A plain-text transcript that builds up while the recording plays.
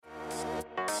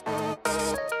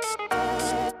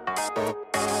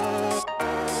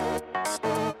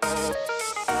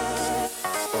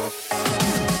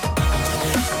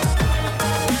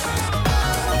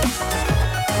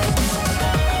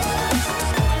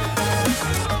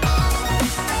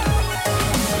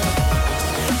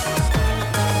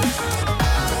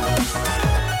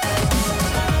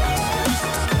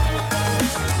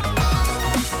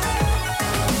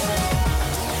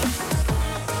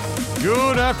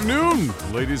afternoon,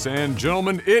 ladies and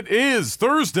gentlemen. It is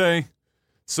Thursday,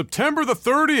 September the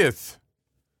 30th.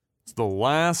 It's the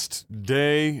last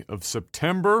day of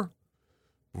September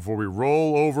before we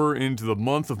roll over into the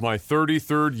month of my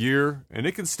 33rd year, and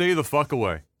it can stay the fuck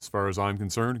away, as far as I'm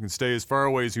concerned. It can stay as far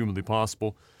away as humanly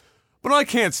possible. But I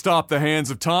can't stop the hands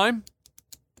of time.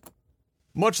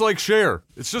 Much like Cher.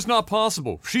 It's just not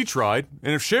possible. She tried,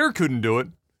 and if Cher couldn't do it,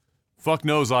 fuck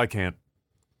knows I can't.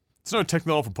 It's not a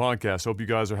Technological podcast. Hope you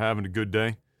guys are having a good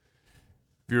day.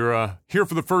 If you're here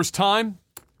for the first time,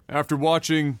 after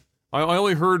watching, I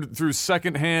only heard through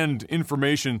secondhand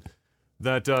information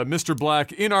that Mr.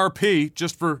 Black in RP,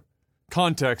 just for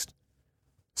context,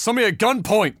 somebody at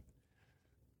gunpoint.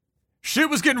 Shit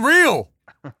was getting real.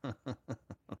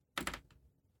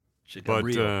 Shit got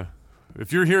real.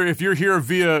 If you're here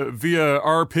via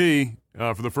RP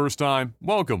for the first time,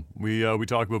 welcome. We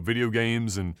talk about video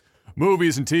games and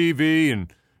movies and TV,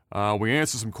 and we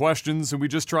answer some questions, and we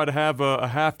just try to have a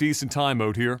half-decent time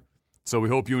out here. So we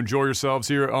hope you enjoy yourselves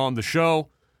here on the show.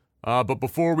 But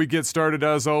before we get started,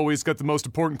 as always, got the most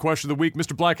important question of the week.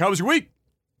 Mr. Black, how was your week?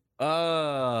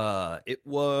 How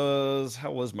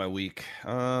was my week?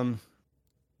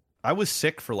 I was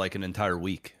sick for like an entire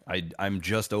week. I'm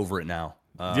just over it now.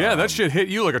 Yeah, that shit hit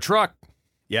you like a truck.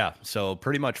 Yeah, so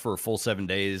pretty much for a full 7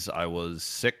 days, I was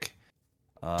sick.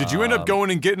 Did you end up going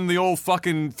and getting the old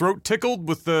fucking throat tickled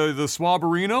with the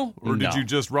Swabarino, or did you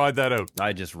just ride that out?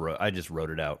 I just wrote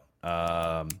it out.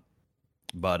 Yeah,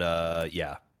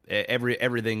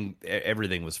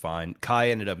 everything was fine. Kai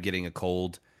ended up getting a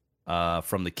cold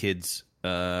from the kids.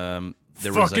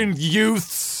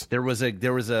 Youths. There was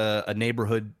a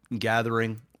neighborhood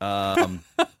gathering, and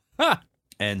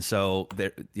so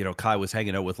there, Kai was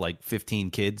hanging out with like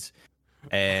 15 kids,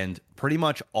 and pretty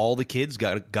much all the kids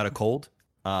got a cold.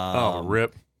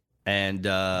 Rip. And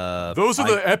those are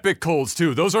the epic colds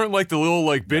too. Those aren't like the little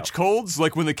like bitch colds.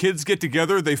 Like when the kids get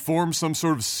together, they form some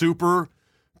sort of super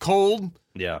cold.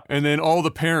 Yeah. And then all the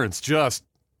parents just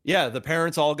the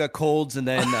parents all got colds, and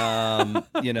then then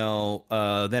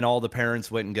all the parents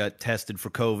went and got tested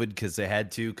for COVID because they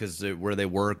had to, because where they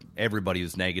work, everybody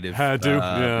was negative. Had to.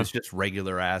 It was just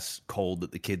regular ass cold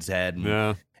that the kids had.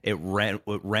 And it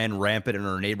ran rampant in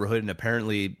our neighborhood, and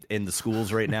apparently in the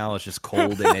schools right now it's just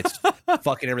cold, and it's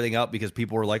fucking everything up because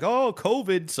people were like, "Oh,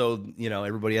 COVID," so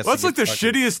everybody has. That's like the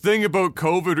shittiest thing about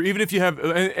COVID, or even if you have,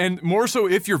 and more so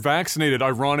if you're vaccinated.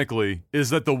 Ironically,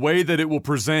 is that the way that it will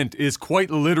present is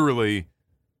quite literally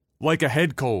like a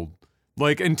head cold.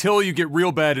 Like until you get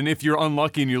real bad, and if you're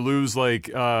unlucky and you lose like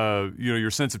your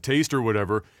sense of taste or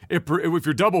whatever, if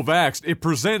you're double vaxxed, it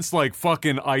presents like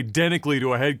fucking identically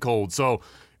to a head cold. So.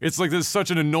 It's like this is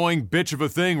such an annoying bitch of a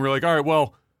thing. We're like, all right,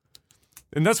 well,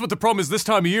 and that's what the problem is this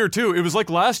time of year too. It was like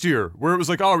last year where it was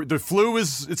like, oh,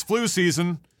 it's flu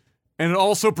season, and it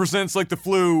also presents like the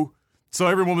flu. So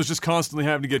everyone was just constantly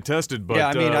having to get tested. But yeah,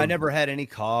 I mean, I never had any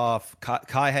cough.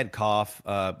 Kai had cough.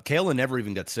 Kayla never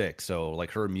even got sick, so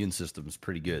like her immune system's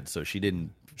pretty good. So she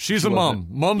didn't. She's a mom.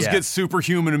 Mums get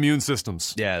superhuman immune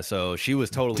systems. Yeah, so she was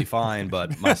totally fine,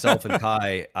 but myself and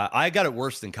Kai, I got it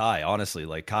worse than Kai, honestly.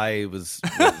 Like, Kai was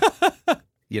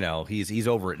he's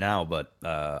over it now, but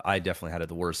I definitely had it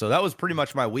the worst. So that was pretty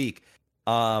much my week.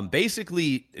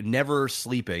 Basically, never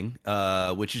sleeping,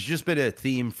 which has just been a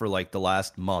theme for, like, the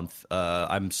last month.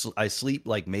 I sleep,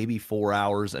 like, maybe 4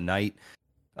 hours a night.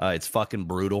 It's fucking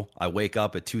brutal. I wake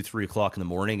up at 2, 3 o'clock in the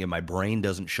morning, and my brain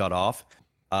doesn't shut off.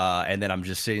 And then I'm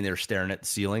just sitting there staring at the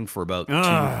ceiling for about 2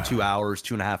 hours,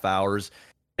 2.5 hours.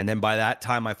 And then by that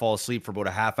time, I fall asleep for about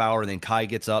a half hour, and then Kai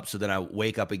gets up, so then I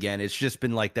wake up again. It's just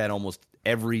been like that almost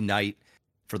every night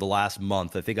for the last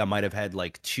month. I think I might have had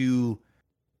like 2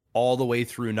 all the way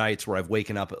through nights where I've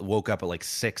woke up at like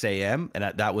 6 a.m. And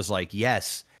that was like,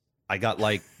 yes, I got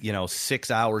like,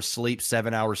 6 hours sleep,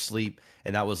 7 hours sleep.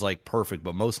 And that was like perfect.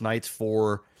 But most nights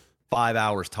 4, 5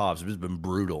 hours tops. It's been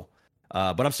brutal.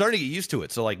 But I'm starting to get used to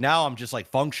it. So like now I'm just like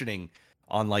functioning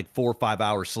on like 4 or 5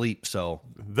 hours sleep. So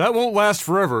that won't last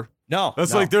forever. No,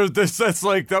 that's like that's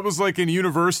like that was like in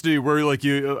university where like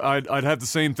I'd have the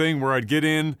same thing where I'd get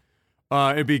in,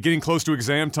 it'd be getting close to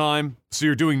exam time, so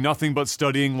you're doing nothing but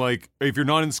studying. Like if you're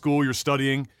not in school, you're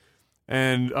studying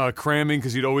and cramming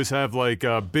because you'd always have like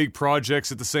big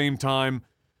projects at the same time.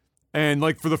 And,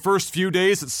 like, for the first few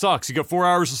days, it sucks. You got 4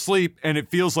 hours of sleep, and it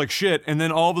feels like shit. And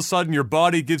then all of a sudden, your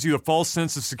body gives you a false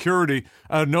sense of security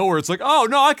out of nowhere. It's like, oh,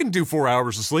 no, I can do 4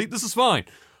 hours of sleep. This is fine.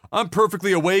 I'm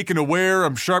perfectly awake and aware.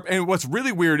 I'm sharp. And what's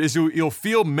really weird is you'll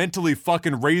feel mentally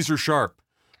fucking razor sharp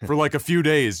for, like, a few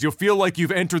days. You'll feel like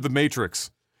you've entered the Matrix.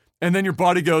 And then your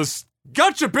body goes,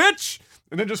 gotcha, bitch!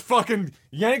 and then just fucking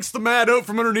yanks the mat out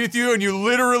from underneath you, and you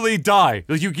literally die.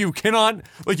 Like you cannot,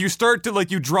 like you start to,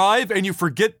 like you drive and you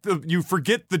forget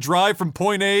the drive from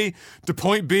point A to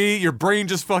point B. Your brain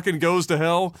just fucking goes to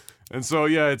hell. And so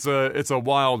yeah, it's a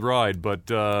wild ride, but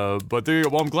there you go.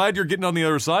 Well, I'm glad you're getting on the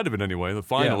other side of it anyway.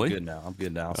 Finally, yeah, I'm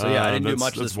good now. So yeah, I didn't do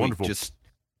much this wonderful. week.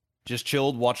 Just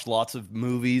chilled, watched lots of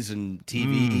movies and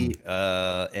TV,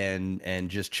 and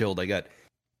just chilled. I got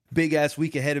big ass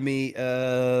week ahead of me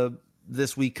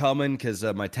this week coming because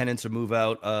my tenants will move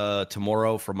out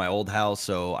tomorrow from my old house,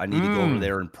 so I need to go over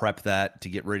there and prep that to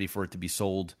get ready for it to be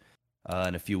sold.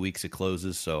 In a few weeks it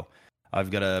closes, so I've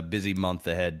got a busy month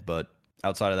ahead, but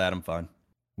outside of that, I'm fine.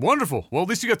 Wonderful. Well, at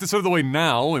least you got this out of the way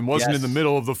now and wasn't in the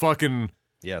middle of the fucking...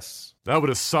 Yes. That would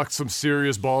have sucked some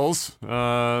serious balls.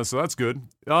 So that's good.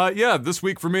 Yeah, this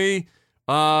week for me,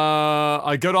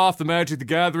 I got off the Magic the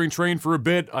Gathering train for a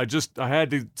bit. I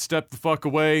had to step the fuck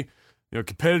away. You know,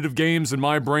 competitive games and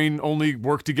my brain only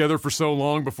work together for so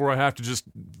long before I have to just,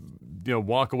 you know,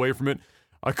 walk away from it.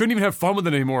 I couldn't even have fun with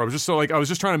it anymore. I was just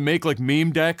trying to make like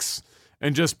meme decks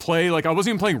and just play. Like, I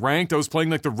wasn't even playing ranked. I was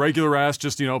playing like the regular ass,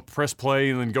 just, you know, press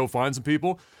play and then go find some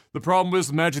people. The problem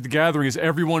with Magic the Gathering is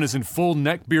everyone is in full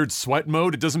neckbeard sweat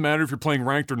mode. It doesn't matter if you're playing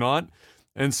ranked or not.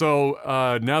 And so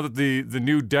now that the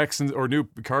new decks or new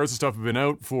cards and stuff have been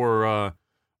out for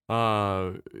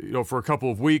you know, for a couple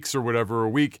of weeks or whatever, a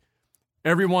week,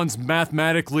 everyone's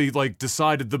mathematically like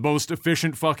decided the most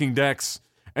efficient fucking decks,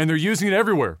 and they're using it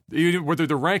everywhere, whether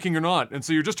they're ranking or not. And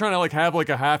so you're just trying to like have like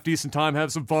a half decent time,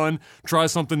 have some fun, try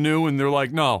something new, and they're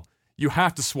like, no, you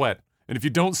have to sweat, and if you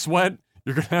don't sweat,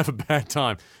 you're gonna have a bad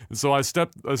time. And so I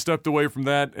stepped away from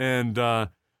that, and I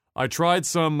tried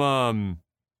some.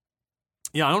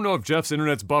 Yeah, I don't know if Jeff's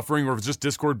internet's buffering or if it's just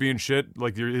Discord being shit.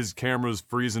 Like his camera's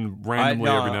freezing randomly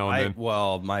every now and then.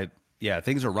 Well,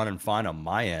 things are running fine on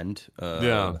my end.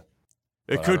 Yeah,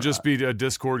 it could just be a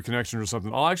Discord connection or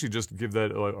something. I'll actually just give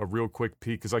that a real quick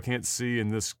peek because I can't see in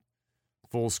this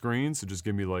full screen. So just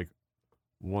give me like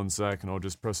 1 sec, and I'll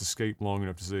just press escape long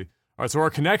enough to see. All right, so our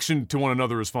connection to one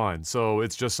another is fine. So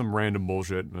it's just some random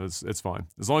bullshit. It's fine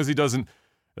as long as he doesn't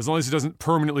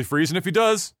permanently freeze. And if he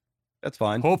does, that's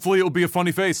fine. Hopefully it'll be a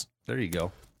funny face. There you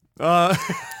go.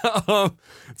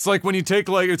 It's like when you take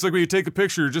a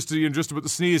picture just about to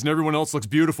sneeze and everyone else looks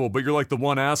beautiful, but you're like the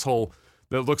one asshole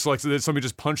that looks like somebody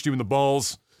just punched you in the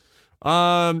balls.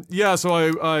 Yeah,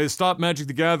 so I stopped Magic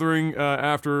the Gathering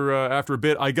after a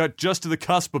bit. I got just to the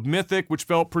cusp of Mythic, which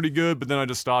felt pretty good, but then I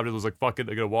just stopped. It was like, fuck it,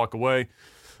 I gotta walk away.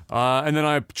 And then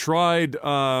I tried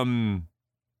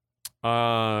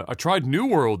New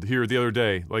World here the other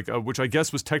day, like which I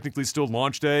guess was technically still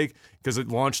launch day because it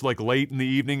launched like late in the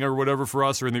evening or whatever for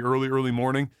us, or in the early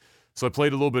morning. So I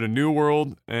played a little bit of New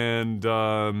World, and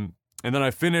then I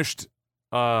finished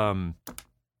The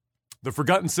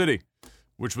Forgotten City,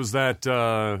 which was that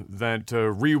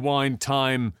rewind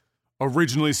time,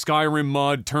 originally Skyrim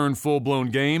mod turned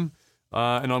full-blown game.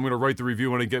 And I'm going to write the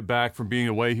review when I get back from being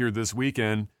away here this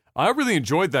weekend. I really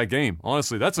enjoyed that game,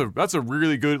 honestly. That's a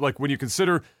really good, like, when you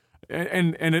consider,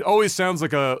 and it always sounds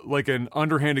like an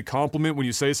underhanded compliment when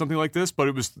you say something like this, but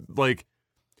it was like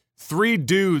 3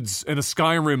 dudes and a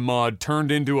Skyrim mod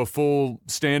turned into a full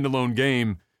standalone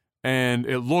game. And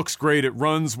it looks great. It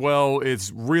runs well.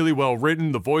 It's really well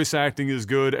written. The voice acting is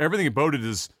good. Everything about it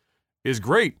is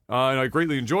great. And I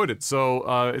greatly enjoyed it.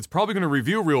 So it's probably going to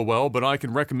review real well, but I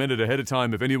can recommend it ahead of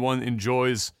time if anyone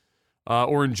enjoys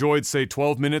or enjoyed, say,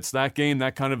 12 Minutes, that game,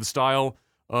 that kind of style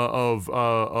of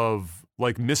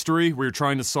like mystery where you're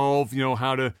trying to solve, you know,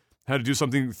 how to do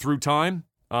something through time.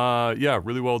 Yeah,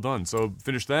 really well done. So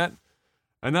finished that.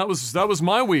 And that was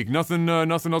my week. Nothing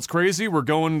else crazy. We're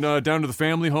going down to the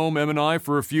family home, Em and I,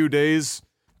 for a few days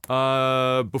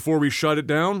before we shut it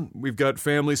down. We've got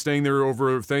family staying there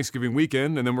over Thanksgiving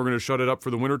weekend, and then we're going to shut it up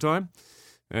for the wintertime.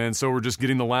 And so we're just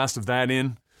getting the last of that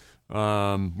in.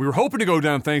 We were hoping to go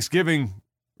down Thanksgiving,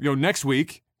 you know, next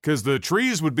week, because the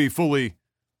trees would be fully,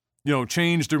 you know,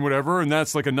 changed or whatever, and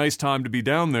that's like a nice time to be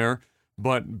down there.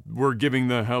 But we're giving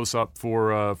the house up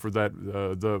for that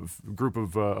the group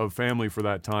of family for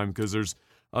that time because there's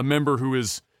a member who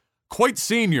is quite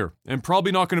senior and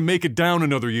probably not going to make it down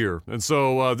another year, and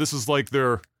so this is like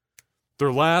their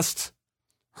last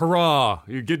hurrah.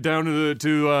 You get down to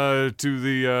the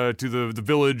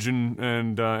village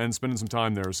and spending some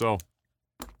time there. So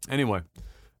anyway,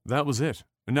 that was it,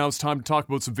 and now it's time to talk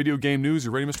about some video game news.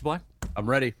 You ready, Mr. Black? I'm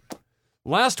ready.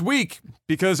 Last week,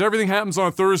 because everything happens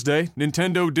on Thursday,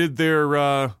 Nintendo did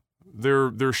their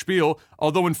spiel.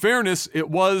 Although, in fairness, it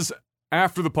was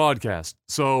after the podcast,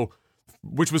 so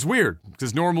which was weird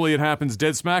because normally it happens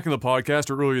dead smack in the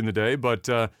podcast or earlier in the day. But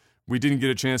we didn't get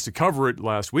a chance to cover it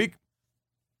last week.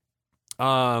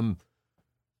 But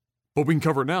we can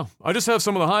cover it now. I just have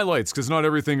some of the highlights because not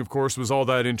everything, of course, was all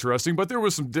that interesting. But there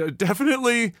was some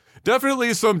definitely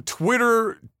some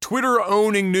Twitter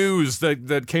owning news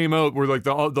that came out where like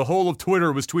the whole of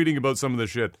Twitter was tweeting about some of the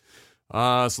shit.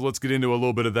 So let's get into a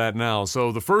little bit of that now.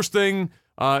 So the first thing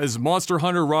is Monster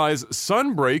Hunter Rise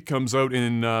Sunbreak comes out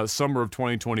in summer of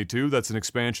 2022. That's an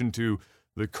expansion to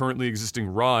the currently existing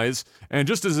Rise. And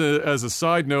just as a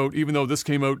side note, even though this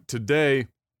came out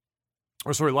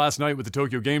last night with the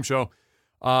Tokyo Game Show,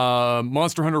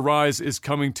 Monster Hunter Rise is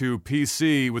coming to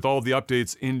PC with all of the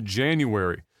updates in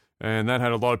January. And that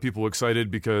had a lot of people excited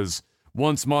because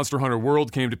once Monster Hunter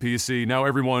World came to PC, now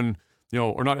everyone,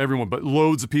 or not everyone, but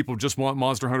loads of people just want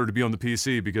Monster Hunter to be on the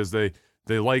PC because they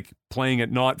like playing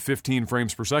at not 15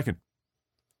 frames per second.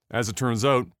 As it turns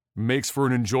out, makes for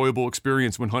an enjoyable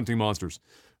experience when hunting monsters.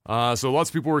 So lots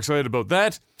of people were excited about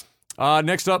that.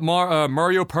 Next up,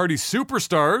 Mario Party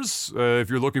Superstars, if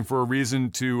you're looking for a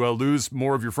reason to lose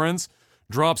more of your friends,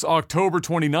 drops October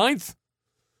 29th.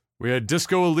 We had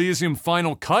Disco Elysium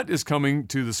Final Cut is coming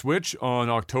to the Switch on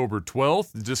October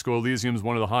 12th. Disco Elysium is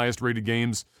one of the highest rated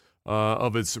games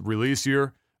of its release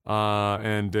year,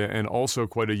 and also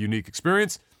quite a unique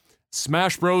experience.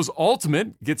 Smash Bros.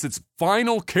 Ultimate gets its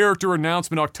final character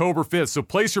announcement October 5th, so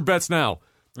place your bets now.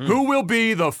 Who will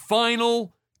be the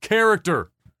final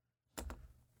character?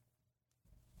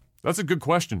 That's a good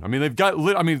question. I mean, they've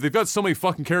got so many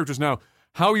fucking characters now.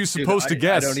 How are you supposed to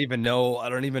guess? I don't even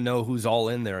know who's all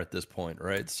in there at this point,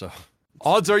 right? So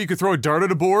odds are you could throw a dart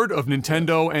at a board of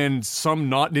Nintendo and some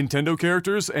not Nintendo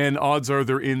characters, and odds are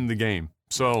they're in the game.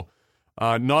 So,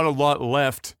 not a lot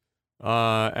left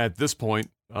at this point.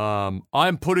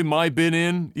 I'm putting my bid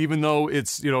in, even though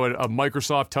it's a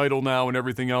Microsoft title now and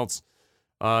everything else.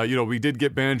 We did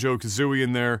get Banjo-Kazooie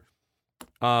in there.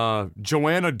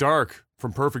 Joanna Dark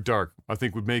from Perfect Dark, I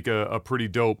think, would make a pretty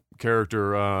dope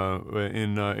character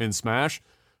in Smash.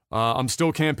 I'm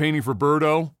still campaigning for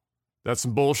Birdo. That's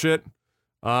some bullshit.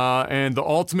 And the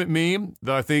ultimate meme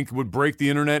that I think would break the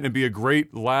internet and be a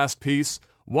great last piece,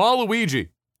 Waluigi.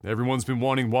 Everyone's been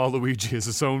wanting Waluigi as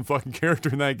his own fucking character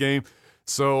in that game.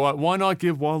 So why not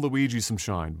give Waluigi some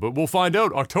shine? But we'll find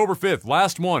out October 5th,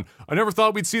 last one. I never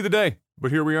thought we'd see the day,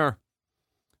 but here we are.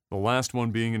 The last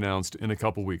one being announced in a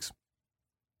couple weeks.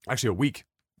 Actually, a week,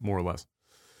 more or less.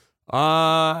 Where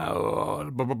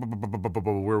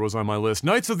was on my list?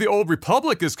 Knights of the Old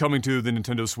Republic is coming to the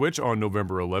Nintendo Switch on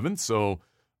November 11th, so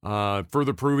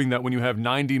further proving that when you have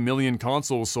 90 million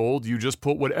consoles sold, you just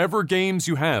put whatever games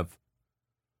you have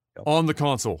on the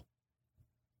console,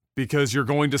 because you're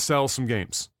going to sell some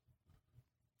games.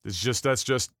 That's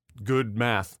just good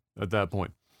math at that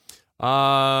point.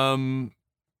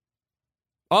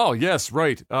 Oh, yes,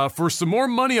 right. For some more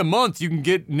money a month, you can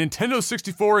get Nintendo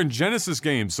 64 and Genesis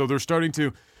games. So they're starting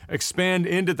to expand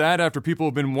into that after people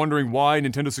have been wondering why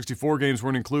Nintendo 64 games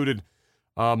weren't included,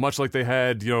 much like they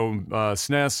had,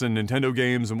 SNES and Nintendo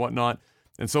games and whatnot.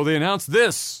 And so they announced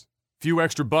this, few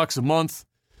extra bucks a month.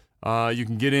 You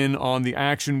can get in on the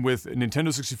action with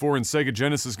Nintendo 64 and Sega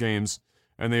Genesis games.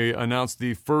 And they announced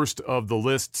the first of the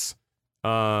lists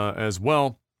as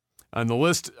well. And the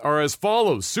list are as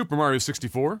follows: Super Mario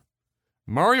 64,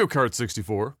 Mario Kart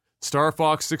 64, Star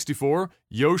Fox 64,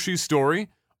 Yoshi's Story,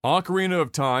 Ocarina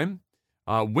of Time,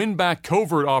 Win-Back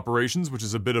Covert Operations, which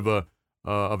is a bit of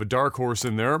a dark horse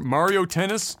in there, Mario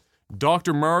Tennis,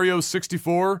 Dr. Mario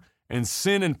 64, and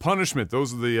Sin and Punishment.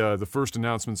 Those are the first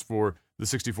announcements for the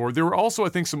 64. There were also, I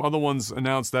think, some other ones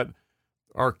announced that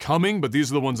are coming, but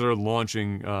these are the ones that are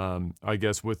launching, I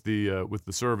guess, with the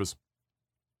service.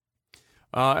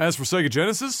 As for Sega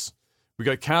Genesis, we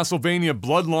got Castlevania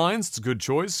Bloodlines. It's a good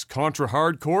choice. Contra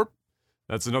Hard Corp.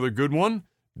 That's another good one.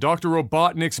 Dr.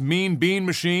 Robotnik's Mean Bean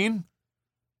Machine.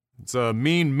 It's a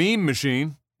mean meme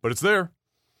machine, but it's there.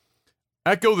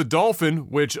 Echo the Dolphin,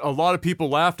 which a lot of people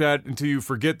laughed at until you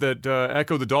forget that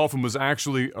Echo the Dolphin was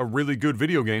actually a really good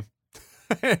video game.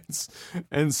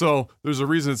 And so there's a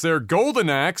reason it's there. Golden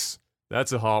Axe.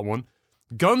 That's a hot one.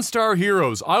 Gunstar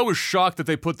Heroes. I was shocked that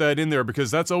they put that in there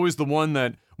because that's always the one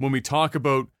that when we talk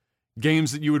about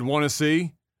games that you would want to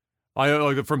see,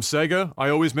 like from Sega, I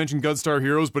always mention Gunstar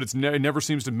Heroes, but it never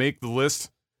seems to make the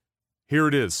list. Here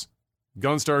it is.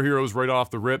 Gunstar Heroes right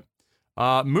off the rip.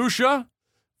 Musha,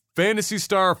 Phantasy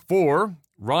Star 4,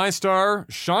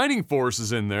 Rystar, Shining Force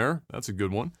is in there. That's a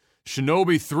good one.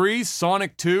 Shinobi 3,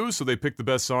 Sonic 2, so they picked the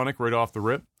best Sonic right off the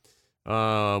rip.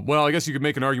 Well, I guess you could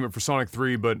make an argument for Sonic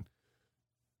 3, but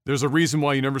there's a reason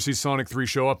why you never see Sonic 3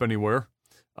 show up anywhere.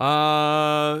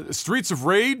 Streets of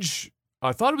Rage.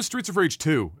 I thought it was Streets of Rage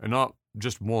 2 and not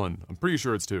just 1. I'm pretty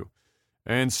sure it's 2.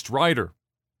 and Strider,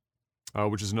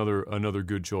 which is another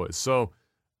good choice. So,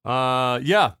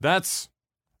 yeah, that's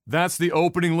the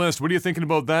opening list. What are you thinking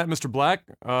about that, Mr. Black?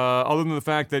 Other than the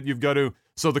fact that you've got to,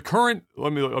 so the current,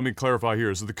 let me clarify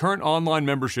here. So the current online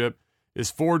membership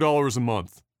is $4 a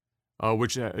month,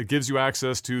 which gives you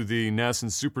access to the NES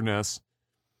and Super NES.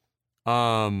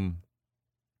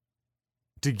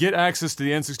 To get access to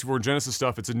the N64 Genesis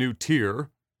stuff, it's a new tier,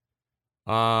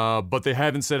 but they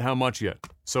haven't said how much yet.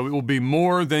 So it will be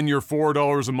more than your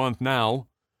 $4 a month now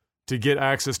to get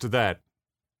access to that.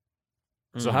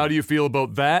 So how do you feel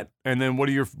about that? And then what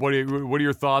are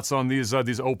your thoughts on these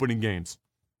opening games?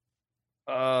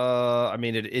 I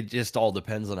mean, it just all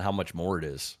depends on how much more it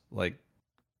is. Like,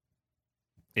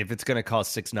 if it's going to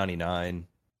cost $6.99,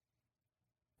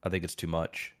 I think it's too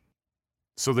much.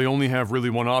 So they only have really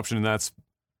one option, and that's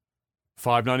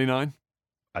 $5.99?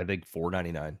 I think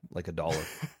 $4.99, like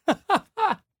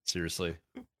 $1. Seriously.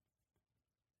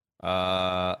 You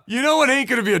know it ain't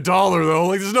gonna be $1 though.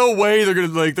 Like there's no way they're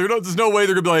gonna there's no way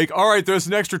they're gonna be like, all right, there's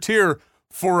an extra tier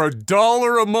for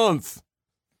 $1 a month.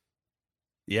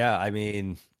 Yeah, I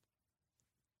mean,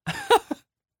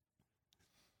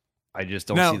 I just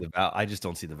don't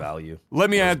see the value. Let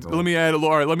me add all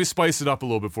right, let me spice it up a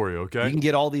little bit for you, okay? You can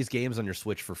get all these games on your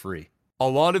Switch for free. A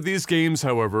lot of these games,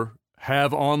 however,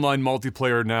 have online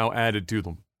multiplayer now added to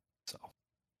them. So,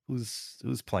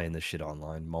 who's playing this shit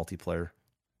online multiplayer?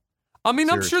 I mean,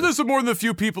 seriously. I'm sure there's more than a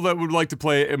few people that would like to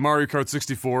play Mario Kart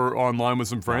 64 online with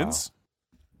some friends.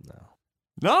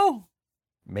 No?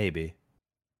 Maybe.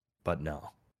 But no.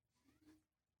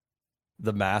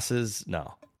 The masses,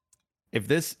 no. If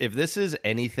this is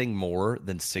anything more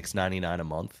than $6.99 a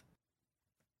month,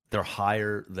 they're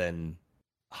higher than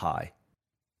high.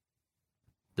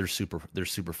 They're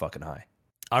super fucking high.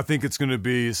 I think it's going to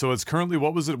be, so it's currently,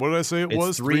 what was it? What did I say it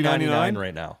was? $3.99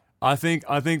 right now. I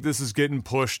think this is getting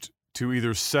pushed to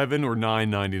either $7 or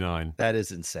 $9.99. That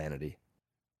is insanity.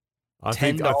 I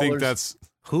think that's,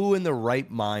 who in the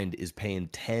right mind is paying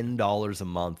 $10 a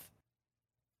month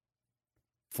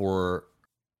for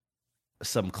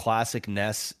some classic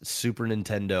NES, Super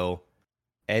Nintendo,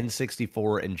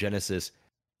 N64, and Genesis,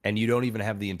 and you don't even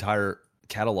have the entire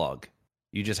catalog.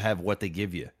 You just have what they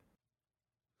give you.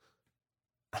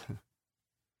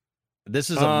 This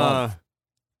is a month,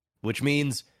 which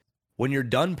means when you're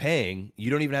done paying, you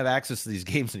don't even have access to these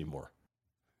games anymore.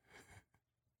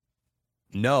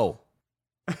 No.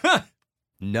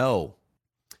 No.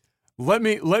 Let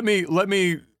me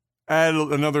add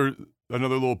another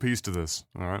little piece to this,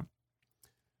 all right?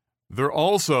 They're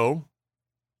also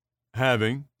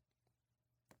having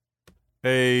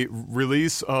a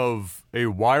release of a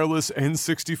wireless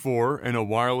N64 and a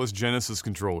wireless Genesis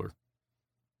controller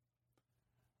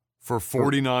for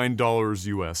 $49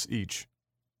 US each.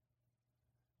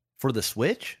 For the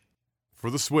Switch? For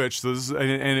the Switch. This is,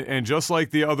 and just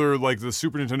like the other, like the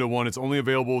Super Nintendo one, it's only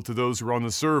available to those who are on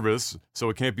the service, so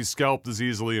it can't be scalped as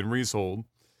easily and resold.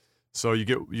 So you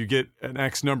get an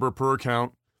X number per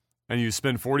account, and you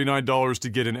spend $49 to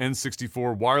get an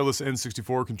N64, wireless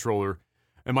N64 controller.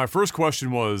 And my first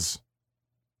question was,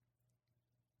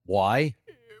 why?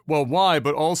 Well, why?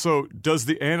 But also, is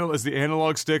the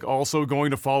analog stick also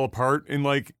going to fall apart in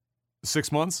like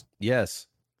 6 months? Yes.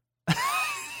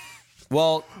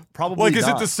 Well, probably like, is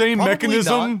not. it the same probably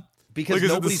mechanism? Not, because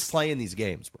like, nobody's playing these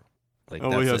games, bro. Like,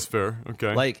 that's fair.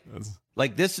 Okay.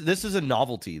 Like this is a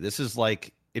novelty. This is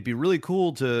like, it'd be really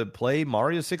cool to play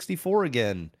Mario 64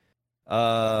 again.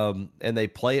 And they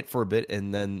play it for a bit,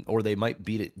 and then, or they might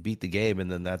beat the game,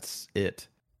 and then that's it.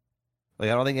 Like,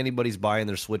 I don't think anybody's buying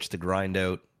their Switch to grind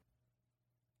out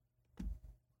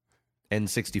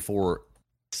N64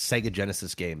 Sega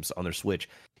Genesis games on their Switch.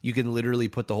 You can literally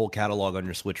put the whole catalog on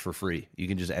your Switch for free. You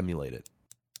can just emulate it.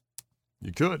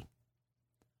 You could.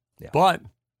 Yeah. But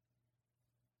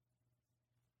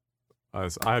I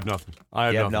have nothing.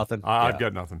 I've got nothing. I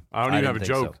don't even have a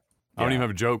joke. So. I don't even have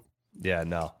a joke. Yeah,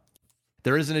 no.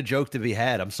 There isn't a joke to be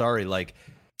had. I'm sorry. Like,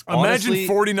 imagine honestly,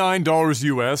 $49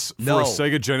 US for a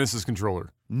Sega Genesis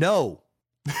controller. No.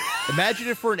 Imagine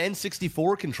it for an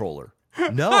N64 controller.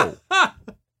 No.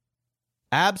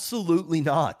 Absolutely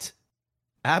not.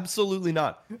 Absolutely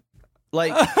not.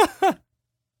 Like,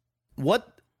 what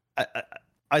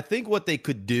I think what they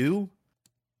could do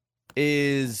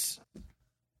is,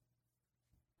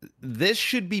 this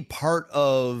should be part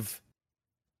of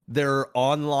their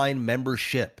online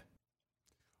membership.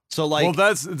 So, like, well,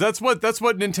 that's what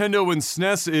Nintendo and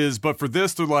SNES is, but for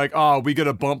this, they're like, we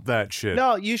gotta bump that shit.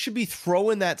 No, you should be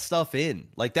throwing that stuff in.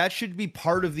 Like, that should be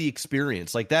part of the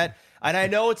experience. Like that, And I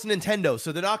know it's Nintendo,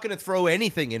 so they're not going to throw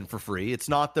anything in for free. It's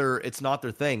not their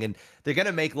thing, and they're going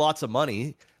to make lots of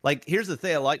money. Like, here's the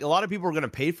thing: like, a lot of people are going to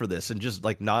pay for this and just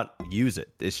like not use it.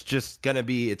 It's just going to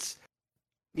be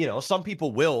some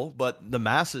people will, but the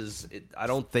masses, I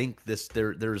don't think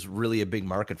there's really a big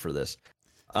market for this.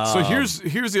 So here's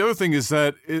the other thing is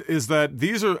that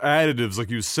these are additives, like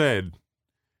you said,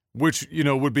 which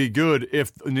would be good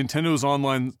if Nintendo's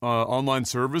online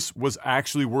service was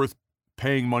actually worth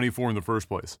paying money for in the first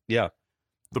place. Yeah.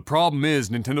 The problem is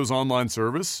Nintendo's online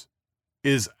service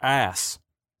is ass.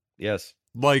 Yes.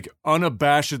 Like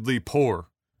unabashedly poor.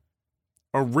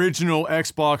 Original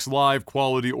Xbox Live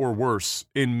quality or worse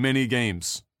in many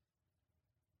games.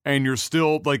 And you're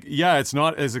still like, yeah, it's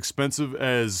not as expensive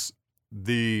as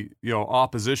the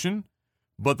opposition,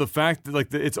 but the fact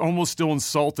that it's almost still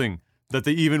insulting that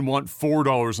they even want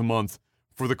 $4 a month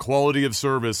for the quality of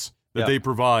service that they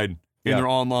provide in their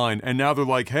online. And now they're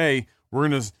like, hey, we're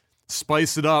going to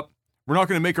spice it up. We're not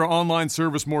going to make our online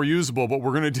service more usable. What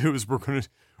we're going to do is we're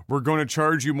going to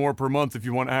charge you more per month if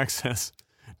you want access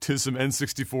to some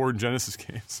N64 and Genesis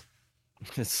games.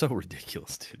 It's so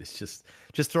ridiculous, dude. It's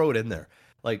just throw it in there.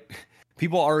 Like,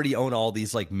 people already own all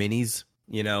these like minis,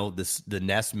 the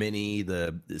NES Mini,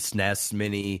 the SNES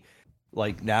Mini.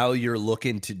 Like, now you're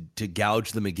looking to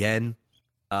gouge them again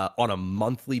on a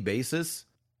monthly basis.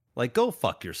 Like, go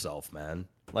fuck yourself, man.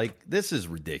 Like, this is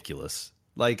ridiculous.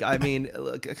 Like, I mean,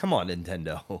 look, come on,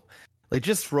 Nintendo. Like,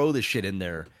 just throw the shit in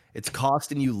there. It's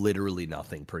costing you literally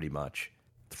nothing, pretty much.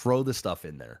 Throw the stuff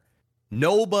in there.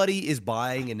 Nobody is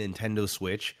buying a Nintendo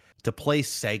Switch to play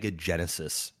Sega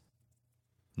Genesis.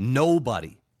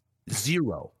 Nobody.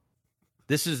 Zero.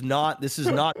 This is not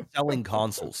selling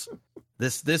consoles.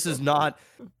 This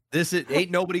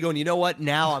ain't nobody going, you know what?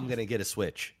 Now I'm going to get a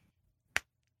Switch.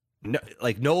 No,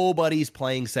 like, nobody's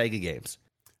playing Sega games.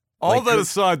 All that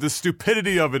aside, the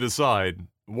stupidity of it aside,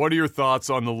 what are your thoughts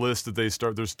on the list that they're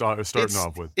starting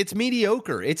off with? It's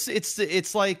mediocre. It's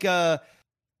like the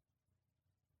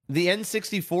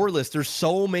N64 list. There's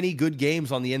so many good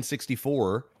games on the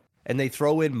N64, and they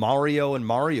throw in Mario and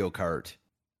Mario Kart,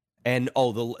 and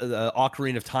the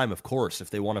Ocarina of Time, of course, if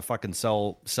they want to fucking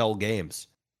sell games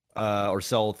or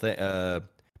sell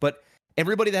but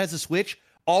everybody that has a Switch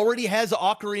already has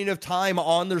Ocarina of Time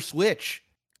on their Switch.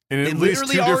 And at least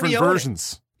 2 different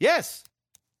versions. Yes.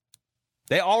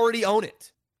 They already own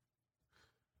it.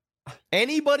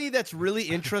 Anybody that's really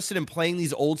interested in playing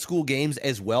these old school games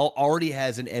as well already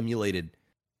has an emulated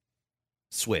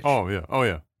Switch. Oh yeah.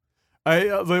 When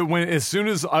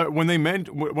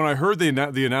I heard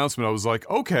the announcement, I was like,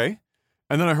 okay.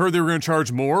 And then I heard they were going to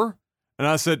charge more, and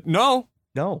I said, no.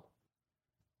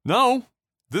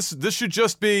 This should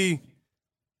just be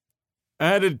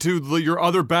added to your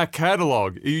other back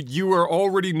catalog. You are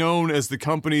already known as the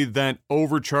company that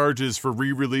overcharges for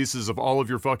re-releases of all of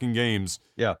your fucking games.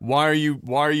 Yeah. Why are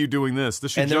you doing this?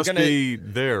 This should just be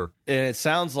there. And it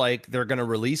sounds like they're going to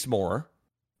release more,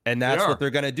 and that's what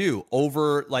they're going to do.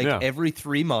 Over every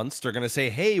 3 months, they're going to say,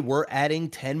 hey, we're adding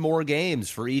 10 more games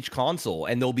for each console.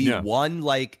 And there'll be one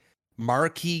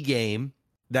marquee game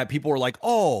that people are like,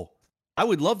 oh, I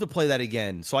would love to play that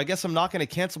again. So I guess I'm not going to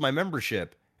cancel my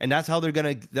membership. And that's how they're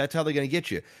gonna get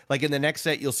you. Like, in the next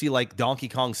set, you'll see like Donkey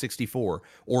Kong 64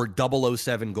 or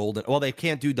 007 Golden. Well, they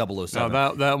can't do 007.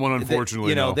 No, that one,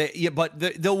 unfortunately, but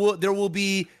there will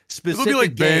be specific. It'll be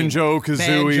like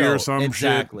Banjo-Kazooie or some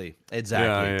exactly. shit.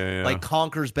 Yeah. Like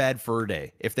Conker's Bad Fur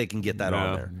Day, if they can get that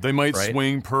on there. They might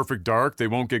swing Perfect Dark. They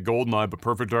won't get GoldenEye, but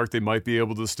Perfect Dark they might be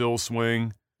able to still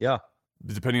swing. Yeah.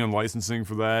 Depending on licensing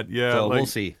for that. Yeah. So we'll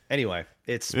see. Anyway,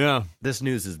 this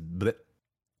news is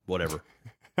whatever.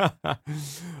 Where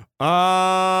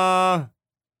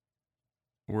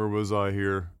was I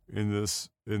here in this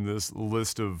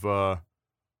list of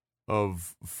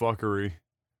fuckery?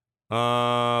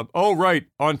 Oh right.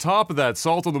 On top of that,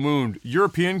 Salt on the Moon,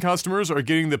 European customers are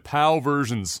getting the PAL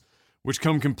versions, which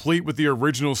come complete with the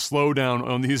original slowdown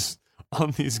on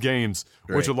these games,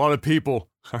 Great. Which a lot of people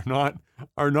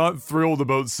are not thrilled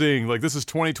about seeing. Like, this is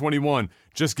 2021.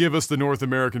 Just give us the North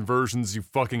American versions, you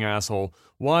fucking asshole.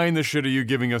 Why in the shit are you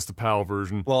giving us the PAL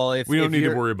version? Well, we don't need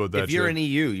to worry about that. If you're in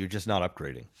EU, you're just not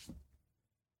upgrading.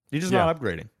 You're just not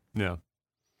upgrading. Yeah.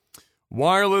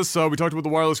 Wireless. We talked about the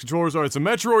wireless controllers. All right, it's a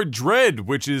Metroid Dread,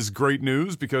 which is great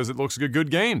news because it looks like a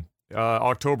good game.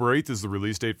 October 8th is the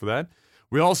release date for that.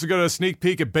 We also got a sneak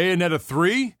peek at Bayonetta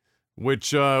 3.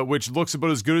 Which looks about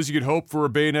as good as you could hope for a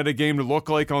Bayonetta game to look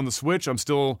like on the Switch. I'm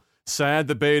still sad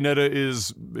that Bayonetta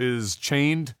is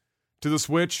chained to the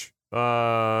Switch,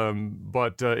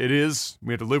 but it is.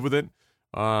 We have to live with it.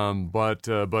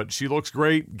 But she looks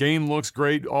great. Game looks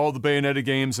great. All the Bayonetta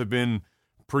games have been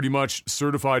pretty much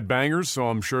certified bangers, so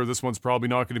I'm sure this one's probably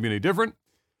not going to be any different.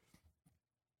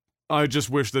 I just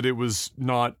wish that it was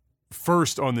not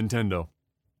first on Nintendo.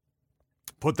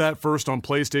 Put that first on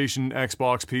PlayStation,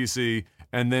 Xbox, PC,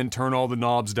 and then turn all the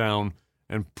knobs down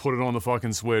and put it on the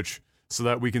fucking Switch so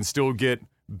that we can still get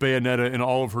Bayonetta in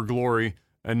all of her glory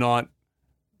and not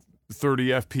 30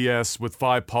 FPS with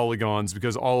 5 polygons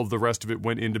because all of the rest of it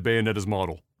went into Bayonetta's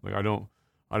model. Like, I don't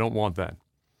want that.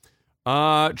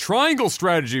 Triangle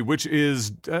Strategy, which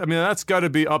is, that's got to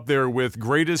be up there with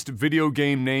greatest video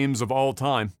game names of all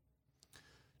time.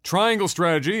 Triangle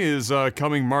Strategy is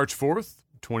coming March 4th,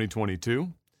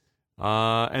 2022.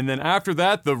 And then after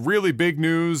that, the really big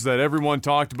news that everyone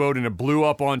talked about and it blew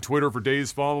up on Twitter for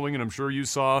days following, and I'm sure you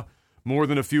saw more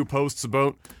than a few posts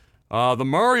about, the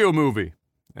Mario movie.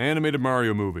 Animated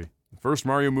Mario movie. The first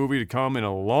Mario movie to come in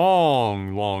a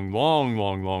long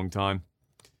time.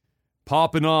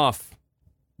 Popping off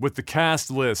with the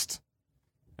cast list.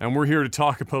 And we're here to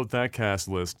talk about that cast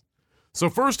list. So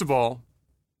first of all,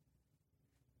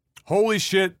 holy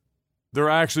shit, they're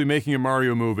actually making a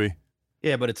Mario movie.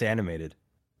 Yeah, but it's animated.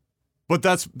 But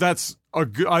that's a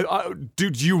good.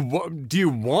 Do you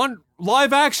want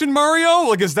live action Mario?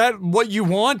 Like, is that what you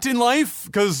want in life?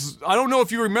 Because I don't know if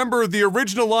you remember the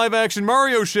original live action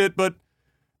Mario shit, but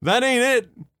that ain't it.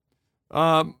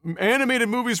 Animated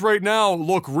movies right now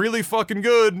look really fucking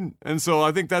good, and so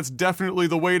I think that's definitely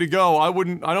the way to go. I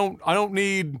don't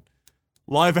need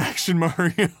live action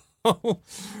Mario.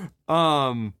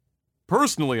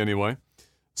 Personally anyway.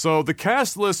 So the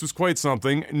cast list was quite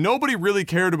something. Nobody really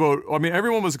cared about,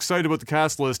 everyone was excited about the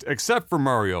cast list except for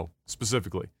Mario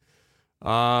specifically.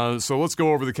 So let's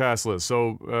go over the cast list.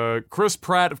 So Chris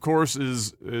Pratt, of course,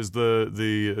 is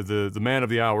the man of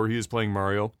the hour. He is playing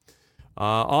Mario.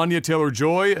 Anya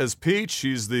Taylor-Joy as Peach.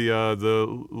 She's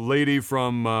the lady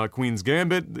from Queen's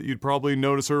Gambit. You'd probably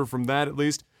notice her from that at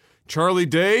least. Charlie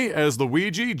Day as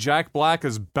Luigi. Jack Black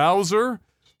as Bowser.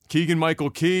 Keegan-Michael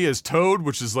Key as Toad,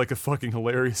 which is like a fucking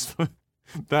hilarious.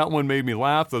 That one made me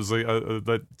laugh.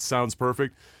 That sounds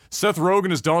perfect. Seth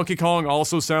Rogen as Donkey Kong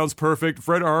also sounds perfect.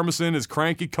 Fred Armisen is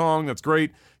Cranky Kong. That's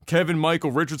great. Kevin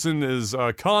Michael Richardson is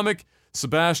Comic.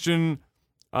 Sebastian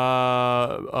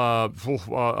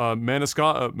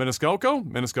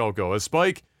Maniscalco as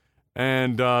Spike.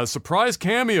 And surprise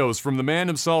cameos from the man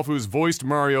himself who's voiced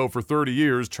Mario for 30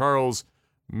 years, Charles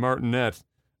Martinet.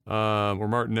 Or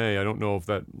Martinet, I don't know if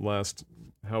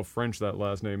how French that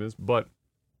last name is, but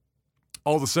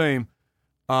all the same,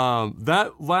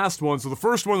 that last one, so the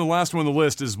first one and the last one on the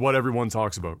list is what everyone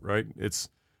talks about, right? It's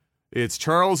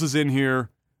Charles is in here,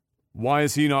 why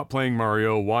is he not playing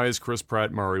Mario, why is Chris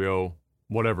Pratt Mario,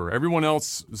 whatever. Everyone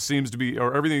else seems to be,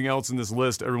 or everything else in this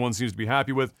list, everyone seems to be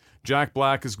happy with. Jack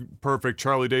Black is perfect,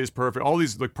 Charlie Day is perfect, all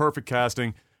these like perfect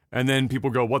casting, and then people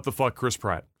go, what the fuck, Chris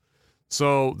Pratt?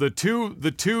 So the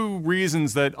two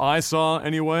reasons that I saw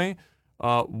anyway,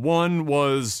 one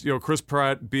was Chris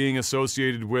Pratt being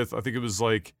associated with, I think it was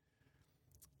like,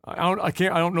 I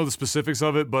don't know the specifics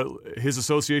of it, but his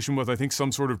association with I think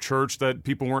some sort of church that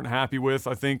people weren't happy with,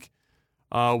 I think,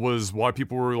 was why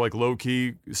people were like low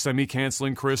key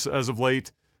semi-canceling Chris as of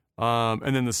late.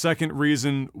 And then the second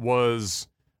reason was,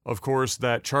 of course,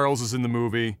 that Charles is in the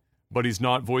movie, but he's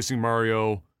not voicing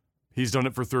Mario. He's done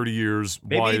it for 30 years.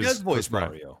 Maybe he does voice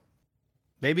Mario.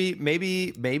 Maybe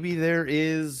there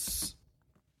is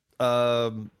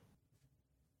an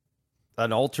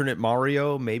alternate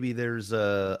Mario. Maybe there's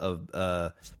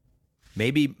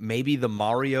maybe the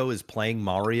Mario is playing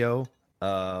Mario.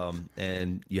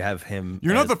 And you have him.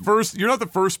 You're not the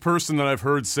first person that I've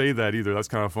heard say that either. That's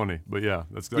kind of funny. But yeah,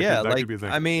 that could be a thing.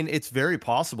 I mean, it's very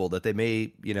possible that they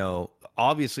may,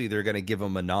 obviously they're going to give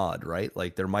him a nod, right?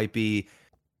 Like there might be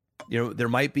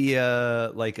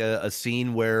a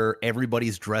scene where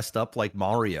everybody's dressed up like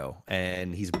Mario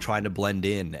and he's trying to blend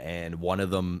in, and one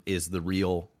of them is the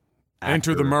real actor.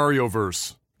 Enter the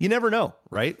Mario-verse. You never know,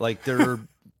 right? Like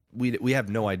we have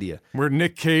no idea. Where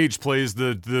Nick Cage plays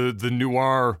the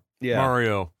noir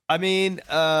Mario. I mean,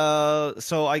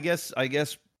 so I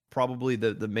guess probably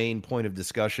the main point of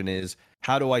discussion is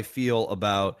how do I feel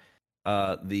about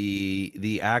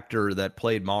the actor that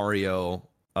played Mario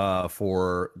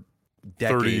for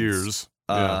decades, 30 years,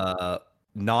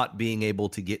 not being able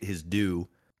to get his due.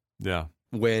 Yeah.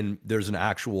 When there's an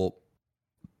actual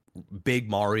big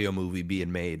Mario movie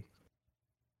being made.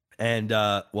 And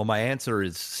well, my answer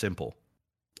is simple.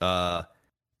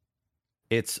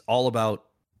 It's all about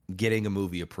getting a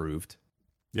movie approved.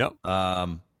 Yep.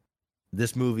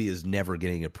 This movie is never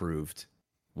getting approved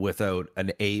without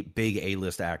a big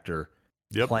A-list actor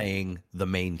playing the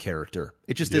main character.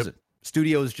 It just isn't.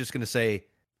 Studio is just going to say,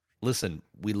 listen,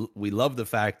 we love the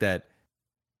fact that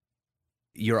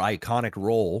your iconic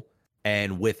role,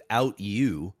 and without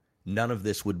you, none of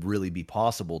this would really be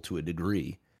possible to a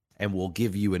degree, and we'll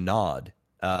give you a nod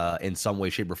in some way,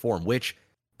 shape, or form, which,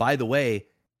 by the way,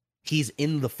 he's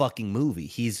in the fucking movie.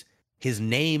 His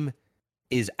name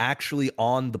is actually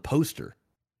on the poster,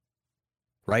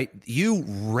 right? You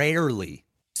rarely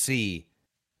see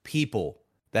people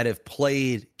that have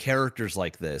played characters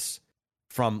like this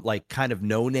from like kind of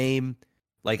no name.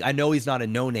 Like, I know he's not a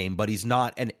no name, but he's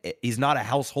not a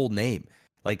household name.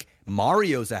 Like,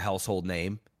 Mario's a household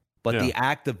name, but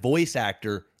the voice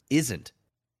actor isn't.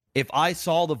 If I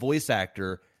saw the voice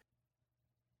actor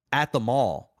at the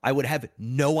mall, I would have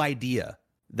no idea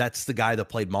that's the guy that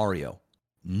played Mario.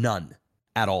 None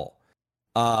at all.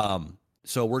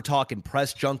 So we're talking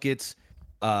press junkets.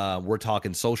 We're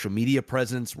talking social media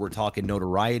presence. We're talking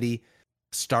notoriety,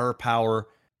 star power,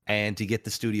 and to get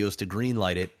the studios to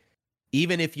greenlight it.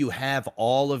 Even if you have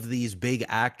all of these big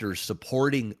actors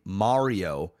supporting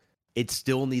Mario, it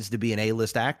still needs to be an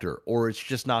A-list actor, or it's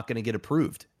just not going to get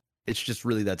approved. It's just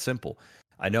really that simple.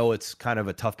 I know it's kind of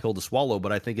a tough pill to swallow,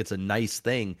 but I think it's a nice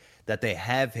thing that they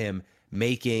have him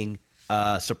making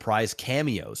surprise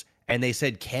cameos. And they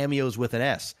said cameos with an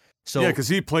S. So, because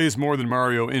he plays more than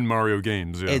Mario in Mario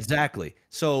games. Yeah. Exactly.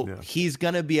 So he's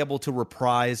going to be able to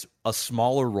reprise a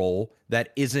smaller role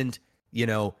that isn't,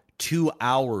 2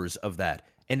 hours of that.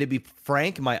 And to be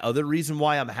frank, my other reason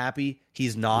why I'm happy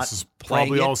he's not this is playing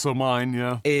probably also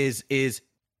mine, is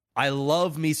I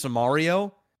love me some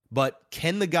Mario, but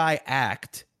can the guy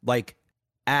act? Like,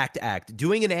 act.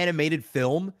 Doing an animated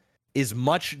film is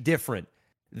much different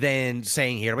than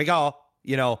saying, here we go,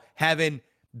 having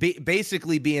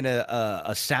basically being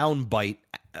a sound bite,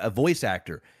 a voice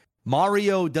actor.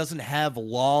 Mario doesn't have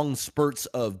long spurts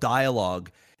of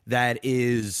dialogue that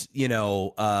is,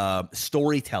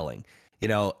 storytelling.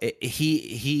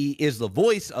 He is the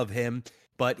voice of him,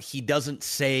 but he doesn't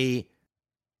say,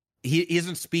 he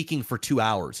isn't speaking for 2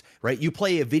 hours, right? You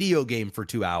play a video game for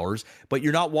 2 hours, but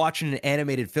you're not watching an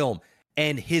animated film.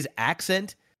 And his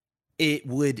accent,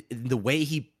 the way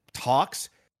he talks,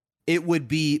 it would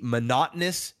be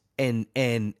monotonous and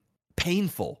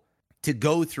painful to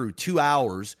go through 2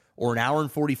 hours or an hour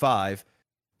and 45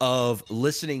 of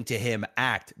listening to him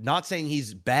act. Not saying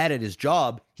he's bad at his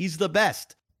job. He's the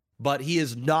best, but he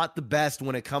is not the best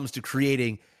when it comes to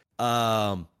creating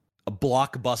a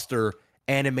blockbuster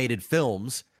animated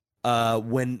films.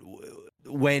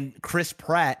 When Chris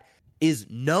Pratt is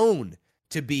known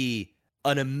to be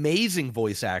an amazing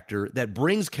voice actor that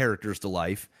brings characters to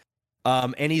life,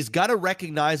 and he's got a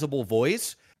recognizable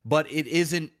voice, but it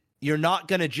isn't. You're not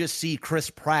going to just see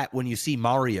Chris Pratt when you see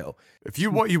Mario.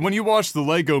 When you watch the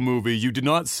Lego movie, you did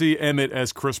not see Emmett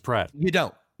as Chris Pratt. You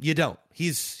don't.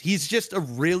 He's just a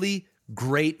really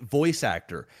great voice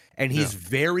actor, and he's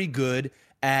very good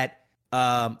at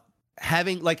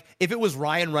having, like, if it was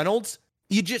Ryan Reynolds,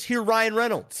 you just hear Ryan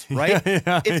Reynolds, right?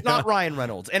 It's not Ryan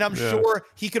Reynolds, and I'm sure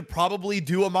he could probably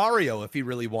do a Mario if he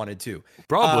really wanted to.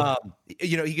 Probably,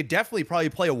 he could definitely probably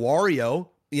play a Wario.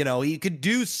 He could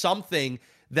do something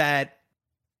that,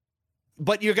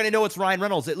 but you're going to know it's Ryan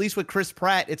Reynolds. At least with Chris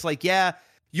Pratt, it's like,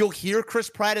 you'll hear Chris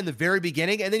Pratt in the very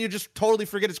beginning, and then you just totally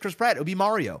forget it's Chris Pratt. It'll be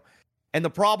Mario. And the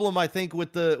problem, I think,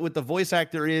 with the voice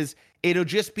actor is it'll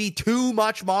just be too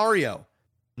much Mario.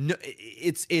 No,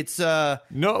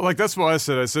 no, like, that's what I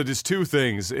said. I said it's two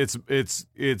things. It's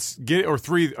get, or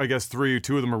three, I guess three.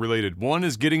 Two of them are related. One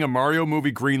is getting a Mario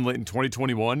movie greenlit in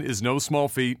 2021 is no small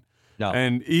feat. No.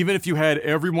 And even if you had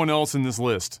everyone else in this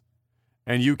list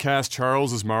and you cast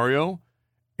Charles as Mario,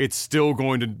 it's still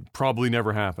going to probably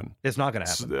never happen. It's not going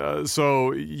to happen.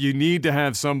 So you need to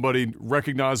have somebody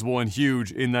recognizable and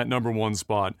huge in that number one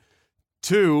spot.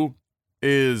 Two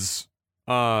is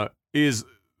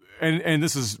and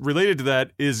this is related to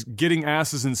that, is getting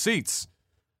asses in seats.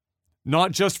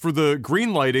 Not just for the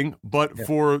green lighting, but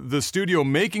for the studio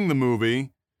making the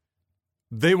movie.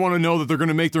 They want to know that they're going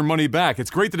to make their money back.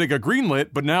 It's great that it got greenlit,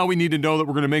 but now we need to know that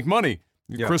we're going to make money.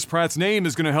 Yeah. Chris Pratt's name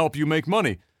is going to help you make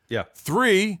money. Yeah.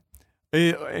 Three,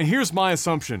 and here's my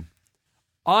assumption.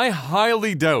 I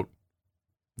highly doubt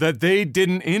that they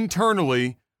didn't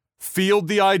internally field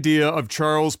the idea of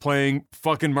Charles playing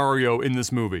fucking Mario in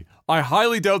this movie. I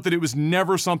highly doubt that it was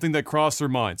never something that crossed their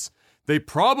minds. They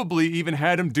probably even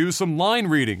had him do some line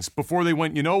readings before they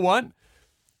went, you know what?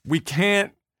 We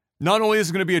can't. Not only is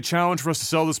it going to be a challenge for us to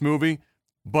sell this movie,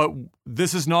 but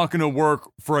this is not going to work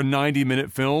for a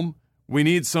 90-minute film. We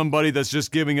need somebody that's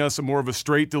just giving us more of a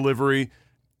straight delivery,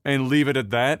 and leave it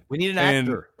at that. We need an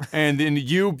actor. And then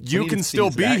you can still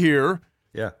be actor. here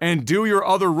Yeah. and do your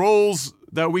other roles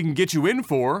that we can get you in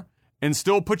for and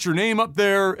still put your name up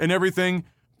there and everything,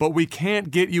 but we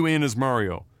can't get you in as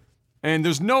Mario. And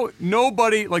there's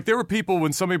nobody, like there were people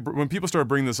when people started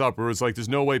bringing this up where it's like there's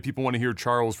no way people want to hear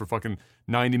Charles for fucking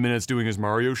 90 minutes doing his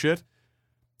Mario shit.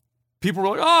 People were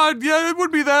like, "Oh, yeah, it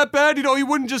wouldn't be that bad. You know, he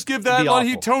wouldn't just give that line.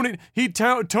 He'd tone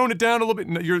it down a little bit."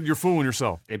 No, you're fooling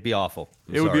yourself. It'd be awful.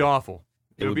 It would be awful.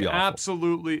 It would be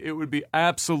awful. It would be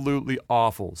absolutely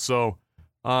awful. So,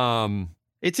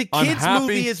 it's a kids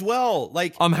movie as well.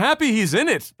 Like, I'm happy he's in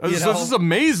it. This is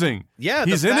amazing. Yeah,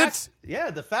 he's in it. Yeah,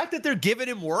 the fact that they're giving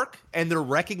him work and they're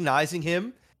recognizing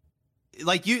him,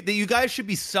 like you guys should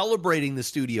be celebrating the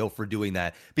studio for doing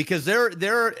that, because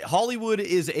Hollywood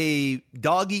is a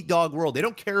dog eat dog world. They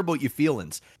don't care about your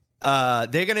feelings.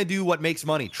 They're gonna do what makes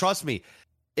money. Trust me.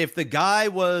 If the guy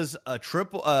was an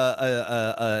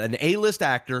A-list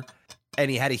actor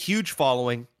and he had a huge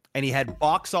following and he had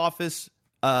box office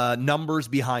numbers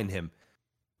behind him,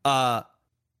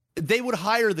 they would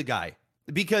hire the guy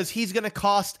because he's going to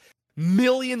cost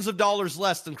millions of dollars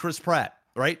less than Chris Pratt,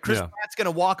 right? Chris Pratt's going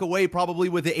to walk away probably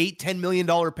with an $8-10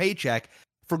 million paycheck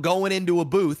for going into a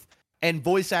booth and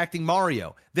voice acting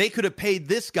Mario. They could have paid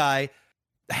this guy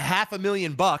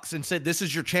 $500,000 and said, "This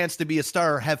is your chance to be a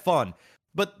star. Have fun."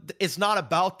 But it's not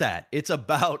about that. It's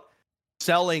about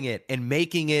selling it and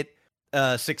making it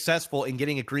successful and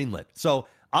getting it greenlit. So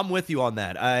I'm with you on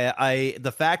that.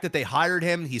 The fact that they hired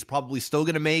him, he's probably still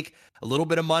going to make a little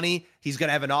bit of money. He's going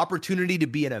to have an opportunity to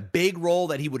be in a big role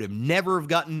that he would have never have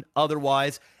gotten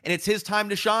otherwise. And it's his time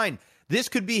to shine. This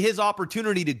could be his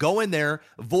opportunity to go in there,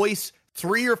 voice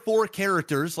 3 or 4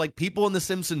 characters like people in The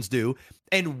Simpsons do,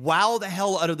 and wow the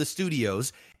hell out of the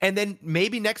studios. And then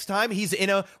maybe next time he's in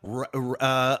a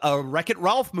Wreck-It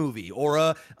Ralph movie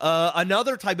or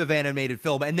another type of animated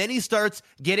film. And then he starts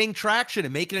getting traction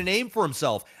and making a name for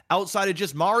himself outside of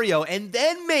just Mario. And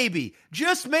then maybe,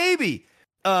 just maybe,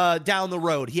 down the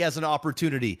road, he has an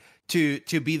opportunity to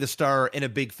be the star in a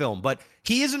big film. But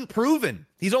he isn't proven.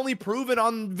 He's only proven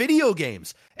on video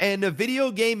games. And a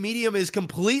video game medium is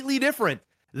completely different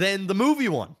than the movie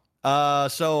one.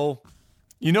 So...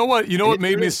 You know what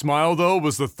made me smile, though,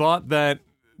 was the thought that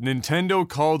Nintendo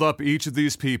called up each of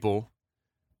these people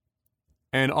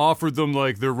and offered them,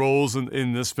 like, their roles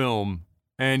in this film.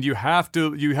 And you have to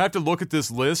look at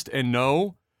this list and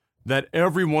know that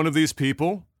every one of these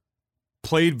people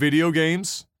played video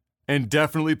games and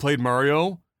definitely played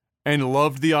Mario and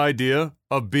loved the idea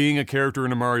of being a character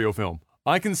in a Mario film.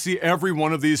 I can see every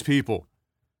one of these people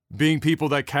being people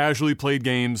that casually played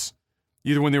games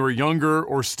either when they were younger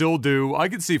or still do. I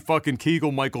could see fucking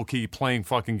Keegan-Michael Key playing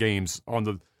fucking games on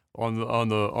his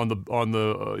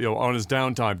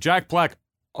downtime. Jack Black,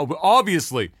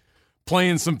 obviously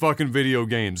playing some fucking video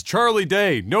games. Charlie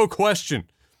Day, no question.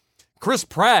 Chris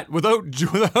Pratt,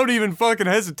 without even fucking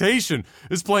hesitation,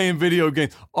 is playing video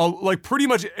games. Like pretty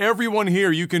much everyone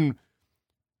here, you can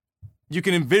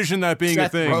envision that being a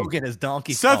thing. Seth Rogen is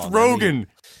Donkey Kong. Seth Rogen.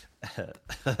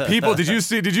 People, did you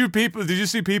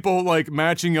see people like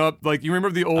matching up? Like, you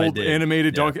remember the old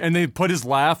animated Donkey, and they put his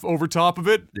laugh over top of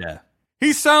it? Yeah.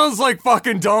 He sounds like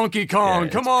fucking Donkey Kong.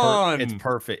 Come on. It's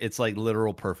perfect. It's like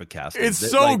literal perfect casting. It's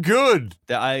so good.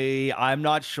 I'm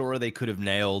not sure they could have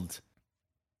nailed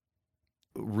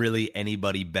really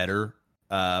anybody better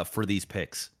for these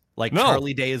picks. Like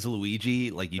Charlie Day as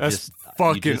Luigi, like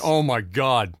oh my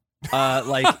God.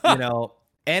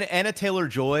 And Anna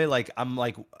Taylor-Joy, like, I'm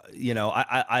like,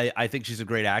 I think she's a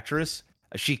great actress.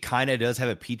 She kind of does have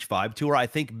a Peach vibe to her. I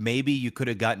think maybe you could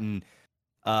have gotten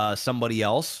somebody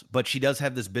else, but she does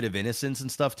have this bit of innocence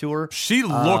and stuff to her. She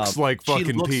looks like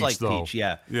fucking Peach, though. Peach,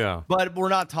 yeah. Yeah. But we're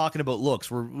not talking about looks.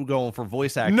 We're going for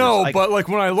voice actors. No, but like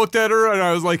when I looked at her and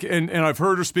I was like, and I've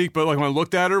heard her speak, but like when I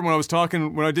looked at her,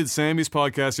 when I did Sammy's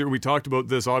podcast here, we talked about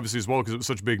this obviously as well because it was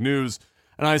such big news.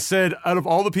 And I said, out of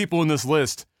all the people in this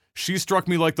list, she struck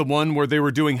me like the one where they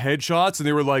were doing headshots and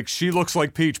they were like, "She looks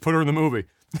like Peach. Put her in the movie."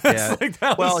 Yeah.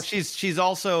 Well, she's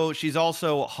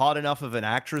also hot enough of an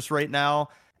actress right now,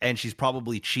 and she's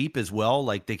probably cheap as well.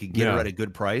 Like they could get her at a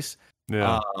good price.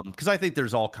 Yeah. Because I think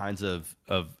there's all kinds of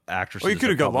actresses. Well, you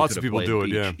could have got lots of people do it.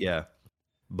 Peach. Yeah. Yeah.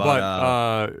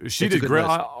 But she did great.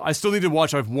 I still need to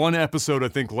watch. I have one episode I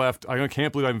think left. I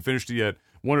can't believe I haven't finished it yet.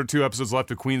 1 or 2 episodes left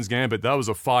of Queen's Gambit. That was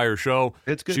a fire show.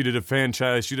 It's good. She did a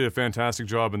fantastic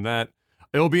job in that.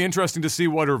 It'll be interesting to see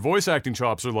what her voice acting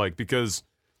chops are like, because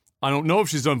I don't know if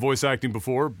she's done voice acting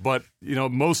before, but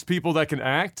most people that can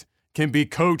act can be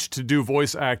coached to do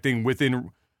voice acting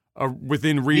within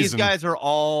reason. These guys are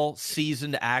all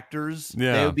seasoned actors.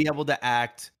 Yeah. They would be able to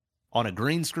act on a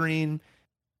green screen,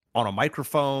 on a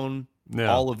microphone.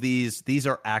 Yeah. All of these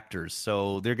are actors,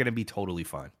 so they're going to be totally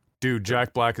fine. Dude,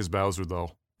 Jack Black is Bowser,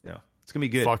 though. Yeah, it's going to be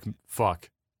good. Fuck.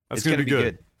 That's It's going to be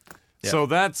good. Yeah. So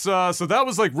that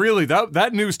was like really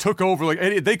that news took over.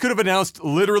 Like they could have announced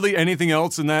literally anything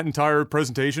else in that entire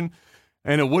presentation,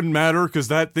 and it wouldn't matter because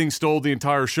that thing stole the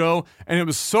entire show. And it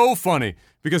was so funny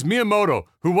because Miyamoto,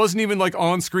 who wasn't even like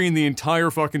on screen the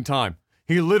entire fucking time,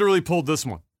 he literally pulled this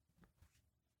one.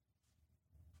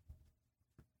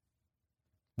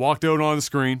 Walked out on the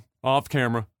screen, off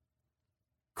camera.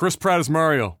 Chris Pratt is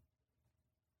Mario.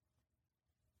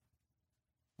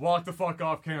 Walked the fuck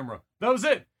off camera. That was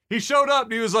it. He showed up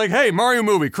and he was like, hey, Mario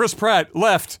movie. Chris Pratt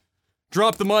left.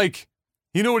 Dropped the mic.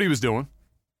 He knew what he was doing.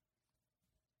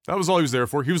 That was all he was there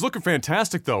for. He was looking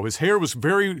fantastic, though. His hair was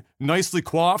very nicely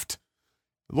coiffed.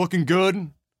 Looking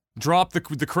good. Dropped the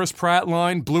Chris Pratt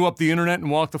line. Blew up the internet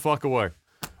and walked the fuck away.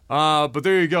 But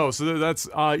there you go. So that's,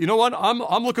 you know what?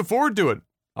 I'm looking forward to it.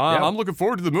 I'm looking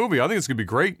forward to the movie. I think it's going to be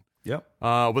great. Yep.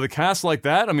 With a cast like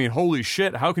that, I mean, holy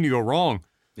shit, how can you go wrong?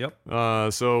 Yep.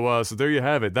 So there you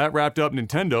have it. That wrapped up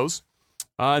Nintendo's.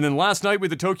 And then last night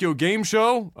with the Tokyo Game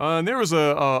Show, and there was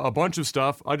a bunch of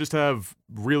stuff. I just have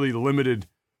really limited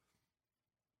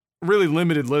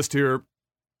list here.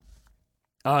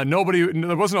 There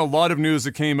wasn't a lot of news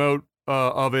that came out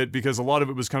of it because a lot of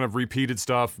it was kind of repeated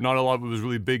stuff. Not a lot of it was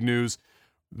really big news.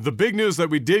 The big news that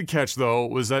we did catch, though,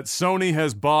 was that Sony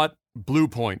has bought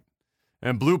Bluepoint.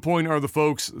 And Bluepoint are the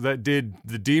folks that did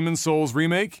the Demon's Souls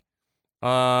remake,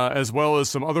 as well as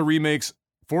some other remakes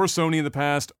for Sony in the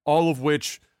past, all of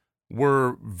which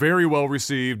were very well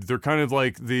received. They're kind of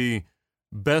like the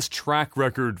best track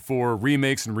record for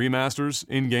remakes and remasters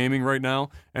in gaming right now,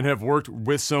 and have worked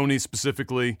with Sony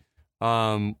specifically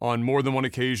on more than one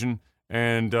occasion.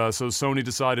 And so Sony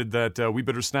decided that we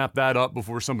better snap that up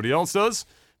before somebody else does.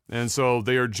 And so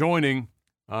they are joining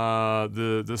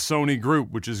the Sony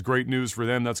group, which is great news for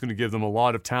them. That's going to give them a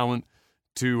lot of talent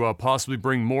to possibly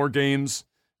bring more games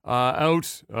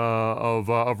out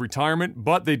of retirement.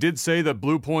 But they did say that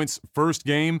Bluepoint's first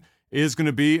game is going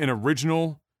to be an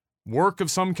original work of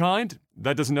some kind.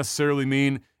 That doesn't necessarily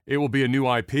mean it will be a new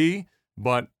IP,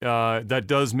 but that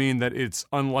does mean that it's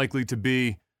unlikely to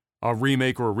be a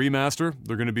remake or a remaster.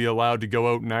 They're going to be allowed to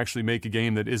go out and actually make a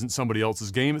game that isn't somebody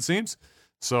else's game, it seems.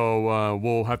 So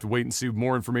we'll have to wait and see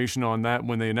more information on that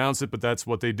when they announce it, but that's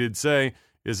what they did say,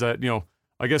 is that,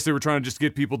 I guess they were trying to just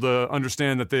get people to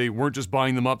understand that they weren't just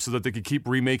buying them up so that they could keep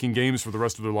remaking games for the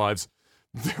rest of their lives.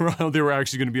 They were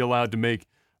actually going to be allowed to make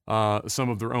some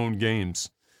of their own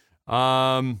games.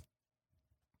 Other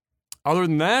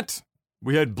than that,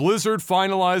 we had Blizzard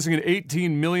finalizing an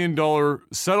 $18 million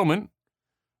settlement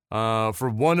for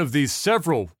one of these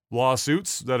several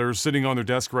lawsuits that are sitting on their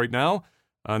desk right now.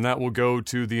 And that will go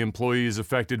to the employees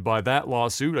affected by that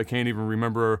lawsuit. I can't even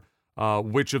remember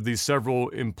which of these several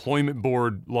employment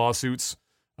board lawsuits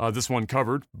this one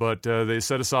covered, but they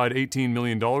set aside $18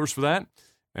 million for that.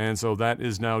 And so that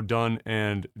is now done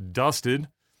and dusted.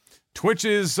 Twitch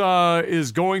is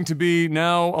going to be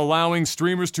now allowing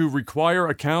streamers to require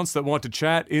accounts that want to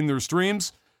chat in their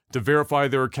streams to verify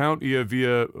their account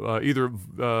via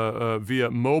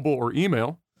mobile or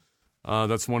email.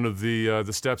 That's one of the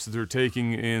steps that they're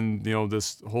taking in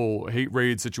this whole hate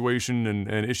raid situation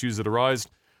and issues that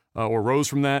arose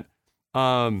from that.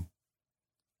 I'm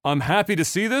happy to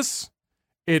see this.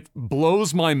 It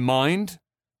blows my mind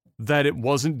that it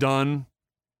wasn't done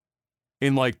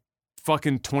in like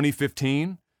fucking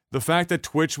 2015. The fact that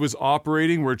Twitch was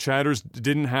operating where chatters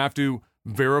didn't have to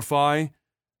verify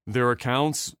their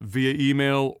accounts via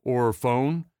email or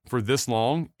phone for this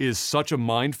long is such a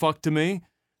mindfuck to me.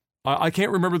 I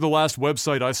can't remember the last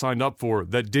website I signed up for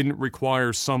that didn't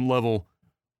require some level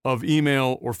of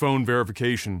email or phone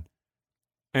verification.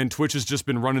 And Twitch has just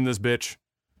been running this bitch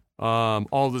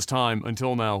all this time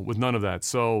until now with none of that.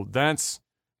 So that's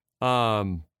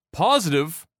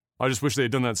positive. I just wish they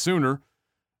had done that sooner.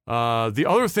 The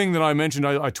other thing that I mentioned,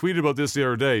 I tweeted about this the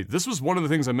other day. This was one of the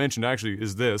things I mentioned, actually,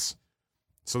 is this.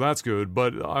 So that's good.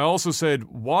 But I also said,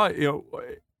 why, even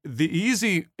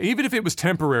if it was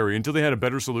temporary until they had a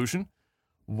better solution,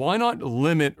 why not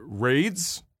limit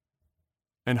raids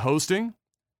and hosting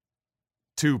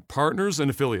to partners and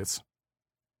affiliates?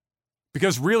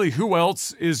 Because really, who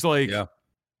else is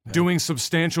doing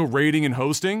substantial raiding and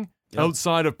hosting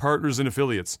outside of partners and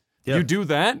affiliates? Yeah. You do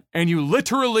that, and you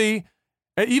literally,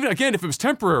 even again, if it was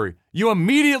temporary, you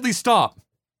immediately stop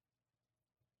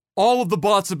all of the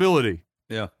bots' ability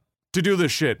to do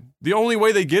this shit. The only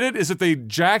way they get it is if they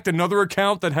jacked another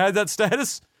account that had that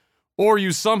status, or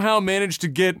you somehow managed to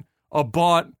get a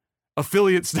bot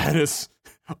affiliate status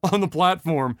on the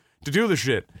platform to do the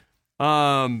shit.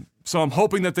 So I'm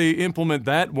hoping that they implement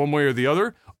that one way or the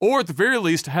other, or at the very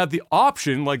least have the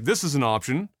option, like this is an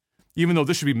option, even though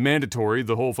this should be mandatory,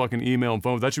 the whole fucking email and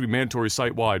phone, that should be mandatory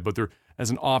site-wide, but they're as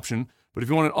an option. But if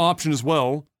you want an option as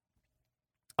well,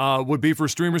 would be for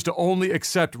streamers to only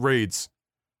accept raids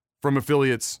from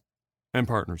affiliates and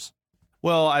partners.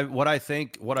 Well, what I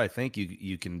think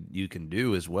you can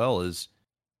do as well is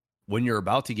when you're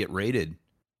about to get raided,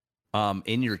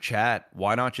 in your chat,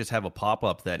 why not just have a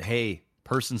pop-up that, hey,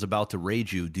 person's about to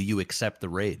raid you, do you accept the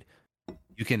raid?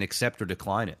 You can accept or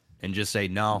decline it and just say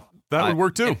no. That would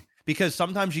work too. Because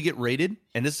sometimes you get raided,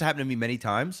 and this has happened to me many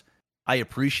times. I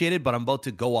appreciate it, but I'm about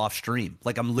to go off stream.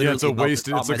 Like I'm literally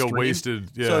it's like a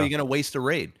wasted. Yeah. So you're gonna waste a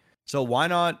raid. So why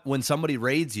not, when somebody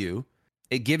raids you,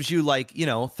 it gives you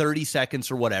 30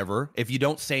 seconds or whatever. If you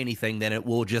don't say anything, then it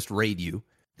will just raid you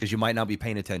because you might not be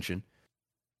paying attention.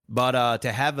 But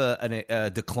to have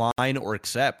a decline or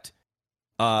accept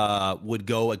would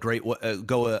go a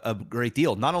great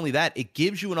deal. Not only that, it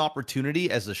gives you an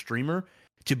opportunity as a streamer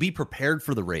to be prepared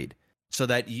for the raid, so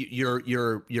that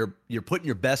you're putting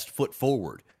your best foot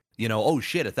forward. Oh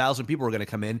shit, 1,000 people are going to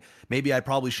come in. Maybe I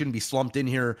probably shouldn't be slumped in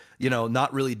here.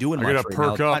 Not really doing much.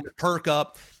 Perk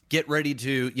up. Get ready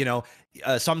to.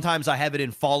 Sometimes I have it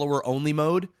in follower only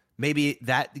mode. Maybe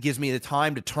that gives me the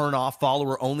time to turn off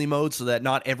follower only mode, so that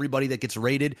not everybody that gets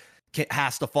raided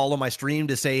has to follow my stream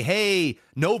to say, hey,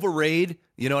 Nova raid.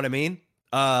 You know what I mean?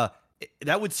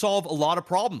 That would solve a lot of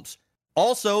problems.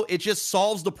 Also, it just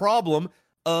solves the problem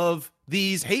of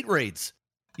these hate raids.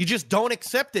 You just don't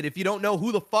accept it if you don't know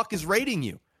who the fuck is raiding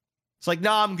you. It's like,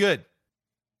 nah, I'm good.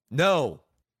 No.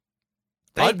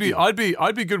 I'd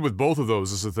be good with both of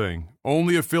those as a thing.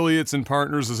 Only affiliates and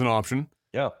partners as an option.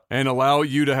 Yeah. And allow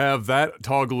you to have that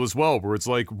toggle as well, where it's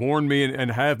like, warn me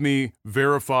and have me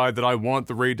verify that I want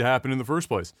the raid to happen in the first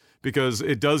place. Because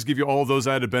it does give you all those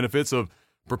added benefits of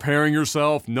preparing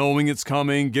yourself, knowing it's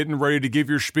coming, getting ready to give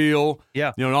your spiel.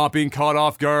 Yeah. Not being caught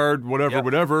off guard,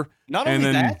 whatever. Not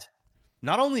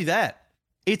only that,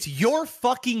 it's your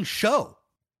fucking show.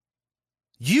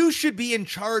 You should be in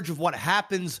charge of what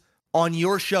happens on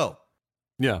your show.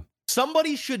 Yeah.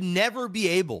 Somebody should never be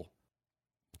able,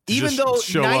 even though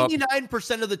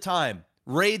 99% of the time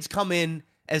raids come in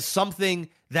as something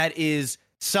that is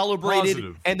celebrated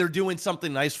positive, and they're doing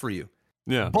something nice for you.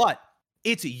 Yeah. But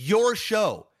it's your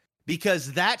show,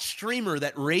 because that streamer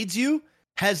that raids you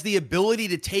has the ability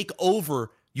to take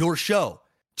over your show,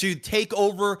 to take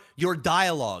over your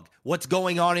dialogue, what's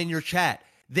going on in your chat.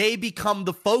 They become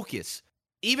the focus,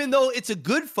 even though it's a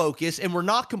good focus and we're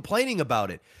not complaining about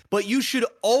it. But you should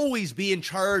always be in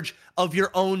charge of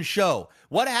your own show.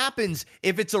 What happens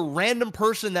if it's a random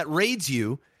person that raids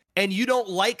you and you don't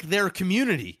like their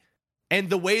community and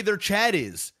the way their chat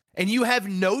is, and you have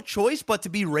no choice but to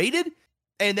be raided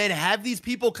and then have these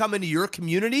people come into your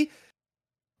community?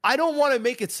 I don't want to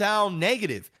make it sound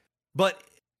negative, but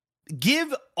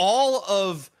give all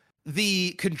of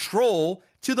the control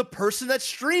to the person that's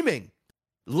streaming.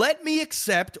 Let me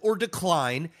accept or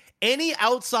decline any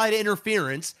outside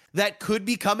interference that could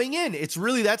be coming in. It's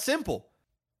really that simple.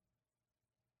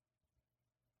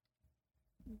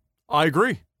 I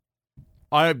agree.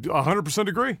 I 100%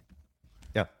 agree.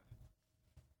 Yeah.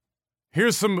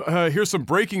 Here's some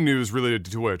breaking news related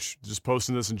to Twitch. Just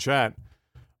posting this in chat.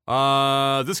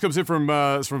 This comes in from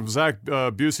Zach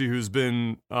Busey,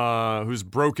 who's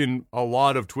broken a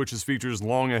lot of Twitch's features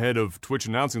long ahead of Twitch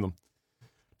announcing them.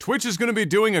 Twitch is going to be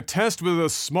doing a test with a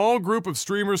small group of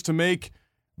streamers to make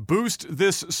Boost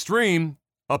This Stream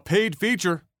a paid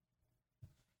feature.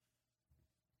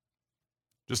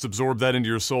 Just absorb that into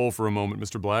your soul for a moment,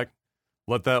 Mr. Black.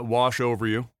 Let that wash over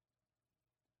you.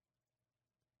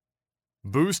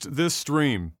 Boost This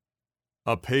Stream,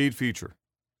 a paid feature.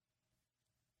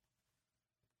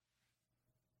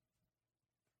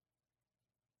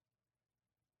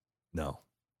 No.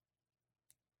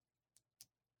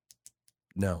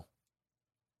 No.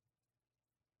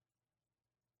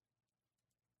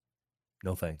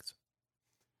 No thanks.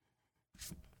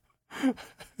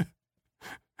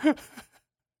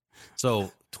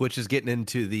 So Twitch is getting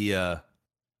into the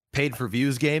paid for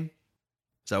views game.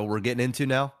 Is that what we're getting into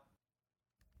now?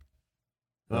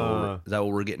 Is that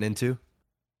what we're getting into?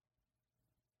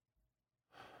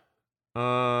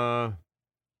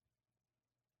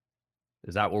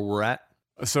 Is that where we're at?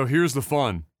 So here's the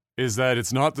fun, is that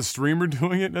it's not the streamer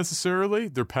doing it necessarily.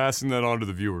 They're passing that on to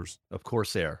the viewers. Of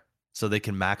course they are. So they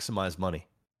can maximize money.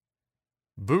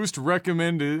 Boost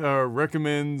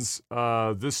recommends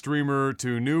this streamer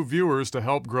to new viewers to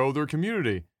help grow their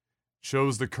community.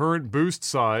 Shows the current boost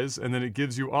size, and then it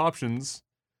gives you options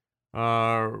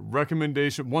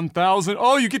Recommendation 1,000.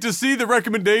 Oh, you get to see the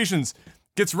recommendations.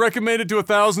 Gets recommended to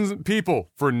 1,000 people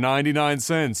for 99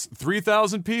 cents.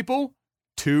 3,000 people,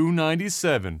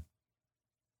 $2.97.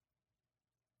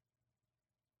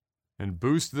 And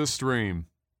boost the stream.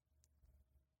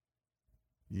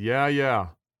 Yeah.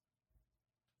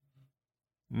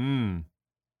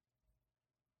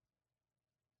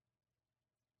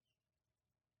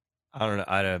 I don't know.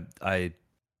 I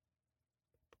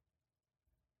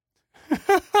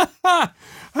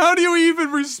How do you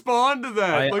even respond to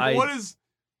that? What is?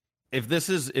 If this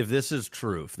is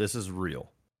true, if this is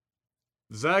real,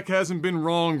 Zach hasn't been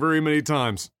wrong very many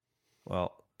times.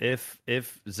 Well, if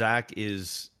Zach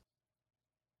is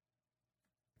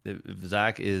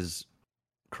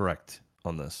correct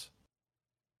on this,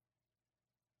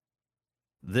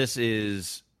 this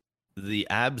is the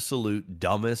absolute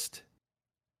dumbest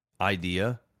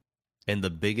idea and the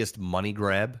biggest money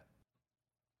grab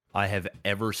I have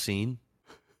ever seen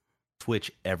Twitch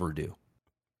ever do.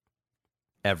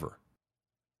 Ever.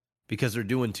 Because they're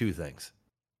doing two things.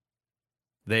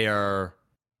 They are...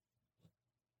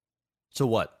 So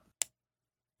what?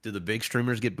 Do the big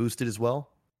streamers get boosted as well?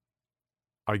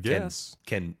 I guess.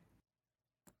 Can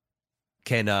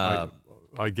I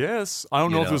guess. I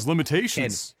don't know if there's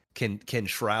limitations. Can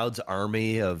Shroud's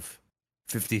army of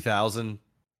 50,000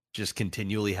 just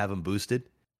continually have him boosted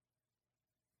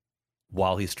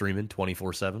while he's streaming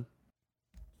 24/7?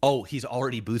 Oh, he's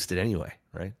already boosted anyway,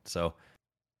 right? So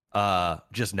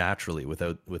just naturally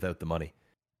without the money.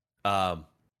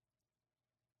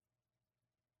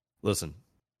 Listen,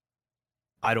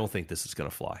 I don't think this is going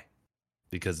to fly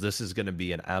because this is going to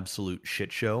be an absolute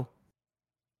shit show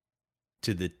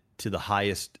to the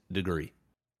highest degree.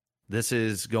 This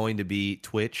is going to be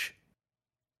Twitch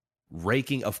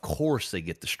raking. Of course, they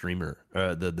get the streamer,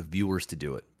 the viewers to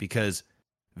do it because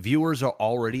viewers are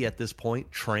already at this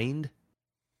point trained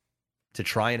to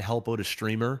try and help out a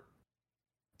streamer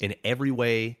in every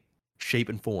way, shape,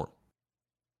 and form.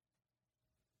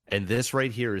 And this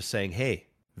right here is saying, hey,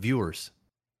 viewers,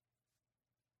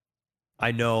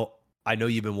 I know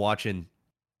you've been watching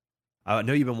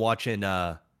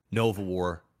Nova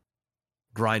War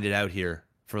grind it out here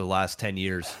for the last 10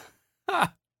 years.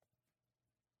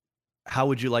 How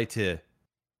would you like to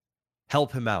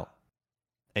help him out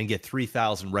and get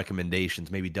 3,000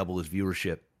 recommendations, maybe double his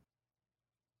viewership?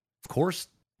 Of course,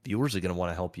 viewers are going to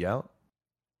want to help you out.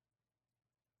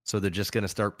 So they're just going to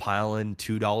start piling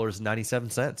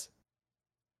 $2.97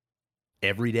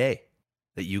 every day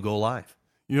that you go live.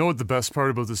 You know what the best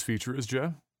part about this feature is,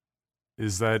 Jeff?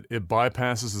 Is that it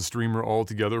bypasses the streamer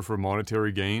altogether for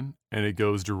monetary gain, and it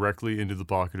goes directly into the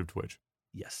pocket of Twitch.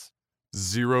 Yes.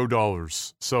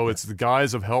 $0. So it's the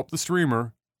guys have helped the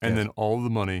streamer, and then all of the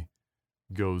money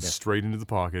goes straight into the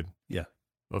pocket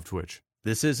of Twitch.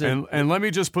 This isn't... And let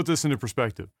me just put this into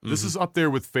perspective. This is up there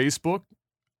with Facebook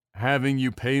having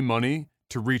you pay money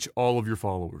to reach all of your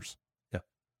followers. Yeah.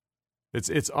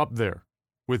 It's up there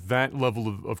with that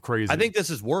level of crazy. I think this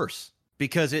is worse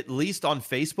because at least on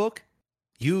Facebook,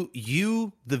 you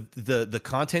the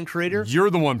content creator, you're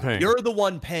the one paying. You're the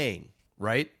one paying,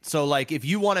 right? So like if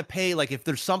you want to pay, like if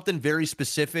there's something very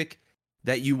specific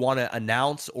that you want to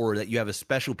announce or that you have a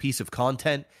special piece of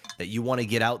content that you want to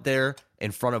get out there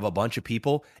in front of a bunch of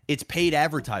people, it's paid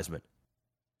advertisement.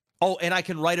 Oh, and I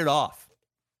can write it off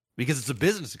because it's a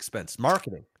business expense,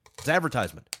 marketing, it's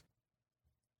advertisement.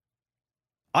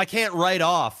 I can't write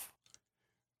off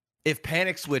if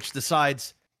Panic Switch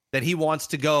decides that he wants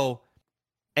to go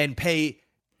and pay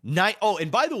Oh,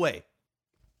 and by the way,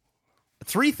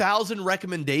 3,000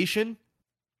 recommendation,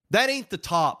 that ain't the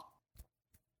top.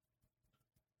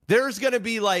 There's going to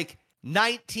be like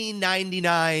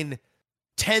 $19.99,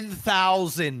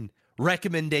 10,000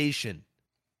 recommendation.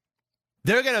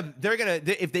 They're going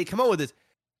to, if they come up with this,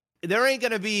 there ain't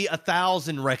going to be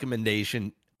 1,000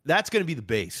 recommendation. That's going to be the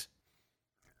base.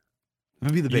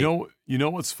 It'll be the base. You know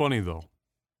what's funny though?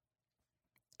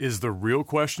 Is the real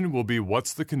question will be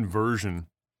what's the conversion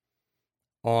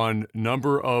on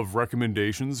number of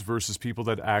recommendations versus people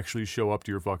that actually show up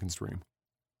to your fucking stream?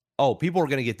 Oh, people are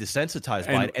going to get desensitized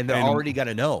by it, and they're already going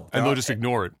to know. And they'll just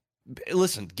ignore it.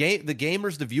 Listen, the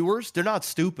gamers, the viewers, they're not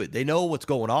stupid. They know what's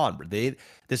going on.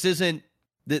 This isn't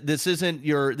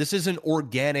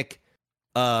organic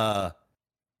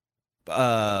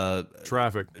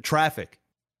traffic.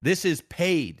 This is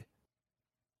paid.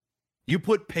 You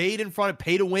put paid in front of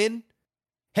pay to win.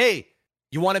 Hey,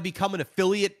 you want to become an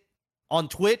affiliate on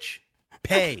Twitch?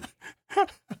 Pay.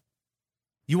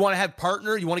 You want to have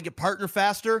partner? You want to get partner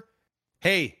faster?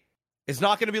 Hey, it's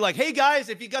not going to be like, hey guys,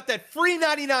 if you got that free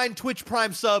 99 Twitch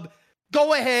Prime sub,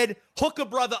 Go ahead, hook a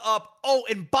brother up. Oh,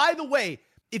 and by the way,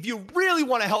 if you really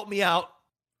want to help me out,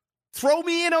 throw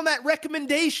me in on that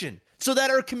recommendation so that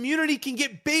our community can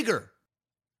get bigger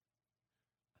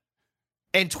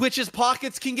and Twitch's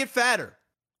pockets can get fatter.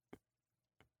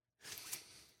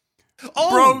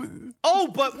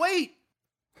 But wait.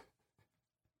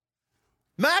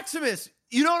 Maximus,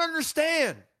 you don't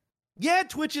understand. Yeah,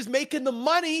 Twitch is making the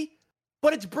money,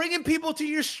 but it's bringing people to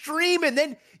your stream, and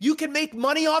then you can make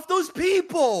money off those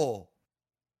people.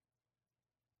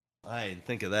 I didn't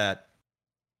think of that.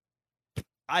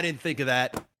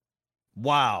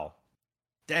 Wow.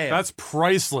 Damn. That's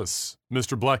priceless,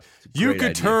 Mr. Black. You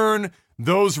could idea. turn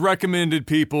those recommended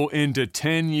people into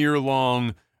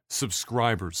 10-year-long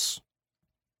subscribers.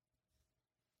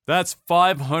 That's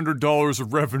 $500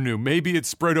 of revenue. Maybe it's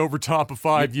spread over top of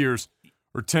 5 years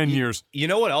or 10 years. You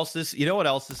know what else this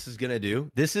is going to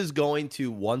do? This is going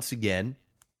to, once again,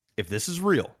 if this is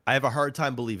real, I have a hard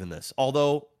time believing this,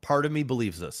 although part of me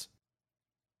believes this.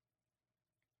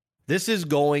 This is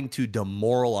going to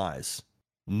demoralize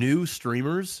new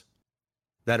streamers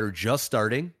that are just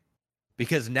starting,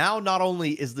 because now not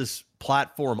only is this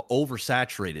platform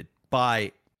oversaturated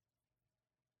by,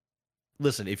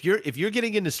 listen, if you're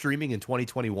getting into streaming in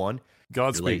 2021,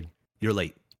 Godspeed. You're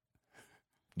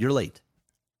late.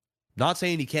 Not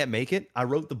saying you can't make it. I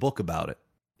wrote the book about it.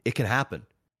 It can happen.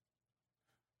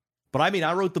 But I mean,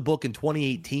 I wrote the book in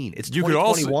 2018. It's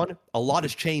 2021. A lot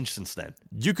has changed since then.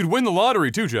 You could win the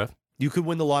lottery too, Jeff. You could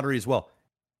win the lottery as well.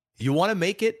 You want to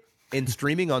make it in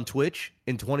streaming on Twitch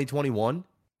in 2021,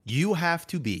 you have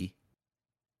to be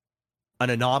an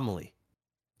anomaly.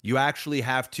 You actually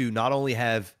have to not only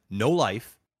have no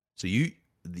life, so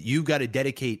you got to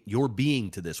dedicate your being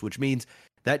to this, which means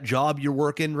that job you're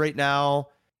working right now,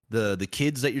 the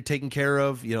kids that you're taking care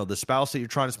of, the spouse that you're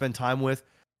trying to spend time with,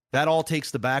 that all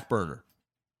takes the back burner.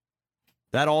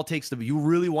 You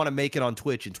really want to make it on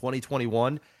Twitch in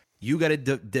 2021, you got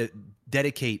to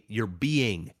dedicate your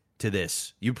being to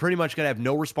this. You pretty much got to have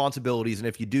no responsibilities, and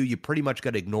if you do, you pretty much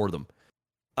got to ignore them.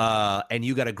 And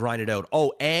you got to grind it out.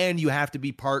 Oh, and you have to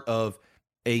be part of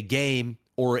a game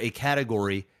or a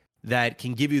category that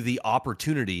can give you the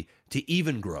opportunity to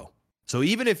even grow. So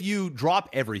even if you drop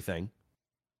everything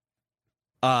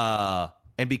and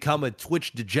become a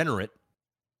Twitch degenerate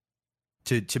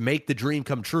to make the dream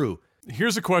come true.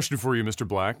 Here's a question for you, Mr.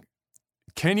 Black.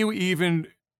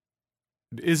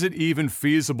 Is it even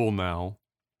feasible now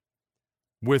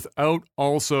without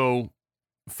also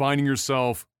finding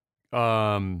yourself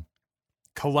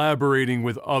collaborating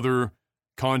with other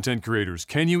content creators?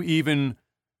 Can you even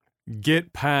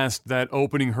get past that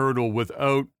opening hurdle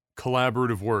without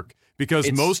collaborative work?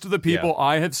 Because most of the people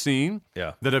I have seen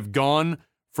that have gone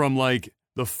from like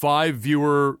the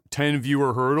 5-viewer,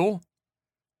 10-viewer hurdle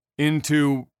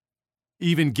into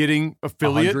even getting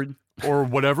affiliate 100. or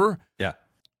whatever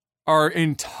are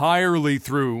entirely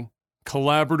through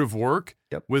collaborative work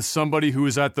with somebody who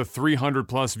is at the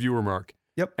 300-plus viewer mark.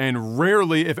 Yep. And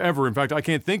rarely, if ever, in fact, I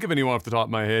can't think of anyone off the top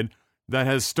of my head that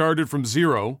has started from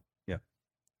zero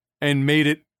and made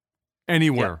it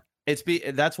anywhere.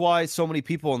 Yeah. That's why so many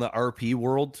people in the RP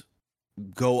world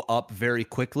go up very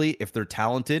quickly if they're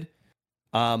talented,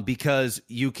 because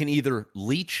you can either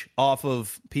leech off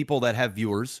of people that have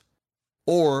viewers,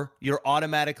 or you're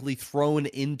automatically thrown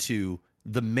into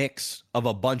the mix of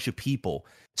a bunch of people.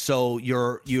 So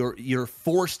you're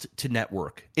forced to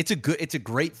network. It's a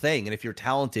great thing, and if you're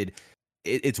talented,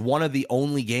 it's one of the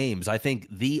only games, I think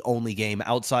the only game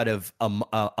outside of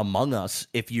Among Us,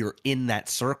 if you're in that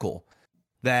circle,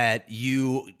 that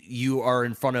you are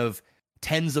in front of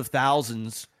tens of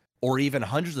thousands or even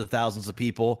hundreds of thousands of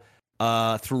people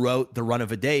throughout the run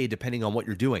of a day, depending on what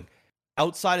you're doing.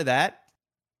 Outside of that,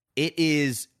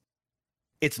 it's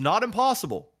not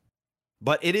impossible,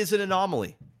 but it is an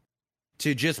anomaly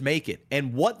to just make it.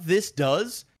 And what this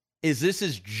does is this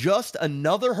is just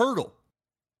another hurdle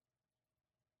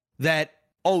that,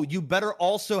 you better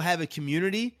also have a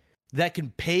community that can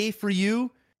pay for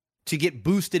you to get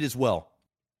boosted as well.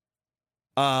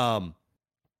 And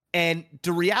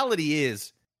the reality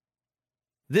is,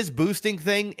 this boosting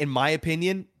thing, in my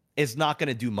opinion, is not going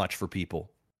to do much for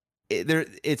people.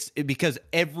 It's because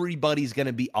everybody's going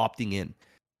to be opting in.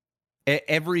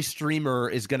 Every streamer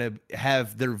is going to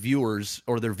have their viewers,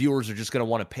 or their viewers are just going to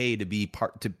want to pay to be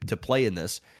to play in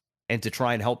this and to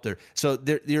try and help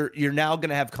you're now going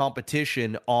to have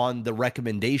competition on the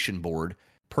recommendation board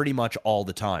pretty much all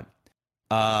the time.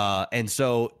 And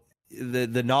so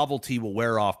the novelty will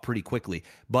wear off pretty quickly,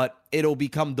 but it'll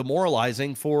become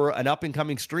demoralizing for an up and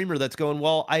coming streamer that's going,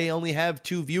 well, I only have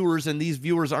 2 viewers and these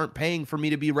viewers aren't paying for me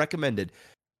to be recommended.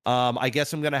 I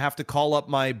guess I'm going to have to call up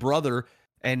my brother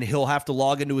and he'll have to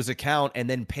log into his account and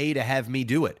then pay to have me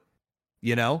do it,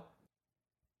 you know?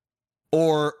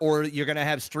 Or you're going to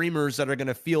have streamers that are going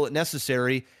to feel it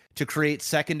necessary to create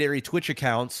secondary Twitch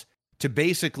accounts to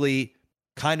basically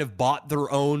kind of bot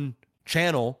their own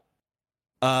channel,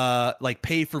 like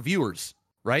pay for viewers,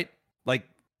 right? Like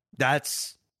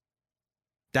that's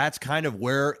kind of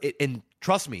where it, and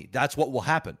trust me, that's what will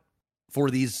happen for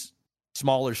these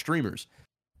smaller streamers.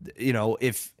 You know,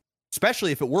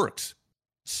 especially if it works,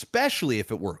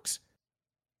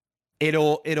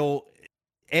 it'll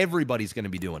everybody's going to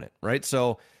be doing it, right?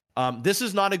 So this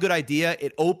is not a good idea.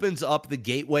 It opens up the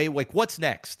gateway. Like, what's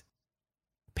next?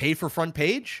 Pay for front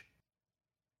page?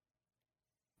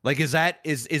 Like,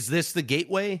 is this the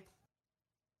gateway?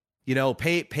 You know,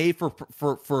 pay for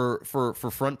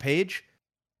front page.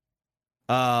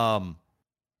 I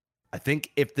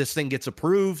think if this thing gets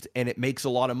approved and it makes a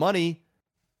lot of money,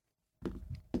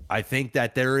 I think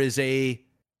that there is a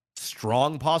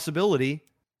strong possibility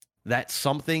that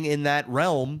something in that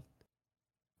realm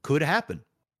could happen.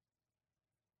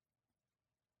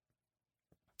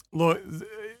 Look,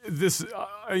 this,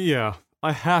 yeah,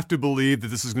 I have to believe that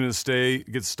this is going to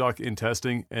get stuck in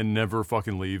testing and never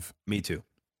fucking leave. Me too.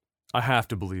 I have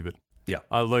to believe it. Yeah.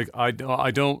 I'm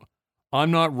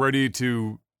not ready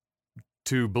to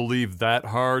believe that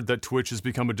hard that Twitch has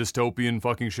become a dystopian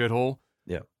fucking shithole.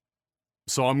 Yeah.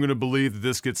 So I'm going to believe that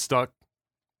this gets stuck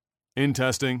in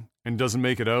testing and doesn't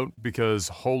make it out because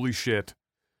holy shit,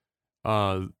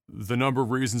 the number of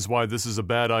reasons why this is a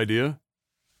bad idea,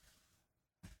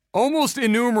 almost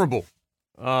innumerable,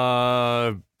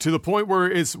 to the point where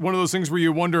it's one of those things where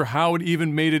you wonder how it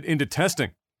even made it into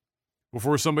testing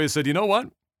before somebody said, you know what,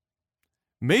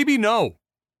 maybe no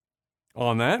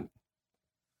on that.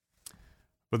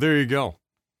 But there you go.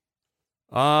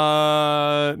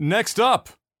 Next up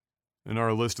in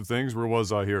our list of things, where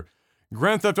was I here?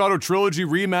 Grand Theft Auto Trilogy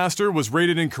Remaster was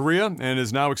rated in Korea and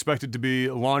is now expected to be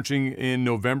launching in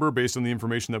November based on the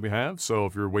information that we have. So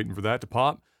if you're waiting for that to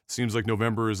pop, seems like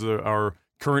November is our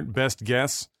current best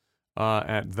guess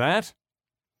at that.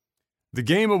 The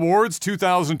Game Awards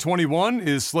 2021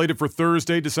 is slated for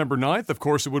Thursday, December 9th. Of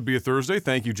course, it would be a Thursday.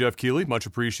 Thank you, Jeff Keighley. Much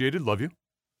appreciated. Love you.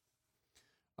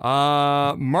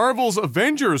 Marvel's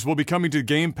Avengers will be coming to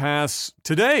Game Pass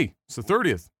today. It's the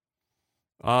 30th.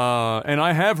 And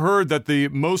I have heard that the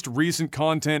most recent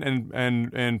content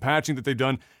and patching that they've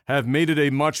done have made it a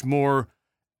much more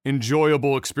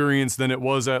enjoyable experience than it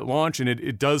was at launch, and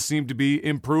it does seem to be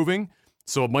improving.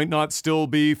 So it might not still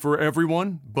be for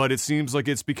everyone, but it seems like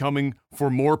it's becoming for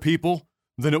more people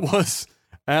than it was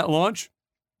at launch.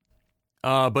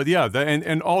 But yeah,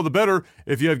 and all the better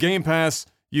if you have Game Pass.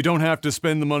 You don't have to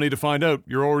spend the money to find out.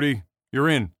 You're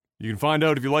in. You can find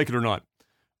out if you like it or not.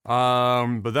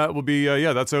 But that will be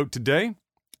that's out today,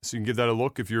 so you can give that a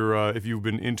look if you've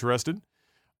been interested.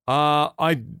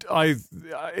 It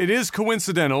is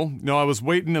coincidental. You know, I was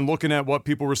waiting and looking at what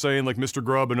people were saying, like Mr.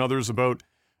 Grubb and others, about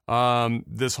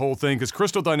this whole thing, because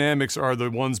Crystal Dynamics are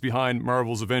the ones behind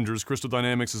Marvel's Avengers. Crystal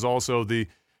Dynamics is also the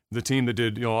team that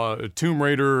did Tomb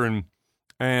Raider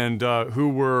and who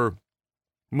were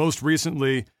most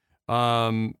recently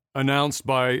announced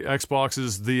by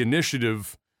Xbox's The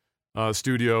Initiative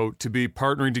studio to be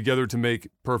partnering together to make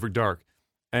Perfect Dark.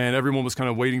 And everyone was kind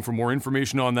of waiting for more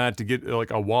information on that to get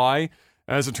like a why.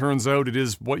 As it turns out, it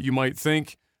is what you might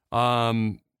think.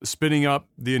 Spinning up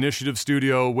the Initiative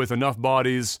studio with enough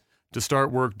bodies to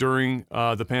start work during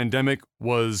the pandemic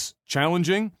was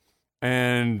challenging,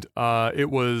 and it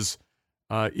was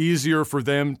easier for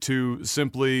them to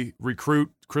simply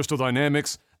recruit Crystal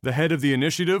Dynamics. The head of the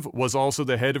Initiative was also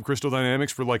the head of Crystal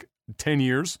Dynamics for like 10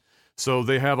 years. So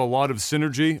they have a lot of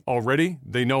synergy already.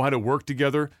 They know how to work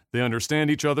together. They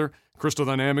understand each other. Crystal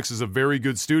Dynamics is a very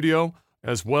good studio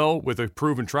as well, with a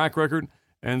proven track record.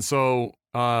 And so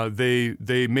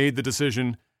they made the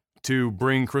decision to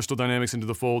bring Crystal Dynamics into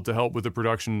the fold to help with the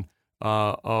production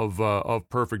of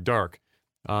Perfect Dark.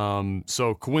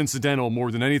 So coincidental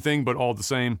more than anything, but all the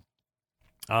same,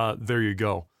 there you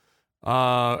go.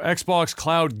 Xbox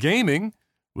Cloud Gaming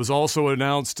was also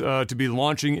announced to be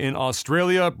launching in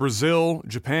Australia, Brazil,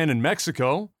 Japan, and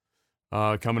Mexico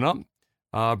coming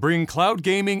up. Bringing cloud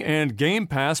gaming and Game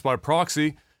Pass by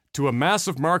proxy to a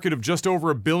massive market of just over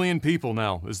 1 billion people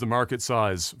now is the market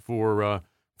size for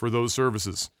those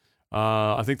services.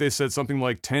 I think they said something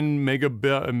like 10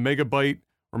 megabyte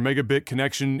or megabit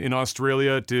connection in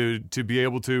Australia to be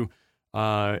able to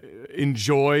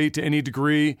enjoy to any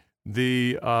degree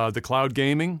the cloud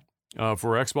gaming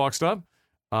for Xbox stuff.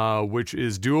 Which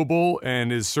is doable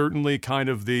and is certainly kind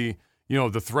of the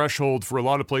the threshold for a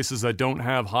lot of places that don't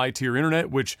have high-tier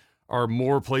internet, which are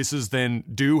more places than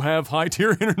do have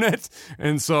high-tier internet.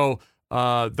 And so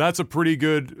that's a pretty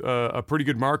good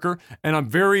marker. And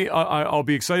I'll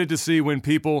be excited to see when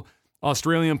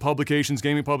Australian publications,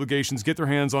 gaming publications, get their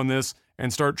hands on this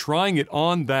and start trying it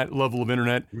on that level of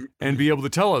internet and be able to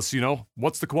tell us,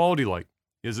 what's the quality like?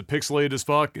 Is it pixelated as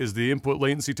fuck? Is the input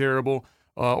latency terrible?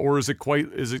 Or is it quite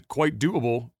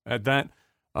doable at that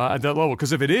level?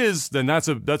 Because if it is, then that's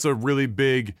a really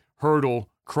big hurdle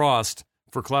crossed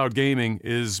for cloud gaming,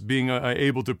 is being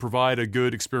able to provide a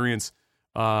good experience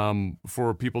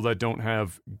for people that don't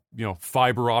have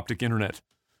fiber optic internet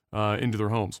into their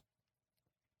homes.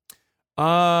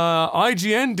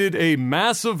 IGN did a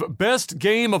massive best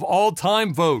game of all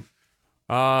time vote,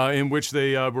 in which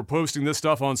they were posting this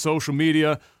stuff on social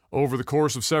media over the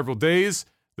course of several days.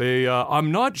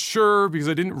 I'm not sure, because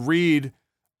I didn't read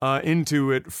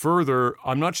into it further,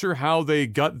 I'm not sure how they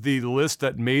got the list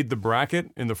that made the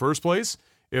bracket in the first place,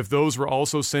 if those were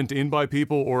also sent in by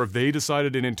people or if they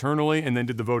decided it internally and then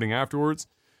did the voting afterwards.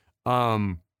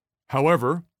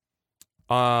 However,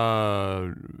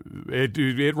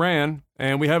 it ran,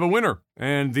 and we have a winner.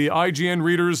 And the IGN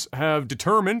readers have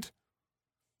determined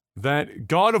that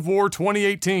God of War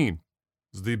 2018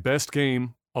 is the best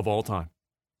game of all time.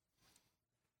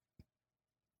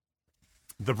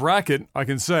 The bracket, I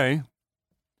can say,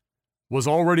 was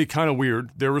already kind of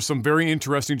weird. There were some very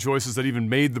interesting choices that even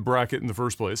made the bracket in the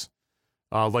first place.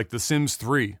 Like The Sims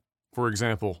 3, for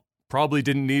example, probably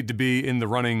didn't need to be in the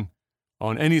running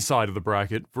on any side of the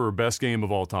bracket for best game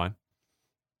of all time.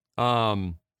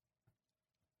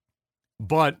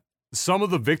 But some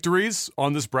of the victories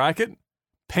on this bracket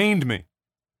pained me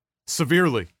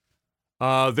severely.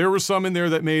 There were some in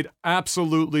there that made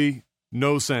absolutely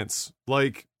no sense.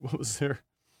 Like, what was there?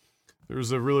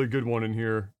 There's a really good one in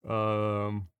here.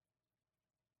 Where's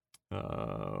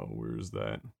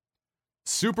that?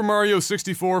 Super Mario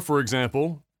 64, for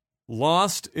example,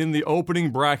 lost in the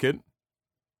opening bracket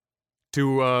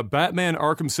to Batman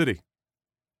Arkham City.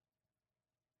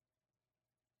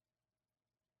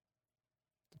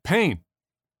 Pain.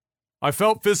 I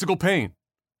felt physical pain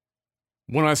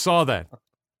when I saw that.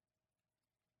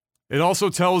 It also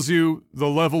tells you the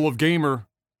level of gamer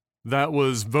that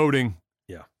was voting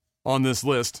on this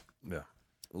list. Yeah.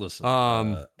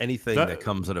 Listen, anything that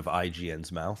comes out of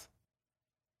IGN's mouth.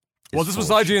 Well, this was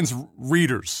IGN's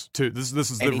readers, too. This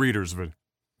is the readers of it.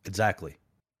 Exactly.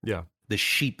 Yeah. The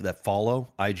sheep that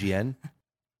follow IGN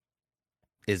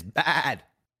is bad.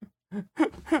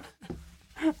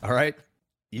 All right?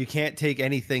 You can't take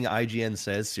anything IGN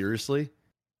says seriously,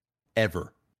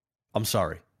 ever. I'm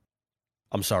sorry.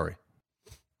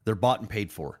 They're bought and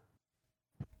paid for.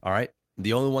 All right?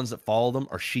 The only ones that follow them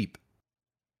are sheep.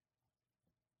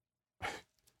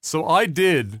 So I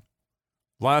did,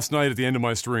 last night at the end of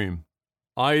my stream,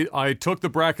 I took the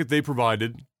bracket they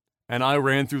provided, and I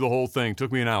ran through the whole thing. It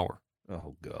took me an hour.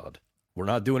 Oh, God. We're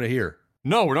not doing it here.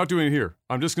 No, we're not doing it here.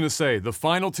 I'm just going to say, the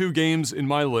final two games in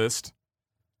my list,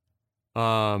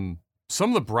 some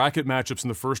of the bracket matchups in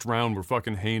the first round were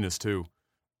fucking heinous, too.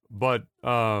 But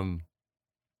the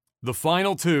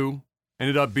final two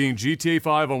ended up being GTA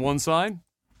 5 on one side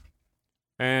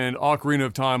and Ocarina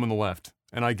of Time on the left,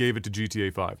 and I gave it to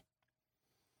GTA 5.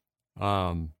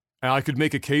 And I could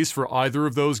make a case for either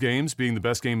of those games being the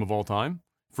best game of all time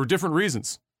for different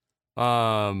reasons.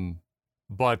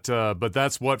 But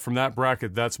that's what, from that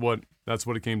bracket, that's what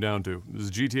it came down to. It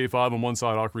was GTA 5 on one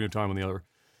side, Ocarina of Time on the other.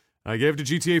 I gave it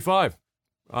to GTA 5.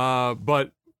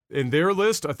 But in their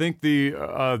list, I think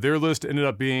their list ended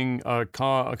up being a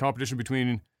competition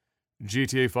between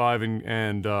GTA 5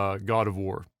 and God of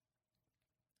War.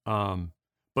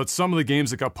 But some of the games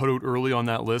that got put out early on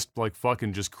that list, like,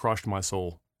 fucking just crushed my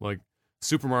soul. Like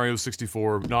Super Mario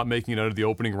 64, not making it out of the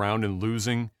opening round and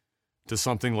losing to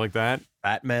something like that.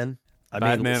 Batman,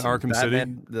 Arkham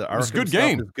City. The Arkham it was a good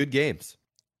game. Good games.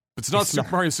 It's not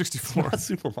Super Mario 64. It's not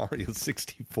Super Mario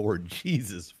 64.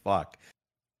 Jesus fuck.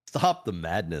 Stop the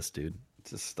madness, dude.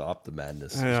 Just stop the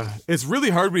madness. Yeah. It's really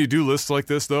hard when you do lists like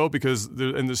this, though, because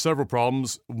there's several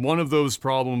problems. One of those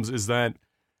problems is that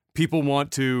people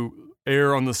want to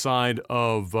err on the side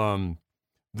of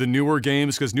the newer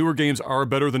games, because newer games are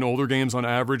better than older games on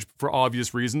average for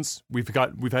obvious reasons. We've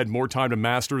had more time to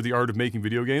master the art of making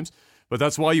video games, but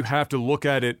that's why you have to look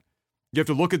at it. You have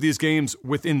to look at these games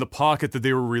within the pocket that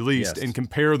they were released and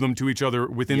compare them to each other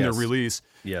within their release,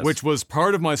 which was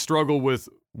part of my struggle with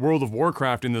World of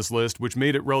Warcraft in this list, which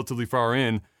made it relatively far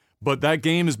in, but that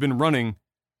game has been running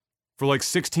for like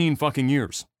 16 fucking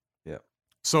years. Yeah.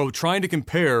 So trying to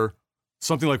compare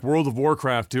something like World of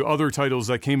Warcraft to other titles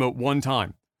that came out one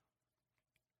time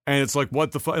And it's like,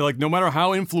 what the fuck? Like, no matter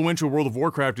how influential World of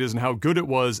Warcraft is and how good it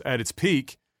was at its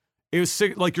peak, it was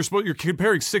like you're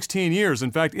comparing 16 years.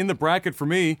 In fact, in the bracket for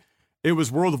me, it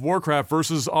was World of Warcraft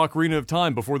versus Ocarina of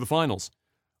Time before the finals.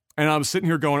 And I'm sitting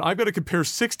here going, I've got to compare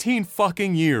 16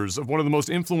 fucking years of one of the most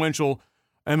influential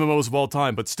MMOs of all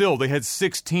time. But still, they had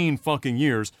 16 fucking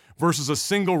years versus a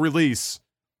single release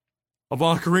of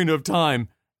Ocarina of Time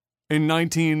in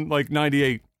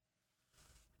 1998.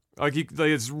 Like,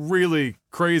 it's really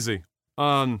crazy.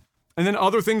 And then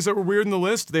other things that were weird in the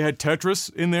list, they had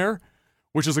Tetris in there,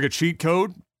 which is like a cheat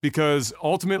code, because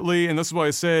ultimately, and this is why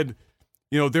I said,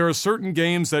 you know, there are certain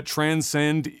games that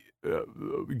transcend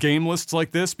game lists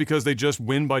like this because they just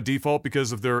win by default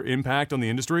because of their impact on the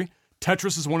industry.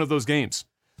 Tetris is one of those games.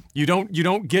 You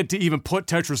don't get to even put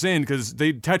Tetris in because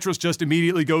Tetris just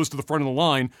immediately goes to the front of the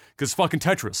line because fucking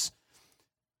Tetris.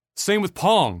 Same with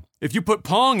Pong. If you put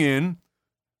Pong in,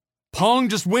 Pong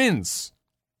just wins.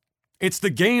 It's the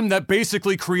game that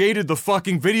basically created the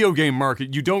fucking video game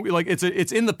market. You don't like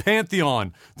it's in the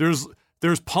pantheon. There's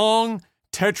Pong,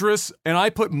 Tetris, and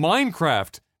I put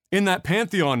Minecraft in that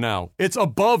pantheon now. It's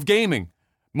above gaming.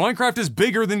 Minecraft is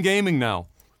bigger than gaming now.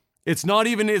 It's not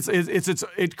even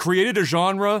it created a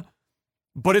genre,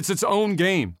 but it's its own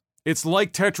game. It's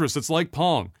like Tetris, it's like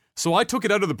Pong. So I took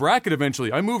it out of the bracket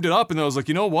eventually. I moved it up and I was like,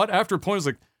 you know what? After a point I was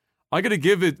like, I got to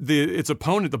give it its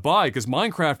opponent the bye because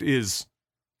Minecraft is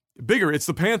bigger. It's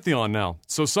the pantheon now.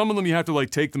 So some of them you have to like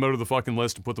take them out of the fucking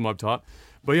list and put them up top.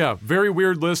 But yeah, very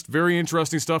weird list. Very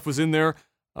interesting stuff was in there.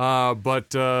 But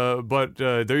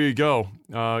there you go.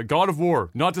 God of War.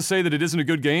 Not to say that it isn't a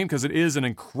good game because it is an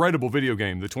incredible video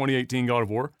game. The 2018 God of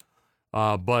War.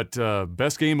 But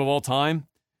best game of all time.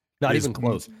 Not even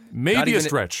close. Maybe a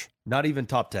stretch. Not even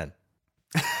top 10.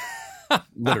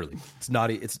 Literally, it's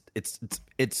not.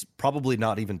 It's probably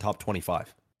not even top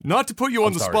 25. Not to put you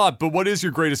on the spot, but what is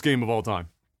your greatest game of all time?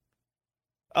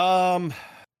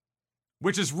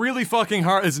 Which is really fucking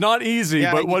hard. It's not easy,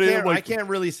 yeah, but what is? Like, I can't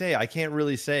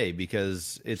really say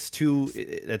because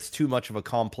that's too much of a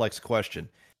complex question.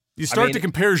 You start to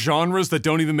compare genres that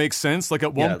don't even make sense. Like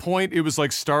at one point, it was like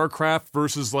StarCraft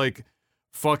versus like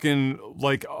fucking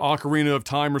like Ocarina of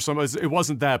Time or something. It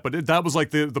wasn't that, but that was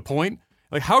like the point.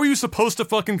 Like, how are you supposed to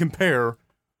fucking compare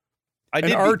an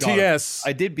RTS?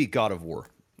 I did beat God of War.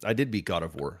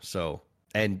 So,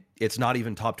 and it's not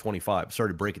even top 25. Sorry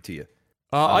to break it to you.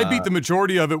 I beat the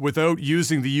majority of it without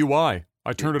using the UI.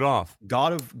 I turned it off.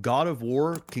 God of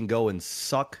War can go and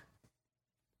suck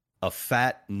a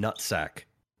fat nutsack.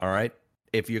 All right,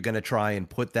 if you're gonna try and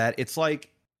put that, it's like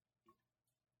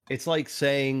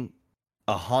saying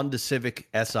a Honda Civic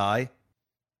Si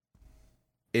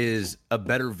is a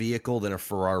better vehicle than a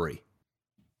Ferrari.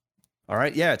 All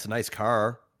right, yeah, it's a nice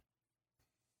car,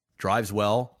 drives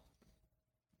well,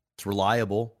 it's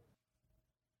reliable,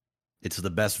 it's the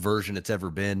best version it's ever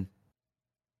been.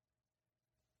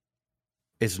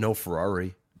 It's no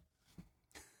Ferrari.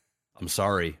 I'm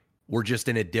sorry. We're just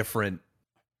in a different...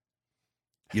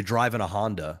 You're driving a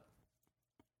Honda.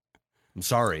 I'm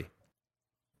sorry.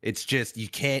 It's just, you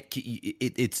can't...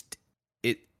 It's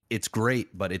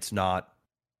great, but it's not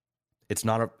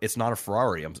a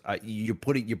Ferrari.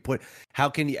 How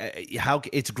can you?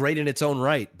 It's great in its own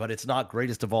right, but it's not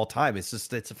greatest of all time.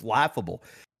 It's laughable.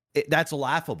 That's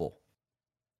laughable.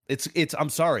 I'm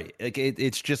sorry.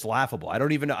 It's just laughable. I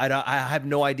don't even. I have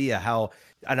no idea how.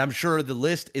 And I'm sure the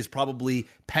list is probably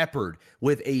peppered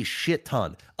with a shit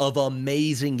ton of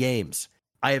amazing games.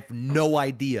 I have no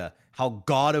idea how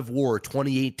God of War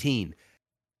 2018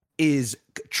 is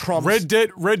Trump's... Red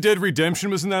Dead Redemption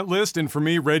was in that list, and for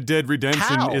me, Red Dead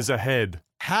Redemption is ahead.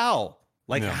 How?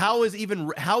 Like, how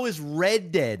is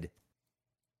Red Dead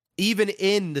even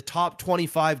in the top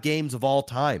 25 games of all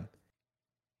time?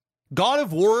 God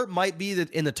of War might be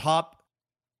in the top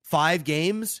 5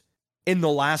 games in the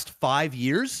last 5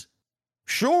 years.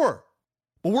 Sure.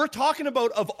 But we're talking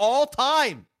about of all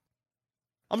time.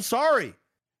 I'm sorry.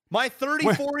 My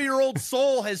 34-year-old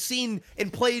soul has seen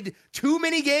and played too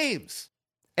many games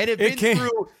and have been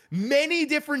through many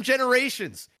different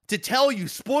generations to tell you,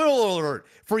 spoiler alert,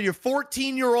 for your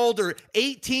 14-year-old or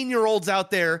 18-year-olds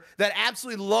out there that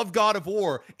absolutely love God of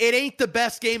War, it ain't the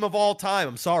best game of all time.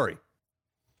 I'm sorry.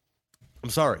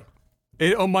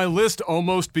 My list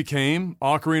almost became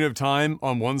Ocarina of Time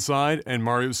on one side and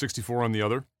Mario 64 on the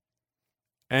other.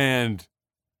 And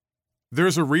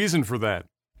there's a reason for that.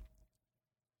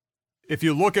 If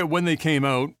you look at when they came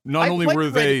out, not only were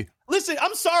they... Listen,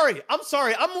 I'm sorry.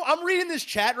 I'm reading this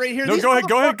chat right here. No, go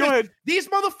ahead. These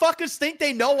motherfuckers think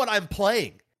they know what I'm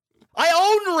playing.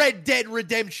 I own Red Dead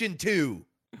Redemption 2.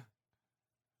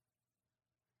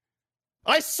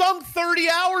 I sunk 30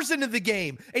 hours into the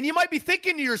game. And you might be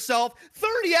thinking to yourself,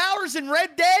 30 hours in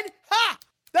Red Dead? Ha!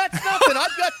 That's nothing.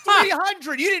 I've got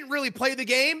 300. You didn't really play the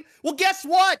game. Well, guess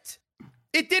what?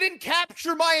 It didn't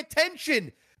capture my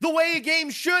attention the way a game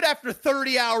should after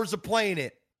 30 hours of playing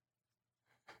it.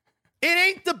 It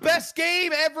ain't the best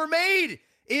game ever made.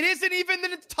 It isn't even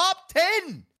in the top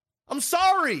 10. I'm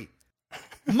sorry.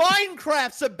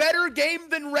 Minecraft's a better game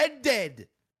than Red Dead.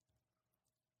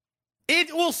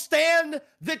 It will stand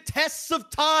the tests of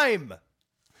time.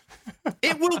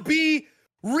 It will be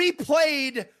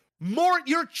replayed more.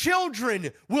 Your children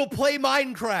will play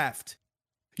Minecraft.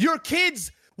 Your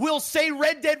kids will say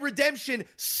Red Dead Redemption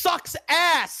sucks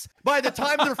ass by the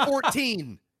time they're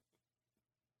 14.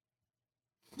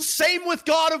 Same with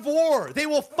God of War. They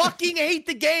will fucking hate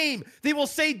the game. They will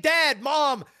say, Dad,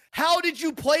 Mom, how did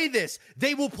you play this?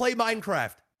 They will play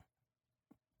Minecraft.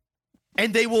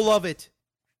 And they will love it.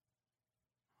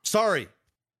 Sorry.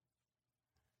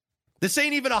 This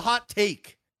ain't even a hot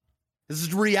take. This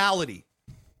is reality.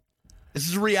 This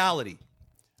is reality.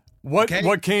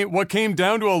 What came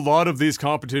down to a lot of these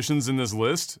competitions in this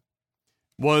list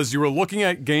was you were looking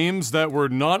at games that were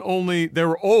not only, they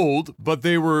were old, but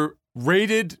they were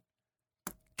rated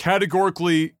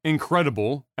categorically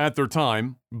incredible at their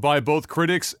time by both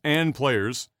critics and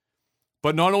players.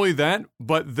 But not only that,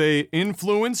 but they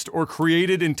influenced or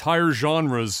created entire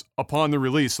genres upon the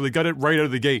release. So they got it right out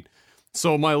of the gate.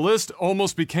 So my list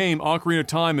almost became Ocarina of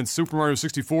Time and Super Mario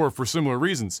 64 for similar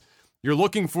reasons. You're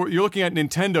looking at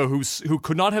Nintendo who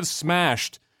could not have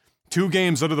smashed two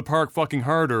games out of the park fucking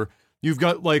harder. You've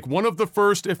got like one of the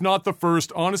first, if not the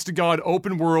first, honest to God,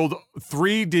 open world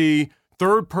 3D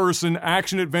third person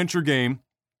action adventure game.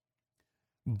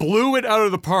 Blew it out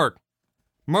of the park.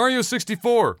 Mario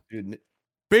 64. Dude,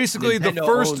 basically Nintendo the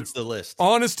first owns the list.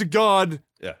 Honest to God,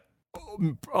 yeah,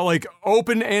 like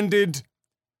open-ended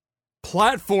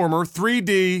platformer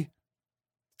 3D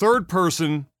third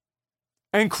person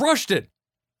and crushed it.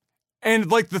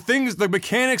 And like the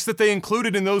mechanics that they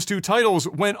included in those two titles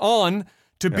went on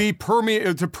to be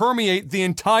permeate the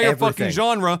entire fucking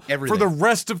genre for the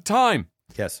rest of time.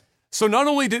 Yes. So not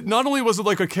only was it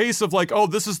like a case of like, oh,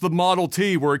 this is the Model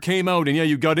T where it came out and yeah,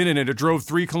 you got in it and it drove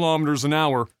 3 kilometers an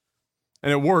hour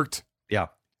and it worked. Yeah.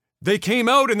 They came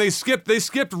out and they skipped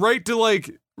right to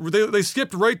like, they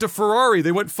skipped right to Ferrari.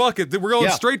 They went, fuck it. We're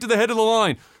going straight to the head of the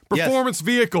line. Performance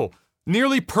vehicle.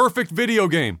 Nearly perfect video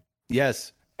game.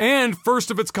 Yes. And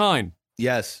first of its kind.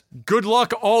 Yes. Good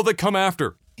luck all that come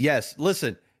after. Yes.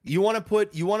 Listen, you want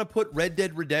to put Red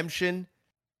Dead Redemption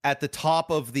at the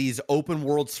top of these open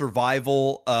world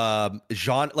survival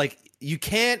genre. Like you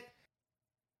can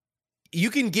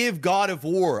give God of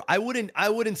War. I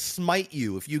wouldn't smite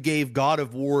you if you gave God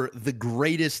of War the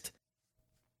greatest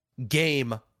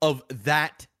game of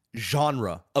that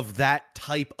genre, of that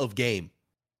type of game.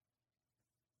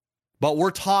 But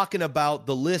we're talking about,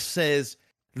 the list says,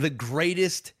 the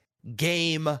greatest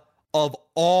game of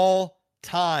all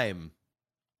time.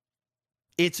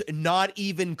 It's not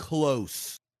even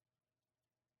close.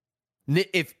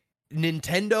 If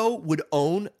Nintendo would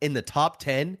own in the top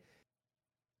 10,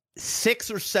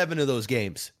 6 or 7 of those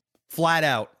games, flat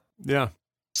out. Yeah.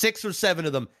 6 or 7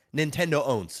 of them Nintendo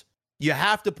owns. You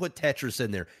have to put Tetris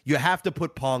in there. You have to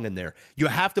put Pong in there. You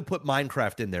have to put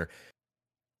Minecraft in there.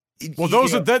 Well,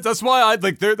 that's why I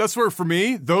like. That's where for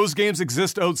me those games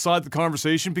exist outside the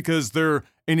conversation because they're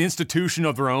an institution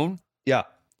of their own. Yeah.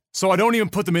 So I don't even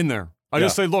put them in there. I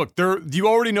just say, look, you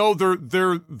already know they're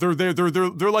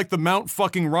like the Mount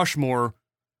fucking Rushmore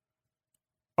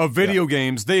of video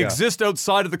games. They exist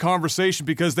outside of the conversation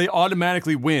because they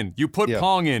automatically win. You put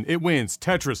Pong in, it wins.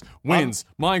 Tetris wins.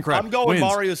 Minecraft. I'm going wins.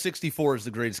 Mario 64 is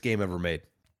the greatest game ever made.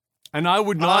 And I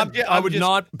would not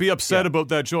not be upset about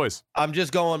that choice. I'm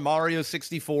just going Mario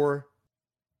 64.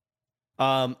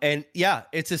 And yeah,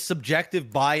 it's a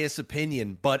subjective bias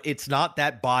opinion, but it's not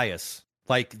that bias.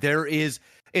 Like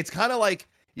it's kind of like,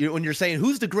 you know, when you're saying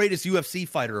who's the greatest UFC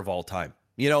fighter of all time.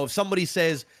 You know, if somebody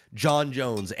says John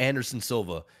Jones, Anderson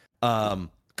Silva,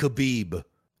 Khabib,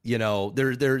 you know,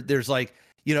 there's like,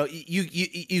 you know,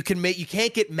 you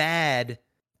can't get mad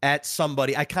at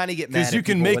somebody. I kind of get mad because you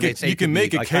can make it. You can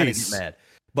make a case.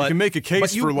 But you can make a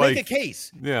case for like make a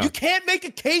case. Yeah. You can't make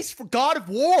a case for God of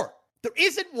War. There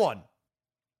isn't one.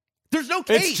 There's no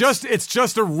case. It's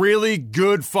just a really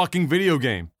good fucking video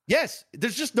game. Yes,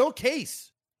 there's just no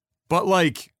case. But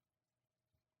like,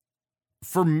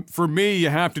 for me, you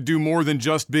have to do more than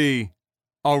just be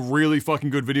a really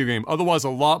fucking good video game. Otherwise, a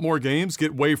lot more games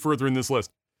get way further in this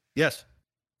list. Yes.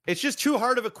 It's just too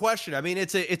hard of a question. I mean,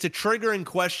 it's a triggering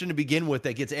question to begin with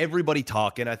that gets everybody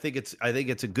talking. I think it's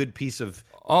a good piece of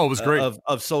it was great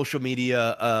of social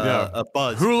media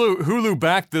buzz. Hulu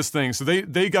backed this thing, so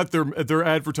they got their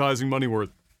advertising money worth.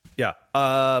 Yeah,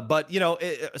 but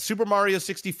Super Mario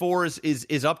 64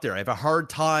 is up there. I have a hard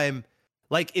time.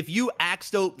 Like, if you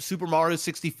axed out Super Mario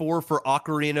 64 for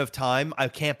Ocarina of Time, I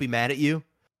can't be mad at you.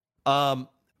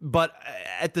 But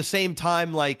at the same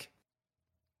time, like,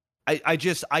 I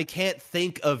can't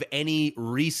think of any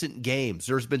recent games.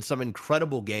 There's been some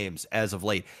incredible games as of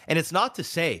late. And it's not to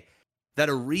say that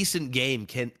a recent game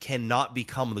cannot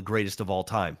become the greatest of all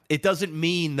time. It doesn't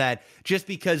mean that just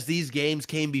because these games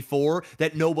came before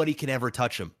that nobody can ever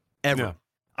touch them, ever. Yeah.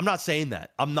 I'm not saying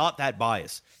that. I'm not that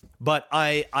biased. But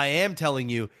I am telling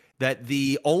you that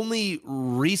the only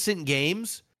recent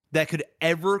games that could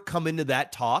ever come into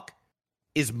that talk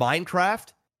is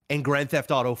Minecraft and Grand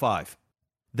Theft Auto 5.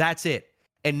 That's it.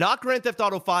 And not Grand Theft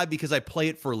Auto 5 because I play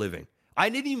it for a living. I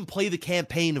didn't even play the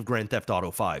campaign of Grand Theft Auto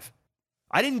 5.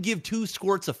 I didn't give 2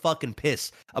 squirts of fucking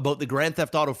piss about the Grand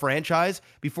Theft Auto franchise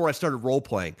before I started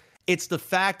role-playing. It's the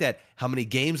fact that how many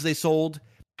games they sold,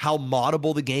 how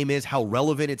moddable the game is, how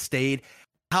relevant it stayed,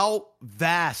 how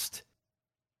vast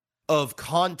of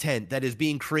content that is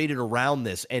being created around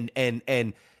this, and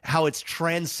how it's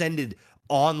transcended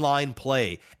online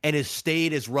play and has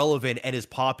stayed as relevant and as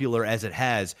popular as it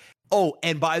has. Oh,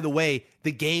 and by the way,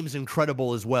 the game's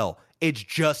incredible as well. It's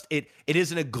just, it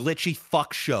isn't a glitchy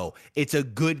fuck show. It's a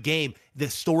good game. The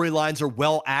storylines are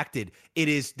well acted.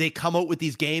 They come out with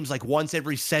these games like once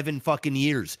every 7 fucking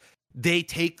years. They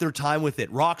take their time with it.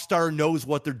 Rockstar knows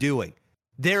what they're doing.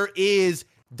 There is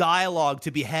dialogue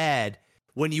to be had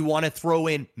when you want to throw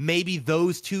in maybe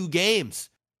those 2 games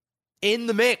in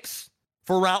the mix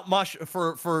for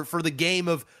for the game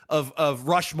of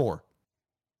Rushmore.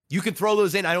 You can throw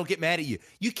those in. I don't get mad at you.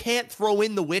 You can't throw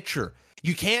in The Witcher.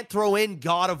 You can't throw in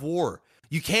God of War.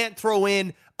 You can't throw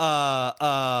in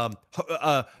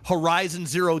Horizon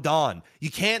Zero Dawn.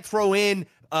 You can't throw in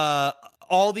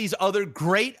all these other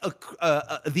great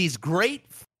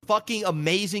fucking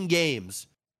amazing games.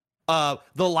 The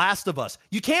Last of Us.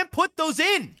 You can't put those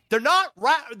in. They're not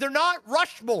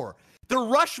Rushmore. They're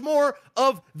Rushmore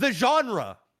of the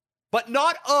genre, but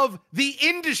not of the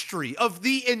industry, of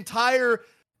the entire.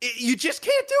 You just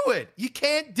can't do it. You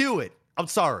can't do it. I'm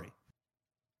sorry.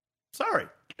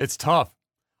 It's tough.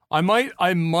 I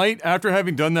might after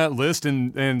having done that list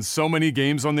and so many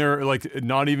games on there, like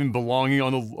not even belonging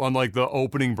on like the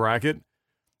opening bracket,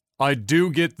 I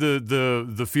do get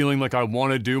the feeling like I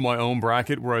want to do my own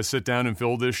bracket where I sit down and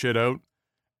fill this shit out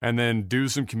and then do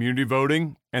some community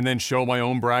voting and then show my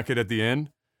own bracket at the end.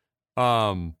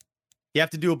 You have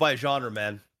to do it by genre,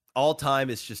 man. All time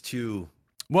is just too.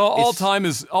 Well, all time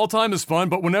is fun,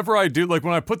 but whenever I do, like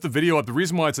when I put the video up, the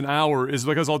reason why it's an hour is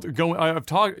because I'm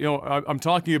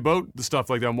talking about the stuff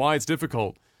like that, and why it's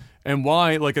difficult, and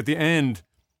why, like at the end,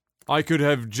 I could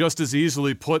have just as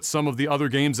easily put some of the other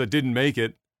games that didn't make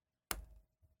it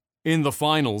in the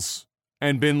finals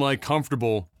and been like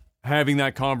comfortable having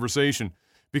that conversation.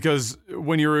 Because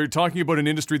when you're talking about an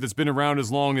industry that's been around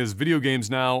as long as video games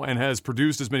now and has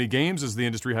produced as many games as the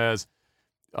industry has,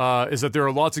 is that there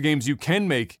are lots of games you can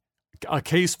make a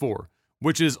case for,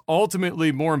 which is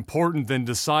ultimately more important than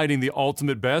deciding the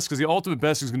ultimate best, because the ultimate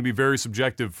best is going to be very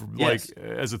subjective, like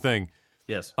as a thing.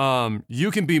 Yes.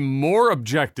 You can be more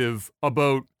objective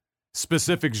about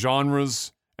specific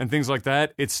genres and things like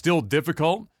that. It's still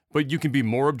difficult, but you can be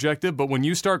more objective. But when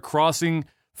you start crossing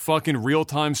fucking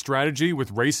real-time strategy with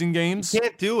racing games, you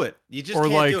can't do it. You just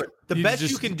can't do it. The best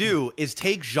you can do is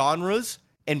take genres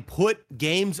and put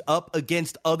games up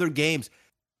against other games.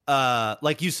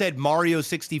 Like you said, Mario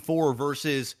 64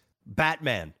 versus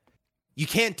Batman. You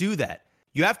can't do that.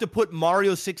 You have to put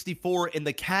Mario 64 in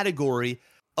the category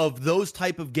of those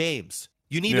type of games.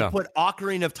 You need to put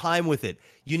Ocarina of Time with it.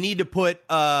 You need to put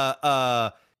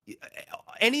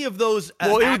any of those.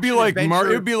 Well, it would be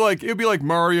like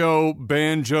Mario,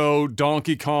 Banjo,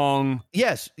 Donkey Kong.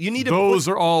 Yes, you need to. Those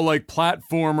are all like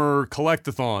platformer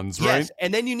collectathons, right? Yes,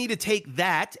 and then you need to take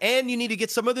that, and you need to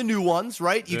get some of the new ones,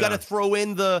 right? You got to throw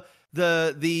in the.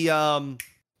 You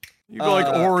go like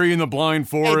Ori and the Blind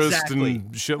Forest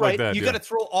and shit like that. You got to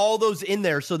throw all those in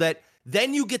there so that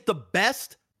then you get the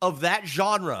best of that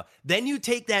genre. Then you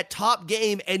take that top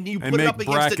game and you put it up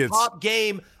against the top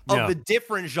game of the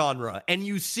different genre, and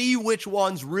you see which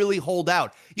ones really hold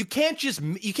out. You can't just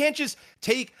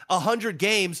take 100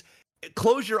 games,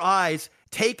 close your eyes,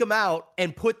 take them out,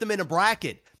 and put them in a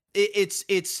bracket. It's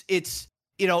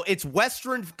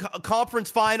Western Conference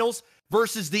Finals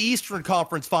versus the Eastern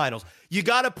Conference Finals. You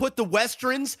got to put the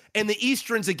Westerns and the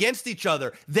Easterns against each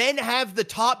other, then have the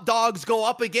top dogs go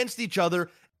up against each other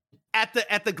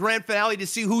at the grand finale to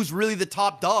see who's really the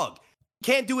top dog.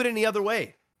 Can't do it any other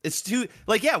way. It's too,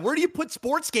 like, yeah, where do you put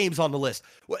sports games on the list?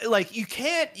 Like, you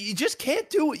just can't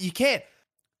do it. You can't.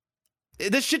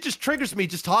 This shit just triggers me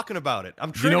just talking about it.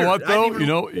 I'm triggered. You know what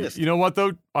though? You know what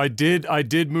though? I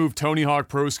did move Tony Hawk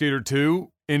Pro Skater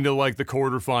 2 into like the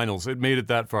quarterfinals. It made it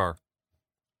that far.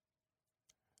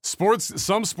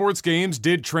 Some sports games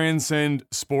did transcend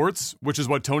sports, which is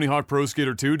what Tony Hawk Pro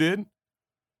Skater 2 did.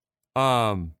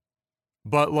 But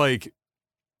like,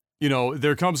 you know,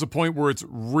 there comes a point where it's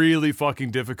really fucking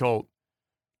difficult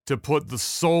to put the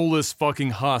soulless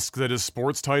fucking husk that is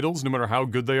sports titles, no matter how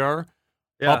good they are,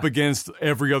 up against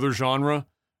every other genre.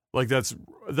 Like that's a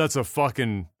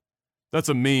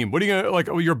meme. What are you gonna, like,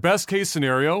 your best case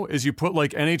scenario is you put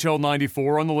like NHL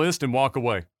 94 on the list and walk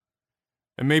away.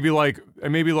 And maybe like I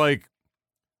don't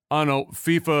know,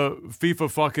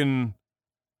 FIFA fucking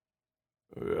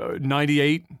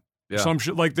 98. Yeah. Some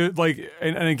shit like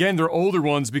and again, they're older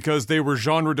ones because they were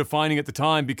genre defining at the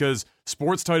time, because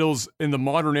sports titles in the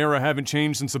modern era haven't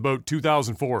changed since about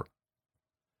 2004.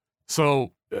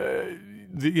 So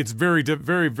it's very,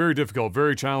 very difficult,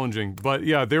 very challenging. But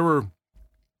yeah,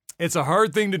 it's a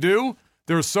hard thing to do.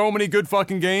 There were so many good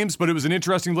fucking games, but it was an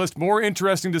interesting list. More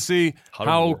interesting to see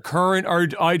how current our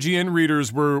IGN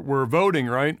readers were voting,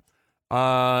 right?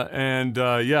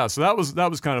 Yeah, so that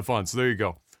was kind of fun. So there you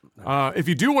go. If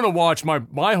you do want to watch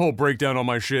my whole breakdown on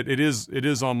my shit, it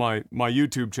is on my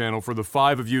YouTube channel for the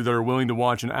 5 of you that are willing to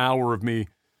watch an hour of me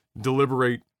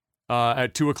deliberate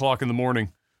at 2:00 in the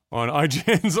morning on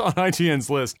IGN's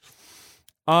list.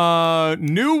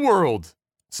 New World.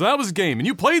 So that was a game, and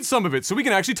you played some of it, so we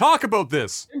can actually talk about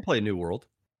this. I didn't play New World.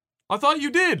 I thought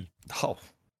you did. Oh,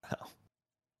 hell.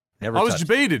 Never. I was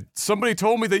debated. Somebody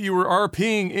told me that you were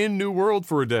RPing in New World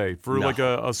for a day for like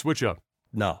a switch up.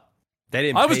 No. They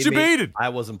didn't. I was debated. I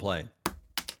wasn't playing.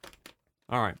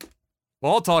 All right.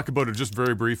 Well, I'll talk about it just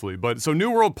very briefly. But so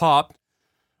New World popped.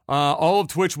 All of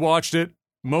Twitch watched it,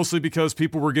 mostly because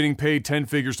people were getting paid 10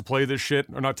 figures to play this shit.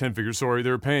 Or not 10 figures, sorry.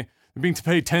 They're being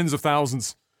paid tens of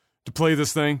thousands to play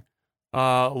this thing.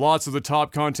 Lots of the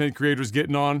top content creators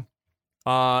getting on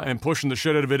and pushing the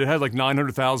shit out of it. It had like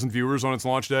 900,000 viewers on its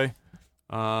launch day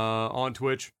on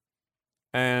Twitch.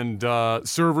 And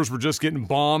servers were just getting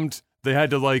bombed. They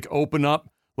had to like open up,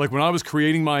 like when I was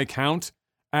creating my account,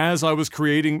 as I was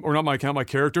creating, or not my account, my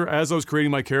character, as I was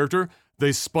creating my character,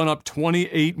 they spun up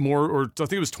 28 more, or I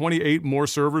think it was 28 more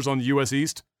servers on the US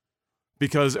East,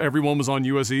 because everyone was on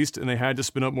US East and they had to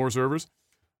spin up more servers.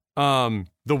 The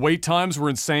wait times were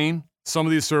insane. Some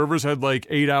of these servers had like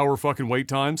 8-hour fucking wait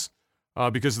times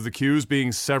because of the queues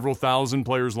being several thousand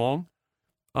players long.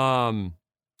 I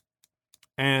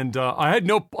had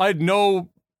no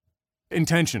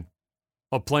intention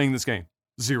of playing this game.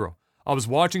 Zero. I was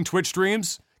watching Twitch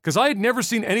streams because I had never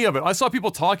seen any of it. I saw people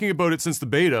talking about it since the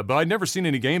beta, but I'd never seen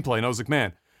any gameplay. And I was like,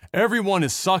 man, everyone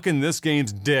is sucking this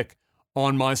game's dick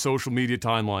on my social media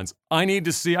timelines. I need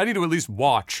to at least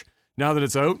watch now that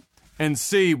it's out and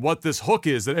see what this hook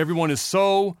is that everyone is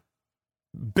so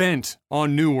bent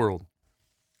on New World.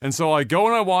 And so I go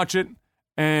and I watch it,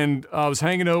 and I was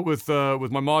hanging out with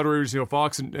my moderators,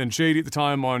 Fox and Shady at the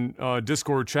time on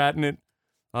Discord, chatting it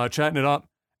up.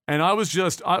 And I was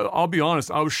just, I'll be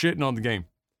honest, I was shitting on the game.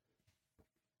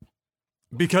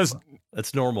 Because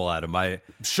that's normal, Adam.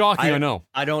 Shocking, I know.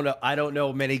 I don't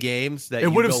know many games that it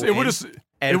would have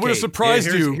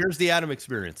surprised you. Here's the Adam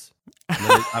experience.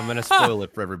 I'm gonna spoil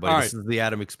it for everybody. Right. This is the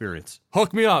Adam experience.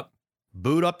 Hook me up.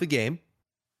 Boot up the game.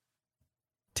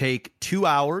 Take 2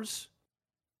 hours,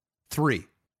 3,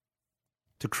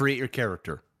 to create your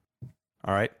character.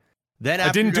 All right. Then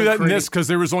I didn't do that in this because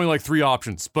there was only like 3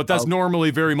 options, but that's normally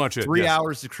very much it. 3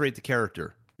 hours to create the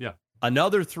character. Yeah.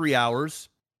 Another 3 hours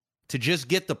to just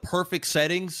get the perfect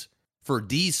settings for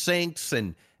desyncs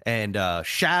and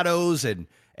shadows and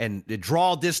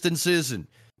draw distances and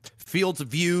fields of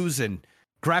views and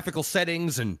graphical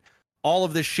settings and all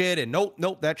of this shit. And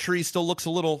nope, that tree still looks a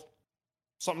little,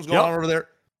 something's going on over there.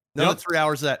 Another 3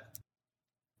 hours of that.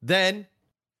 Then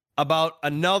about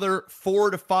another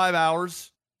 4 to 5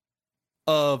 hours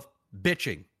of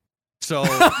bitching. So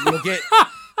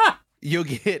you'll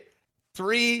get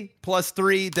 3 plus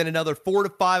 3, then another 4 to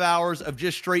 5 hours of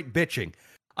just straight bitching.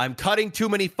 I'm cutting too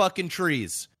many fucking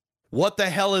trees. What the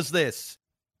hell is this?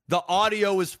 The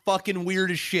audio is fucking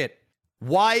weird as shit.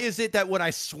 Why is it that when I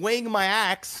swing my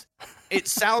axe, it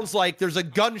sounds like there's a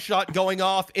gunshot going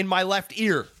off in my left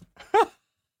ear?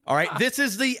 All right. This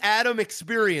is the Adam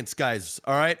experience, guys.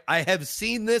 All right. I have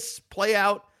seen this play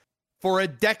out for a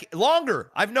decade longer.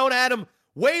 I've known Adam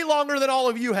way longer than all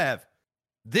of you have.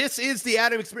 This is the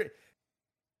Adam experience.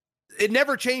 It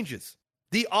never changes.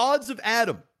 The odds of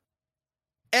Adam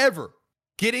ever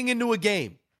getting into a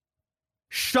game,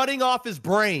 shutting off his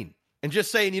brain, and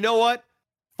just saying, you know what?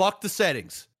 Fuck the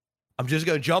settings. I'm just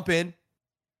going to jump in.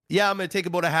 Yeah, I'm going to take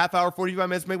about a half hour, 45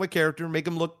 minutes to make my character, make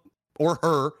him look, or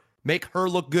her, make her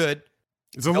look good.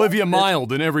 It's Olivia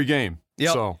Wilde in every game.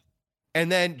 Yep. So.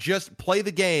 And then just play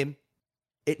the game.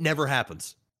 It never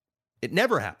happens. It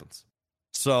never happens.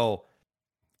 So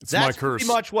it's that's my curse.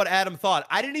 Pretty much what Adam thought.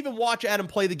 I didn't even watch Adam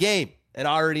play the game, and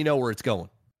I already know where it's going.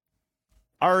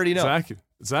 I already know.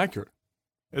 It's accurate.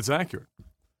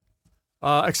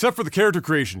 Except for the character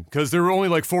creation, because there were only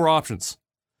like 4 options.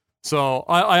 So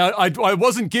I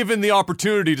wasn't given the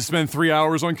opportunity to spend 3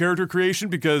 hours on character creation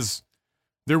because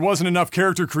there wasn't enough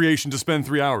character creation to spend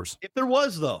 3 hours. If there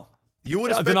was, though, you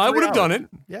would have. Then I would have done it.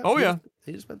 Yeah. Oh yeah.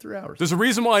 He just spent 3 hours. There's a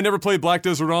reason why I never played Black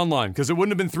Desert Online, because it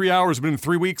wouldn't have been 3 hours, it would have been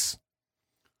 3 weeks.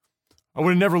 I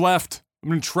would have never left. I've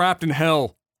been trapped in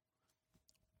hell.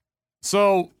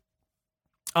 So,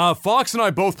 Fox and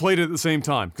I both played it at the same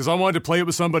time, because I wanted to play it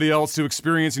with somebody else to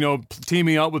experience,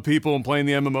 teaming up with people and playing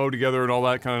the MMO together and all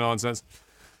that kind of nonsense.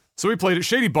 So we played it.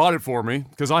 Shady bought it for me,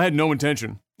 because I had no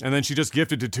intention. And then she just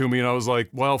gifted it to me, and I was like,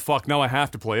 well, fuck, now I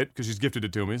have to play it, because she's gifted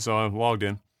it to me, so I logged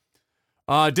in.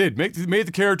 Made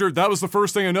the character. That was the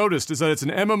first thing I noticed, is that it's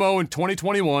an MMO in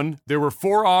 2021. There were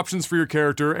 4 options for your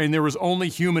character, and there was only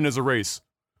human as a race.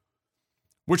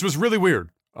 Which was really weird.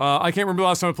 I can't remember the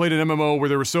last time I played an MMO where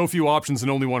there were so few options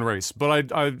and only one race.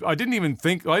 But I didn't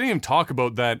even talk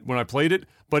about that when I played it,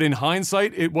 but in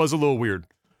hindsight, it was a little weird.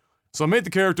 So I made the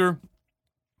character,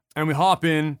 and we hop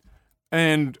in,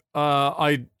 and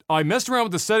I messed around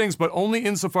with the settings, but only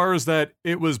insofar as that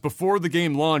it was before the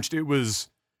game launched. It was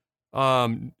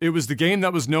the game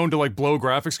that was known to like blow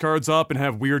graphics cards up and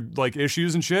have weird like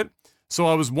issues and shit. So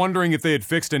I was wondering if they had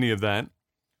fixed any of that.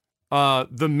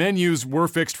 The menus were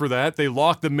fixed for that. They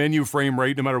lock the menu frame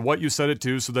rate no matter what you set it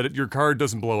to so that your card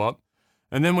doesn't blow up.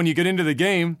 And then when you get into the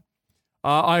game,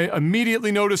 I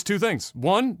immediately noticed 2 things.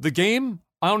 One, the game,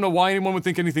 I don't know why anyone would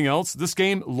think anything else. This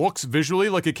game looks visually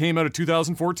like it came out of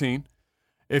 2014.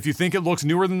 If you think it looks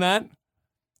newer than that,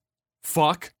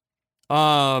 fuck.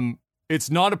 It's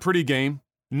not a pretty game.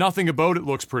 Nothing about it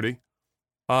looks pretty.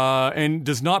 And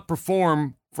does not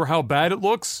perform for how bad it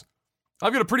looks.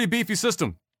 I've got a pretty beefy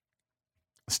system.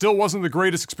 Still wasn't the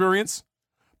greatest experience.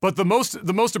 But the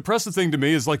most impressive thing to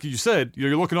me is, like you said,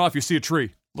 you're looking off, you see a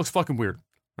tree. Looks fucking weird.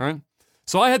 All right?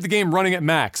 So I had the game running at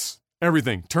max.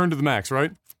 Everything. Turned to the max,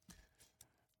 right?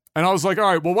 And I was like,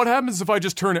 all right, well, what happens if I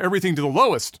just turn everything to the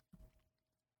lowest?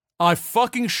 I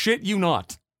fucking shit you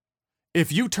not.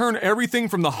 If you turn everything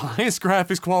from the highest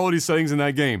graphics quality settings in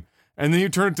that game, and then you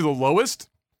turn it to the lowest,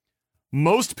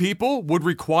 most people would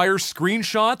require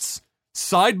screenshots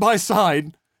side by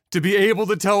side to be able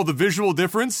to tell the visual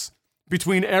difference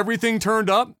between everything turned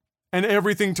up and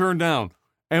everything turned down.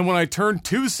 And when I turned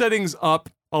 2 settings up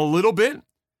a little bit,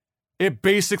 it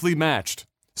basically matched.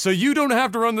 So you don't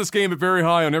have to run this game at very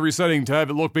high on every setting to have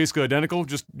it look basically identical.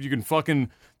 Just, you can fucking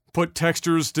put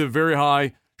textures to very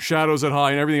high, shadows at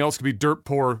high, and everything else could be dirt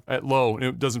poor at low, and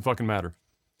it doesn't fucking matter.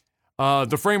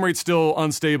 The frame rate's still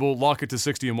unstable. Lock it to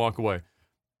 60 and walk away.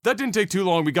 That didn't take too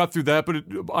long. We got through that, but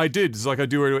I did. It's like I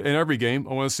do in every game.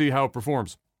 I want to see how it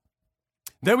performs.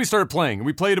 Then we started playing, and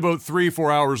we played about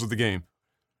 3-4 hours of the game.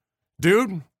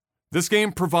 Dude, this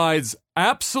game provides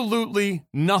absolutely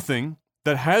nothing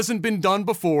that hasn't been done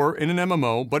before in an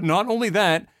MMO, but not only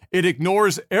that, it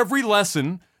ignores every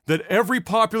lesson that every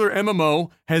popular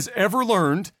MMO has ever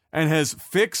learned and has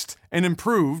fixed and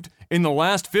improved in the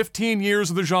last 15 years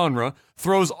of the genre,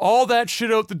 throws all that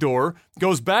shit out the door,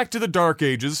 goes back to the Dark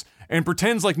Ages, and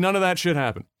pretends like none of that shit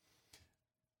happened.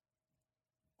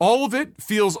 All of it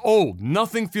feels old.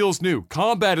 Nothing feels new.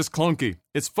 Combat is clunky.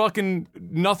 It's fucking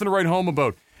nothing to write home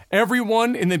about.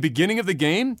 Everyone in the beginning of the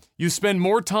game, you spend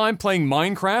more time playing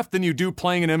Minecraft than you do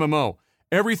playing an MMO.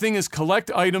 Everything is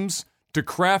collect items, to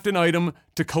craft an item,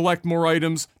 to collect more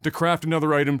items, to craft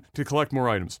another item, to collect more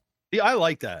items. Yeah, I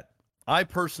like that. I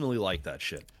personally like that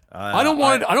shit. I don't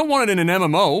want it in an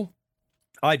MMO.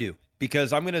 I do,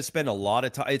 because I'm going to spend a lot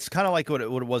of time. It's kind of like what it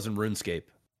was in RuneScape.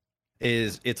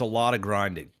 It's a lot of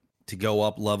grinding to go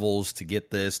up levels, to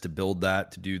get this, to build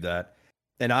that, to do that.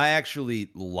 And I actually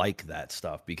like that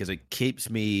stuff because it keeps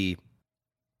me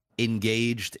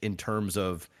engaged in terms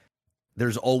of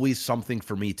there's always something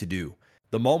for me to do.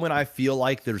 The moment I feel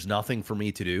like there's nothing for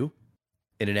me to do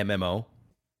in an MMO,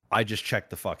 I just check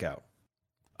the fuck out.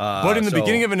 But in the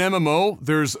beginning of an MMO,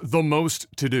 there's the most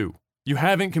to do. You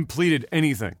haven't completed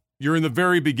anything. You're in the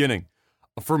very beginning.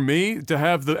 For me, to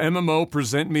have the MMO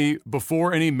present me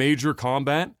before any major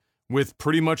combat with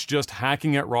pretty much just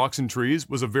hacking at rocks and trees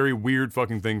was a very weird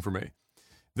fucking thing for me.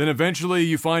 Then eventually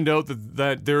you find out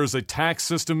that there's a tax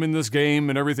system in this game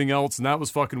and everything else, and that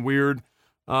was fucking weird.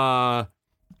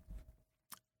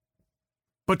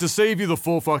 But to save you the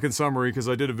full fucking summary, because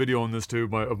I did a video on this too,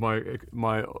 of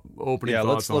my opening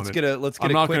thoughts on it. Let's get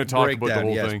I'm a not quick going to talk breakdown. about the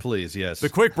whole yes, thing. Please, yes. The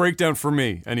quick breakdown for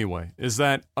me, anyway, is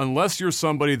that unless you're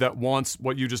somebody that wants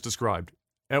what you just described,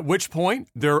 at which point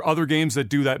there are other games that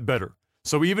do that better.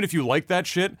 So even if you like that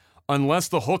shit, unless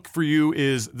the hook for you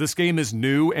is this game is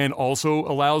new and also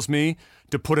allows me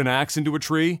to put an axe into a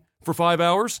tree for 5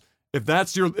 hours, if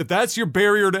that's your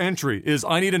barrier to entry, is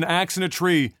I need an axe in a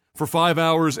tree for 5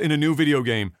 hours in a new video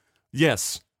game,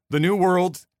 yes, the New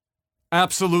World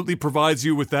absolutely provides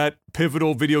you with that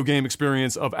pivotal video game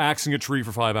experience of axing a tree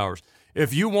for 5 hours.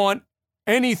 If you want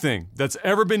anything that's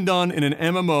ever been done in an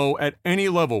MMO at any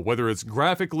level, whether it's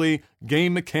graphically,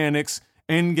 game mechanics,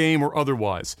 end game, or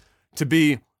otherwise, to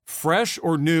be fresh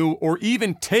or new, or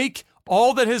even take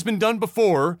all that has been done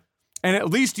before and at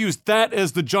least use that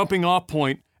as the jumping off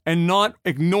point and not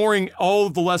ignoring all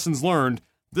of the lessons learned,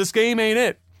 this game ain't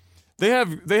it. They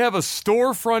have a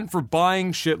storefront for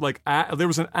buying shit like there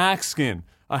was an axe skin,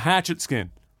 a hatchet skin.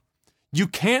 You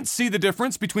can't see the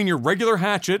difference between your regular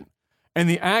hatchet and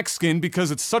the axe skin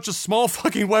because it's such a small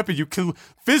fucking weapon. You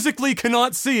physically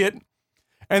cannot see it.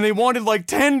 And they wanted like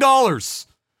 $10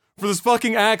 for this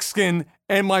fucking axe skin,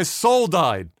 and my soul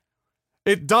died.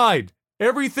 It died.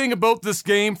 Everything about this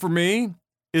game for me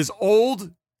is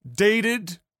old,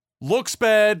 dated, looks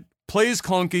bad, plays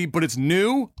clunky, but it's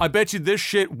new. I bet you this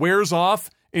shit wears off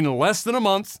in less than a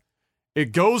month.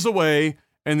 It goes away,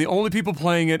 and the only people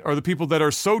playing it are the people that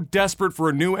are so desperate for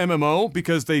a new MMO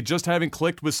because they just haven't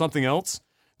clicked with something else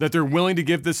that they're willing to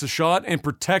give this a shot and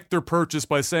protect their purchase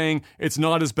by saying it's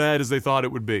not as bad as they thought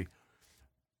it would be.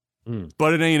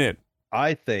 But it ain't it.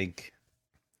 I think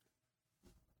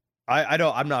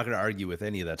I'm not going to argue with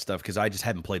any of that stuff because I just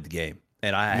haven't played the game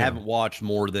and I haven't watched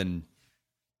more than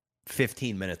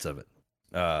 15 minutes of it.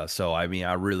 So I mean,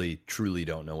 I really truly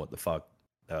don't know what the fuck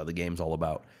the game's all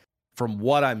about. From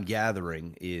what I'm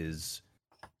gathering is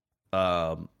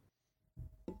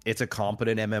it's a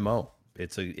competent MMO.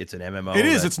 It's an MMO. It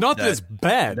is. It's not that it's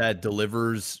bad. That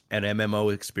delivers an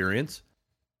MMO experience.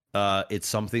 It's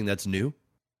something that's new.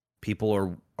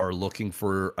 People are looking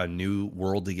for a new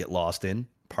world to get lost in.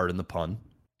 Pardon the pun.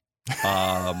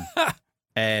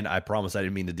 And I promise I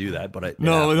didn't mean to do that, but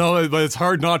no, but it's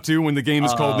hard not to when the game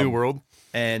is called New World.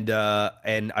 And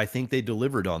I think they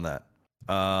delivered on that.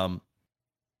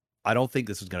 I don't think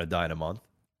this is going to die in a month.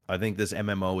 I think this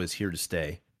MMO is here to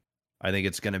stay. I think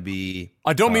it's going to be...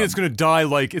 I don't mean it's going to die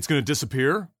like it's going to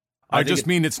disappear. I just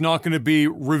mean it's not going to be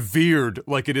revered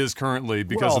like it is currently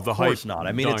because of the hype. Of course not.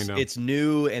 I mean, it's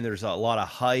new and there's a lot of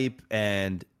hype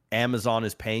and Amazon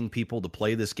is paying people to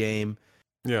play this game.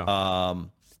 Yeah.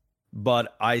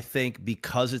 But I think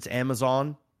because it's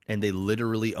Amazon and they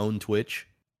literally own Twitch,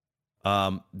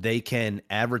 they can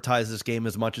advertise this game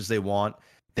as much as they want.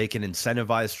 They can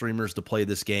incentivize streamers to play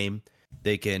this game.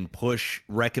 They can push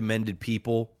recommended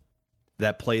people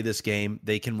that play this game.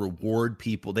 They can reward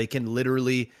people. They can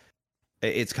literally...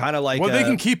 It's kind of like... Well, they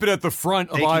can keep it at the front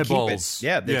of eyeballs.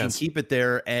 Yeah, they can keep it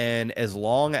there. And as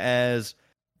long as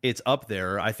it's up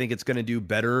there, I think it's going to do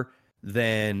better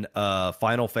than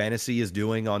Final Fantasy is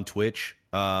doing on Twitch.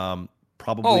 Probably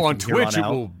on Twitch, it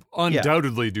will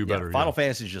undoubtedly do better. Final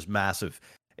Fantasy is just massive.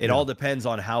 It all depends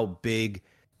on how big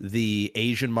the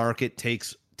Asian market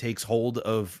takes hold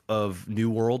of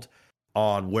New World,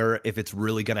 on where if it's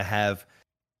really going to have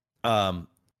a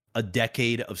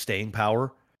decade of staying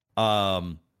power.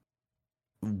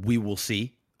 We will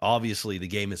see. Obviously, the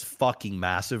game is fucking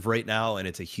massive right now, and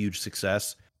it's a huge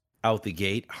success out the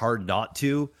gate. Hard not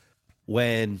to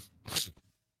when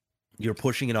you're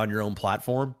pushing it on your own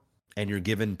platform and you're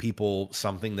giving people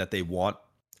something that they want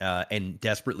and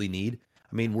desperately need.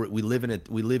 I mean, we live in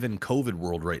COVID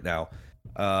world right now.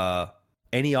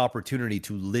 Any opportunity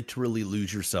to literally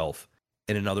lose yourself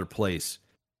in another place,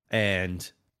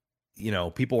 and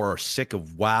people are sick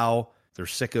of WoW. They're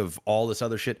sick of all this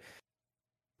other shit.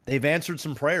 They've answered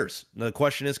some prayers. The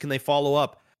question is, can they follow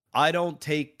up? I don't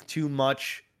take too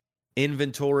much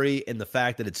inventory in the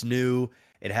fact that it's new.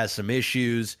 It has some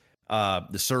issues.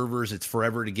 The servers, it's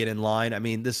forever to get in line. I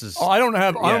mean, this is...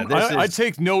 I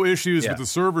take no issues with the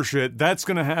server shit. That's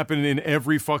going to happen in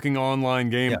every fucking online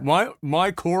game. Yeah.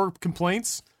 My core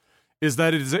complaints is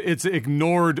that it's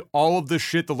ignored all of the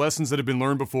shit, the lessons that have been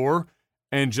learned before,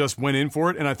 and just went in for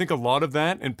it. And I think a lot of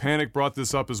that, and Panic brought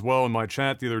this up as well in my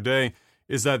chat the other day,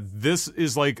 is that this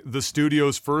is like the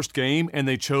studio's first game, and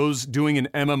they chose doing an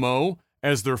MMO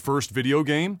as their first video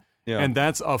game. Yeah. And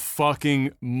that's a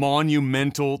fucking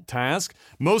monumental task.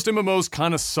 Most MMOs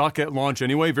kind of suck at launch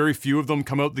anyway. Very few of them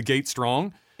come out the gate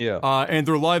strong. Yeah. And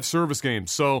they're live service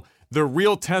games. So the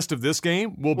real test of this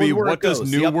game will be, where it what does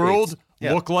goes, New the World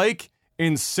updates. look like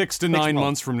in 6 to 9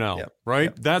 months from now, Yeah.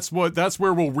 right? Yeah. That's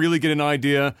where we'll really get an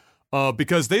idea,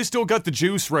 because they still got the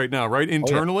juice right now, right?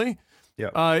 Internally.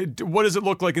 Yeah. What does it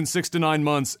look like in 6 to 9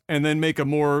 months, and then make a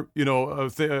more,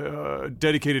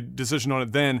 dedicated decision on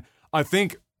it then. I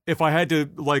think if I had to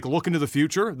like look into the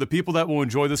future, the people that will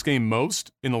enjoy this game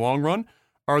most in the long run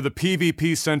are the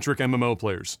PvP-centric MMO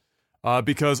players.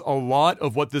 Because a lot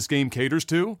of what this game caters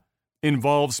to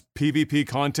involves PvP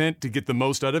content to get the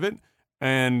most out of it.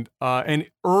 And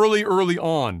early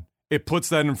on, it puts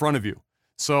that in front of you.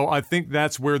 So I think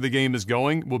that's where the game is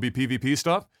going, will be PvP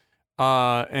stuff.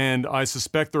 And I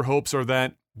suspect their hopes are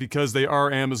that because they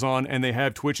are Amazon and they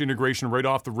have Twitch integration right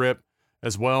off the rip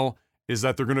as well, is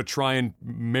that they're going to try and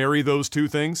marry those two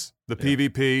things, the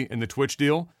PvP and the Twitch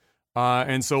deal.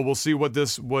 And so we'll see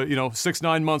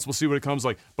 6-9 months, we'll see what it comes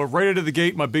like. But right out of the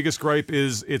gate, my biggest gripe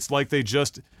is it's like they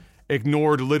just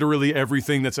ignored literally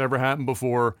everything that's ever happened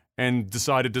before and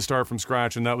decided to start from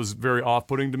scratch, and that was very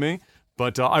off-putting to me.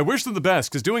 But I wish them the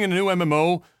best, because doing a new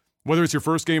MMO, whether it's your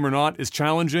first game or not, is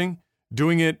challenging.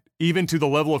 Doing it even to the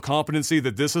level of competency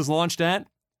that this is launched at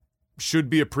should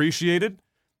be appreciated.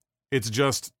 It's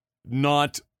just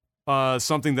not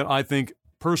something that I think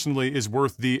personally is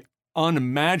worth the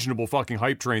unimaginable fucking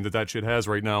hype train that shit has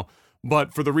right now.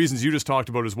 But for the reasons you just talked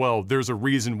about as well, there's a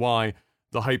reason why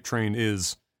the hype train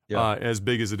is as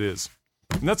big as it is.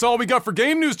 And that's all we got for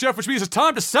game news, Jeff, which means it's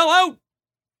time to sell out.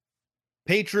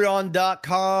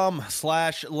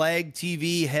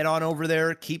 Patreon.com/LagTV. Head on over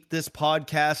there. Keep this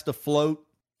podcast afloat.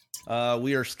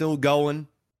 We are still going.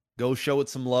 Go show it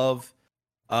some love.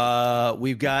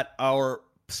 We've got our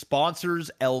sponsors,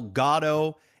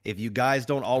 Elgato. If you guys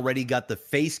don't already got the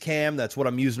face cam, that's what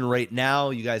I'm using right now.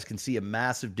 You guys can see a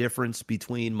massive difference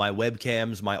between my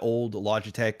webcams, my old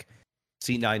Logitech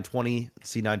C920,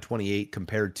 C928,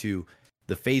 compared to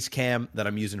the face cam that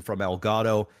I'm using from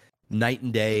Elgato. Night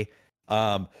and day.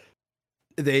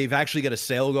 They've actually got a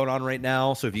sale going on right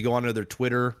now. So if you go onto their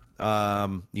Twitter, you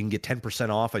can get 10%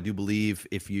 off, I do believe,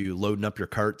 if you loading up your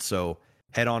cart. So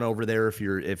head on over there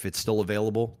if it's still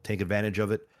available. Take advantage of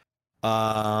it.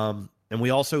 And we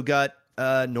also got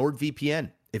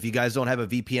NordVPN. If you guys don't have a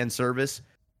VPN service,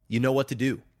 you know what to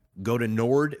do. Go to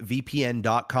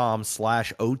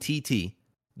nordvpn.com/OTT.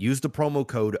 Use the promo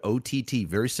code OTT.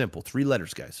 Very simple. 3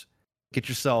 letters, guys. Get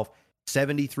yourself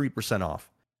 73%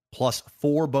 off plus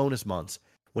 4 bonus months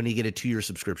when you get a 2-year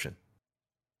subscription.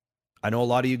 I know a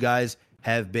lot of you guys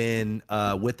have been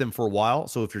with them for a while.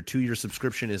 So if your 2-year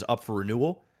subscription is up for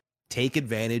renewal, take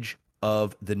advantage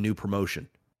of the new promotion.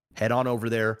 Head on over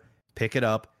there, pick it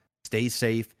up, stay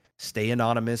safe, stay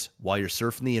anonymous while you're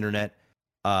surfing the internet.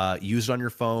 Use it on your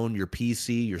phone, your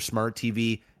PC, your smart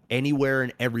TV, anywhere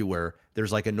and everywhere.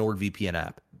 There's like a NordVPN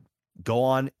app. Go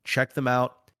on, check them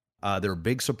out. They're a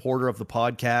big supporter of the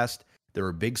podcast. They're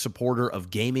a big supporter of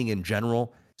gaming in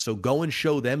general. So go and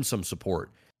show them some support,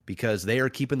 because they are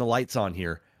keeping the lights on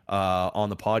here on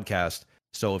the podcast.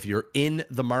 So if you're in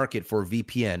the market for a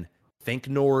VPN, think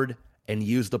Nord and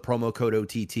use the promo code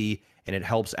OTT, and it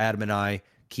helps Adam and I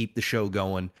keep the show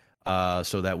going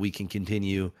so that we can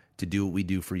continue to do what we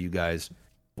do for you guys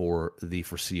for the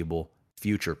foreseeable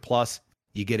future. Plus,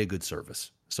 you get a good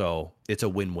service. So it's a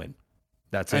win-win.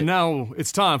 That's it. And now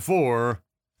it's time for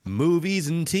movies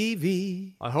and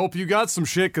TV. I hope you got some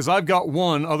shit, because I've got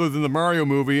one other than the Mario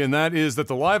movie, and that is that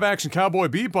the live-action Cowboy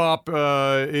Bebop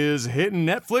is hitting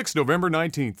Netflix November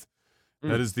 19th.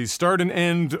 That is the start and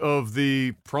end of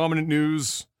the prominent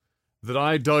news that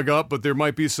I dug up, but there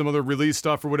might be some other release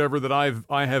stuff or whatever that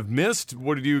I have missed.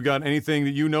 What did you got? Anything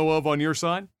that you know of on your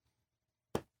side?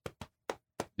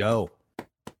 No.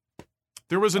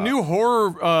 There was a new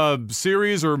horror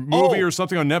series or movie or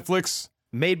something on Netflix.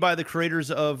 Made by the creators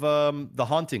of The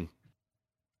Haunting.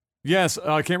 Yes,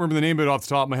 I can't remember the name of it off the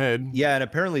top of my head. Yeah, and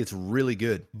apparently it's really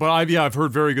good. But I've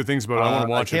heard very good things about it. I want to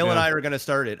watch it. Kayla and I are going to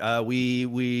start it.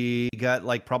 We got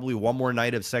like probably one more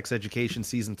night of Sex Education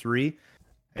season 3,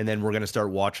 and then we're going to start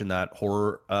watching that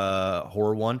horror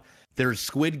one. There's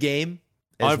Squid Game.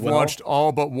 I've watched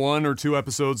all but 1 or 2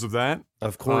 episodes of that.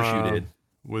 Of course you did.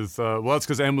 With that's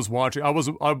because Em was watching.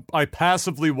 I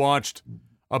passively watched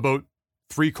about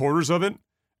 3/4 of it,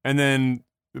 and then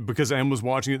because Em was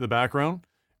watching it in the background.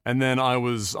 and then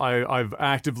I've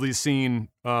actively seen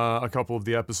a couple of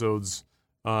the episodes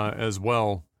as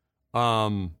well.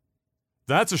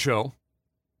 That's a show.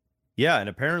 Yeah, and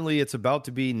apparently it's about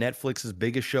to be Netflix's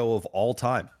biggest show of all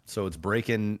time. So it's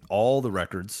breaking all the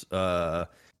records. I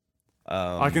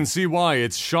can see why.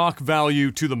 It's shock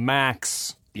value to the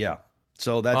max. Yeah.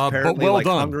 So that's apparently well like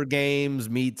done. Hunger Games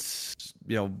meets,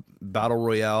 Battle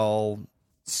Royale.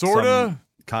 Sorta.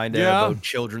 Kind of about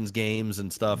children's games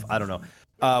and stuff. I don't know.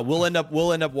 We'll end up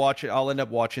watching. I'll end up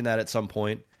watching that at some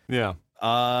point. Yeah.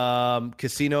 Not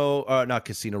Casino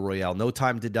Royale. No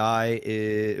Time to Die.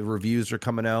 Reviews are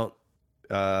coming out.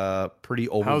 Pretty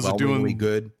overwhelmingly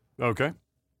good. Okay.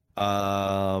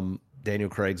 Daniel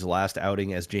Craig's last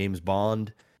outing as James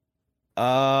Bond.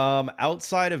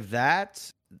 Outside of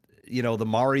that, the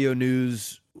Mario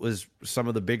news was some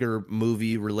of the bigger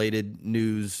movie related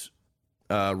news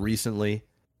recently.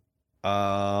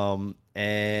 Ridley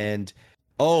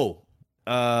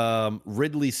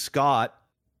Scott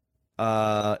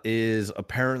is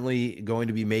apparently going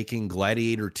to be making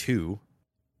Gladiator 2.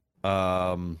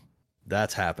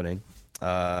 That's happening.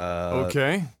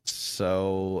 Okay.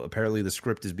 So apparently the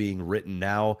script is being written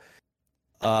now.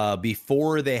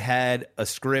 Before they had a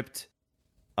script,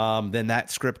 then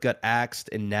that script got axed,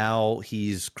 and now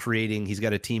he's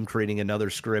got a team creating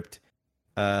another script.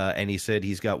 And he said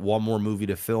he's got one more movie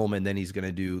to film, and then he's going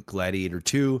to do Gladiator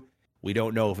 2. We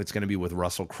don't know if it's going to be with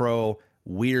Russell Crowe.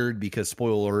 Weird, because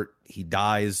spoiler alert, he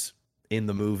dies in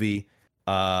the movie.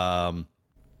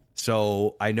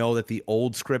 So I know that the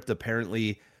old script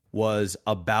apparently was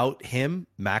about him,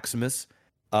 Maximus,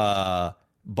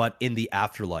 but in the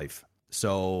afterlife.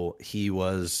 So he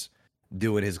was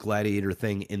doing his gladiator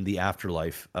thing in the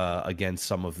afterlife against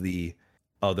some of the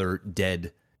other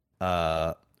dead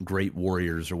great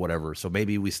warriors or whatever. So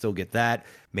maybe we still get that.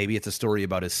 Maybe it's a story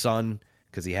about his son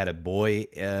because he had a boy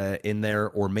in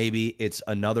there, or maybe it's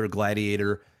another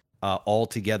gladiator all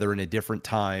together in a different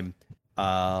time,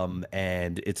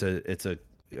 and it's a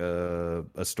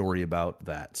story about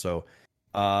that. So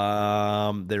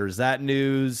there's that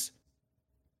news.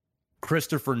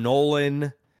 Christopher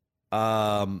Nolan.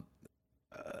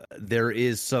 There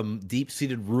is some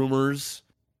deep-seated rumors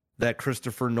that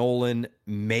Christopher Nolan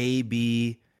may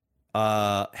be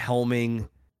helming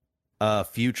a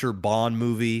future Bond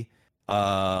movie.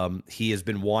 He's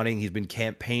been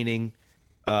campaigning,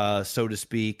 so to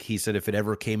speak. He said if it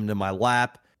ever came into my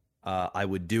lap, I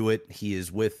would do it. He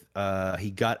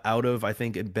got out of, I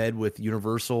think, in bed with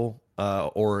Universal,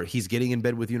 or he's getting in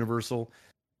bed with Universal.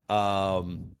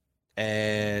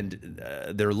 And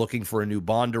they're looking for a new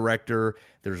Bond director.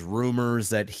 There's rumors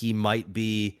that he might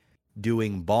be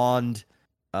doing Bond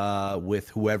with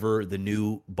whoever the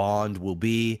new Bond will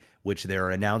be, which they're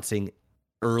announcing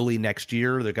early next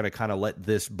year. They're going to kind of let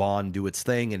this Bond do its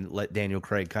thing and let Daniel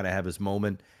Craig kind of have his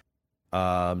moment.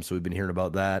 So we've been hearing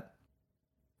about that.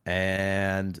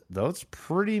 And that's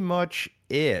pretty much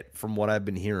it from what I've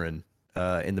been hearing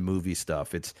in the movie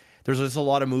stuff. There's just a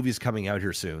lot of movies coming out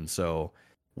here soon, so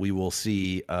we will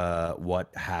see what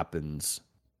happens.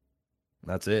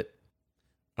 That's it.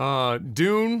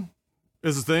 Dune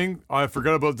is a thing. I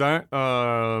forgot about that.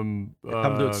 Come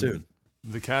to it soon.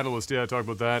 The Catalyst, I talked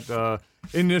about that.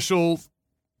 Initial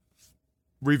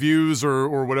reviews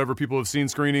or whatever people have seen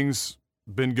screenings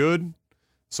been good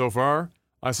so far.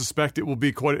 I suspect it will be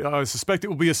a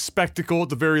spectacle at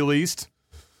the very least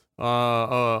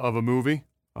of a movie.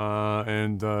 So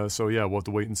we'll have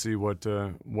to wait and see what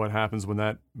happens when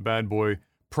that bad boy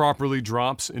properly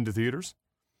drops into theaters.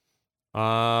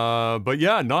 But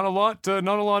yeah, not a lot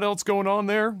else going on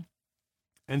there.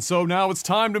 And so now it's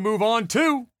time to move on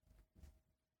to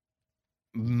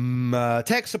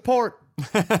tech support.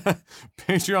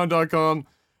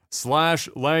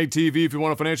 Patreon.com/LagTV. If you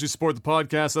want to financially support the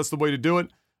podcast, that's the way to do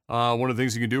it. One of the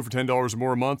things you can do for $10 or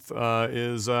more a month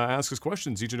is ask us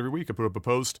questions each and every week. I put up a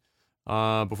post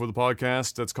before the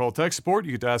podcast that's called Tech Support.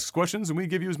 You get to ask us questions, and we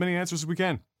give you as many answers as we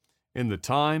can in the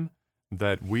time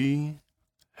that we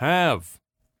have.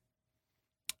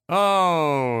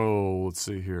 Oh, let's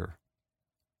see here.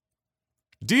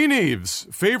 Dean Eves,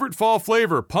 favorite fall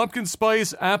flavor, pumpkin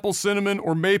spice, apple cinnamon,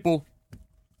 or maple?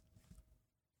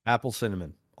 Apple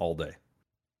cinnamon all day.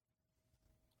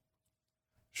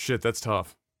 Shit, that's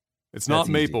tough. It's not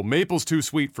maple. Easy. Maple's too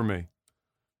sweet for me.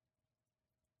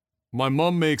 My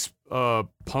mom makes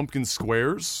pumpkin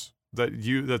squares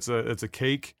that's a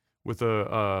cake with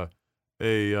a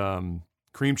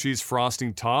cream cheese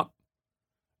frosting top,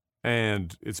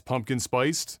 and it's pumpkin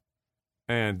spiced,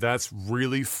 and that's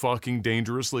really fucking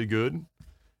dangerously good.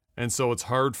 And so it's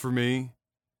hard for me.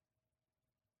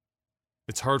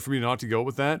 It's hard for me not to go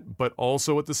with that, but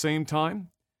also at the same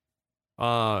time,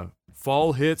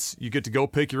 fall hits, you get to go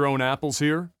pick your own apples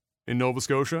here in Nova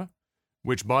Scotia,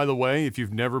 which, by the way, if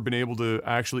you've never been able to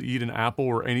actually eat an apple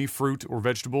or any fruit or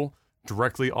vegetable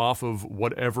directly off of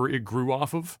whatever it grew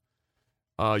off of,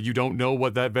 you don't know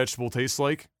what that vegetable tastes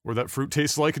like or that fruit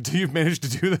tastes like until you've managed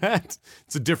to do that.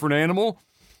 It's a different animal.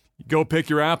 You go pick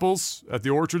your apples at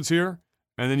the orchards here,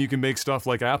 and then you can make stuff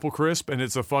like apple crisp, and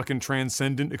it's a fucking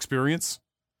transcendent experience.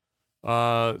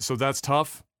 So that's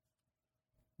tough.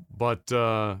 But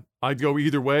I'd go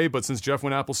either way, but since Jeff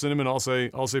went apple cinnamon, I'll say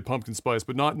pumpkin spice,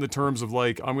 but not in the terms of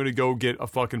like, I'm going to go get a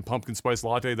fucking pumpkin spice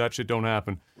latte. That shit don't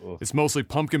happen. Ugh. It's mostly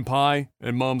pumpkin pie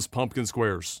and Mom's pumpkin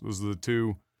squares. Those are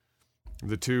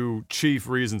the two chief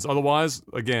reasons. Otherwise,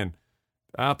 again,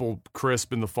 apple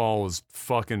crisp in the fall is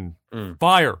fucking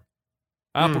fire.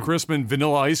 Apple crisp and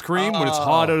vanilla ice cream when it's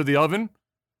hot out of the oven.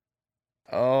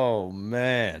 Oh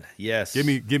man, yes. Give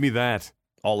me that.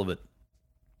 All of it.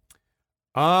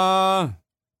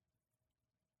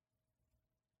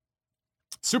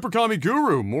 Super Kami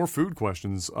Guru, more food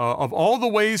questions. Of all the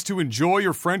ways to enjoy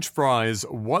your French fries,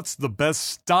 what's the best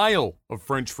style of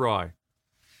French fry?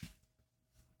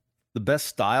 The best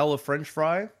style of French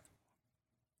fry?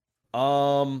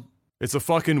 It's a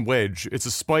fucking wedge. It's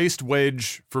a spiced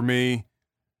wedge for me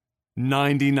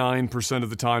 99% of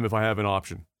the time if I have an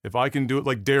option. If I can do it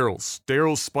like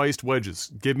Daryl's spiced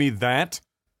wedges, give me that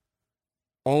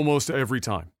almost every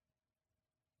time.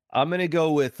 I'm gonna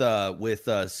go with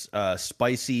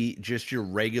spicy, just your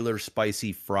regular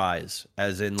spicy fries,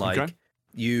 as in like okay.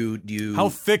 you. How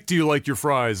thick do you like your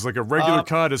fries? Like a regular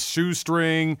cut, a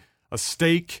shoestring, a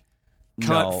steak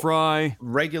cut fry,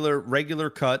 regular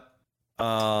cut.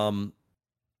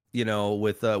 You know,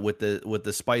 with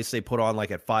the spice they put on,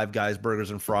 like at Five Guys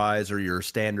Burgers and Fries, or your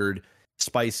standard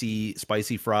spicy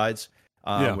fries.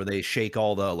 Where they shake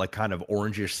all the like kind of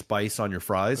orangish spice on your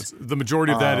fries. The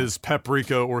majority of that is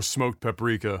paprika or smoked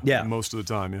paprika. Yeah, most of the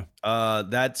time. Yeah.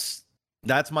 That's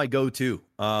my go-to.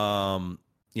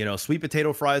 You know, sweet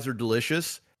potato fries are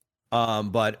delicious.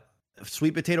 But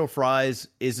sweet potato fries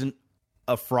isn't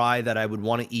a fry that I would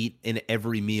want to eat in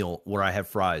every meal where I have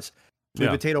fries. Sweet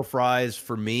potato fries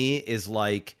for me is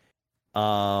like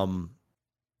having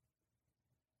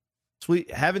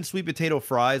sweet potato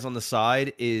fries on the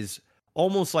side is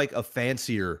almost like a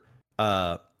fancier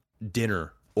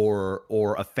dinner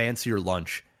or a fancier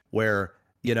lunch, where,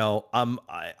 you know,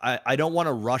 I don't want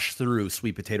to rush through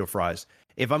sweet potato fries.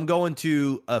 If I'm going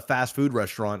to a fast food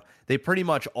restaurant, they pretty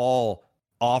much all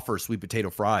offer sweet potato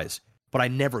fries, but I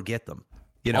never get them.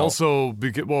 You know? Also,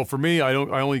 well, for me, I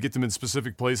only get them in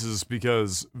specific places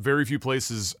because very few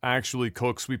places actually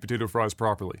cook sweet potato fries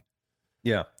properly.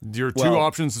 Yeah. Your two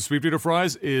options of sweet potato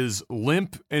fries is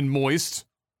limp and moist,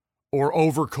 or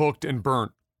overcooked and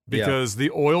burnt, because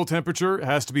the oil temperature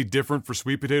has to be different for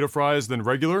sweet potato fries than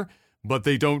regular, but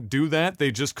they don't do that. They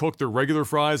just cook their regular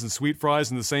fries and sweet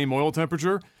fries in the same oil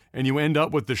temperature, and you end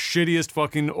up with the shittiest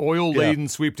fucking oil-laden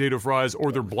sweet potato fries,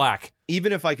 or they're black.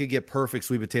 Even if I could get perfect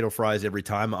sweet potato fries every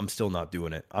time, I'm still not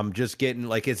doing it. I'm just getting,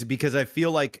 like, it's because I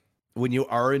feel like when you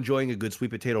are enjoying a good sweet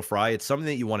potato fry, it's something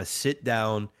that you want to sit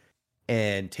down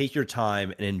and take your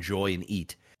time and enjoy and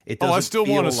eat. I still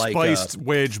want a spiced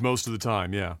wedge most of the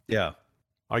time, yeah. Yeah.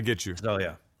 I get you. So,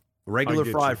 yeah. Regular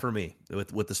fry for me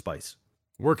with the spice.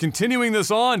 We're continuing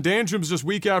this on. Dantrum's just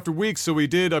week after week, so we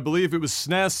did, I believe it was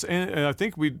SNES, and I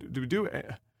think we do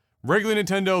regular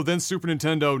Nintendo, then Super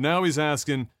Nintendo. Now he's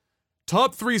asking,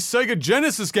 top 3 Sega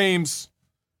Genesis games.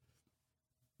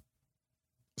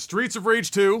 Streets of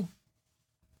Rage 2.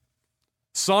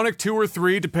 Sonic 2 or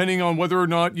 3, depending on whether or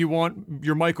not you want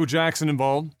your Michael Jackson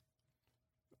involved.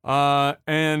 Come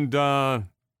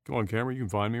on, camera, you can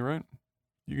find me, right?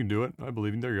 You can do it. I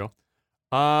believe you. There you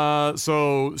go.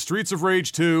 So Streets of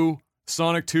Rage 2,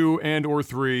 Sonic 2 and or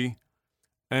 3,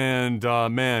 and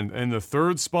man, and the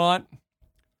third spot,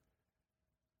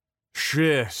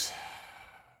 shit,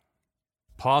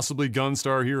 possibly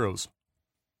Gunstar Heroes.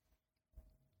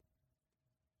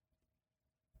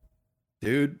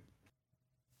 Dude,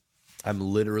 I'm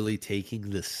literally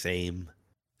taking the same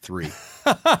 3.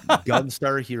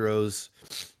 Gunstar Heroes,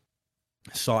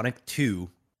 Sonic 2,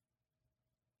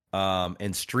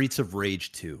 and Streets of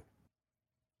Rage 2.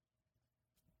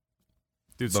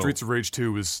 Dude, Streets of Rage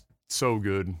 2 is so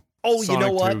good. Oh,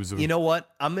 Sonic, you know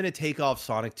what? I'm going to take off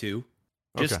Sonic 2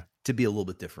 just to be a little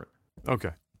bit different.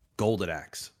 Okay. Golden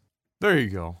Axe. There you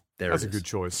go. That's a good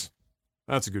choice.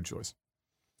 That's a good choice.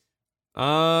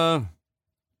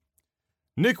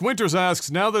 Nick Winters asks,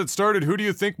 now that it started, who do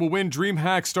you think will win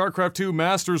DreamHack StarCraft 2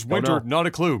 Masters Winter? Not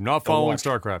a clue. Not following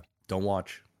StarCraft. Don't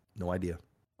watch. No idea.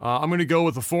 I'm going to go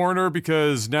with The Foreigner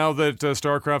because now that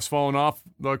StarCraft's fallen off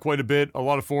quite a bit, a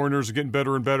lot of foreigners are getting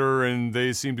better and better, and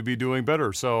they seem to be doing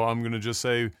better. So I'm going to just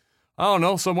say, I don't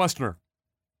know, some Westerner.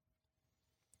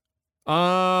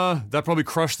 That probably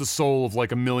crushed the soul of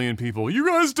like 1 million people. You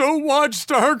guys don't watch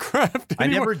StarCraft anymore. I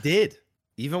never did.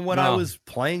 Even when I was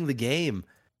playing the game,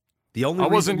 the only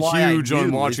reason wasn't why huge I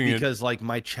on knew watching is it because like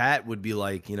my chat would be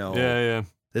like, you know, yeah.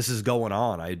 this is going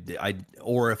on.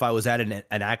 Or if I was at an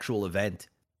actual event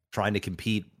trying to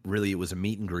compete, really it was a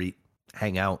meet and greet,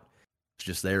 hang out, it's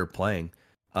just there playing.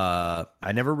 I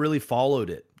never really followed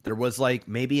it. There was like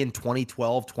maybe in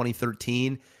 2012,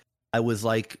 2013, I was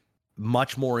like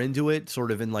much more into it,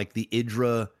 sort of in like the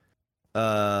Idra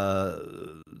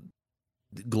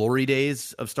glory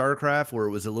days of StarCraft, where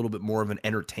it was a little bit more of an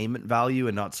entertainment value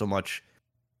and not so much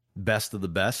best of the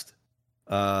best.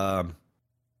 Yeah,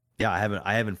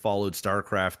 I haven't followed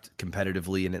StarCraft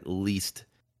competitively in at least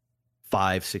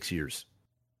 5-6 years.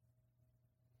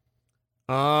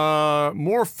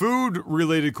 More food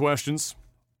related questions.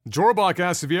 Jorbach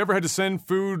asks, have you ever had to send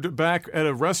food back at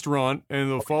a restaurant? And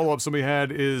the follow up somebody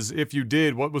had is, if you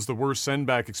did, what was the worst send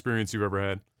back experience you've ever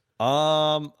had?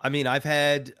 I mean, I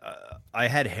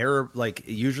had hair, like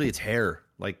usually it's hair.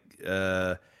 Like,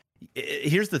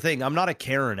 here's the thing. I'm not a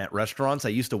Karen at restaurants. I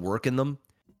used to work in them.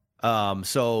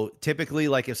 So typically,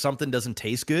 like if something doesn't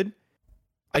taste good,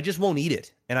 I just won't eat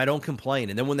it and I don't complain.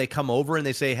 And then when they come over and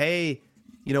they say, hey,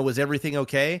 you know, was everything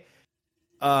okay?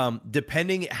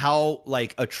 Depending how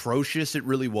like atrocious it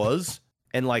really was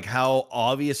and like how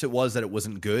obvious it was that it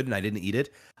wasn't good and I didn't eat it,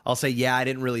 I'll say, yeah, I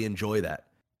didn't really enjoy that.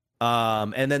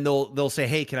 And then they'll say,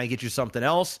 hey, can I get you something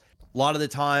else? A lot of the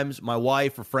times my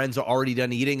wife or friends are already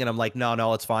done eating and I'm like,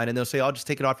 no, it's fine. And they'll say, I'll just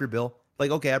take it off your bill.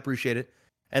 Like, okay, I appreciate it.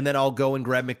 And then I'll go and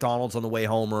grab McDonald's on the way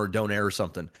home or Donair or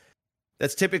something.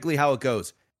 That's typically how it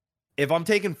goes. If I'm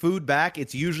taking food back,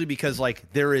 it's usually because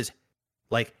like there is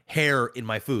like hair in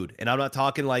my food. And I'm not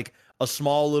talking like a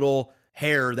small little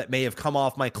hair that may have come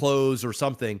off my clothes or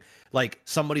something. Like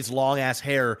somebody's long ass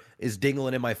hair is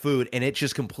dingling in my food and it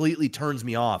just completely turns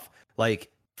me off. Like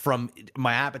from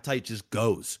my appetite just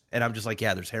goes. And I'm just like,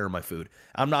 yeah, there's hair in my food.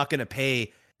 I'm not going to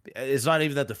pay. It's not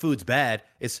even that the food's bad.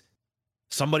 It's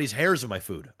somebody's hair's in my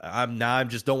food. I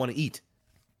just don't want to eat.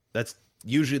 That's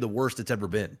usually the worst it's ever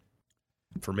been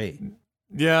for me.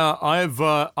 Yeah, I'm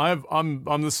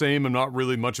the same. I'm not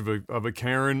really much of a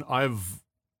Karen.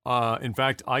 In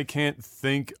fact, I can't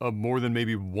think of more than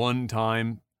maybe one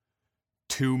time,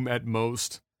 2 at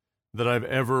most, that I've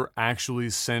ever actually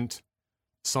sent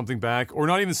something back, or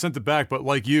not even sent it back, but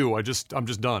like you, I'm just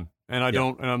done. And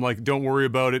I'm like, don't worry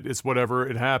about it. It's whatever,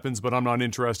 it happens, but I'm not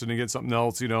interested in getting something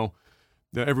else, you know.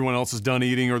 Everyone else is done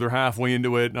eating or they're halfway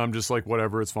into it, and I'm just like,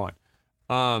 whatever, it's fine.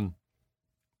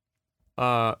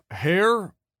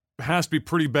 Hair has to be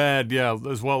pretty bad, yeah,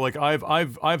 as well. Like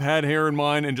I've had hair in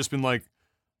mine and just been like,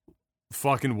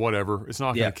 fucking whatever. It's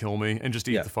not gonna kill me, and just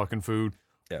eat the fucking food.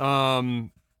 Yeah.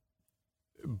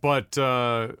 But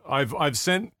I've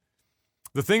sent,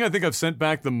 the thing I think I've sent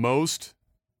back the most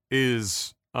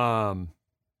is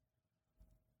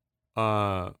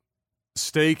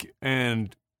steak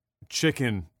and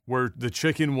chicken, where the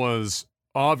chicken was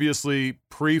obviously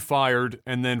pre-fired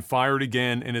and then fired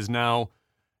again and is now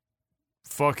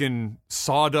fucking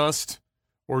sawdust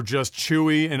or just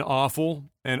chewy and awful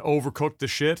and overcooked the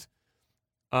shit.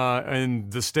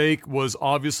 And the steak was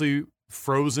obviously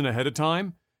frozen ahead of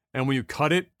time, and when you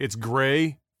cut it, it's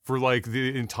gray for like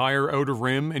the entire outer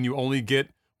rim, and you only get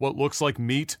what looks like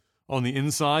meat on the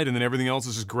inside, and then everything else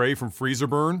is just gray from freezer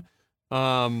burn.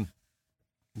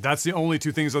 That's the only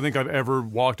 2 things I think I've ever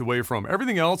walked away from.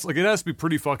 Everything else, like, it has to be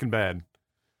pretty fucking bad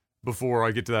before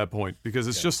I get to that point, because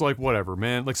it's just like, whatever,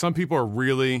 man. Like, some people are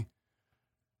really,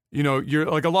 you know, you're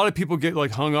like, a lot of people get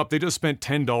like hung up. They just spent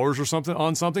 $10 or something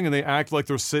on something, and they act like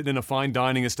they're sitting in a fine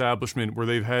dining establishment where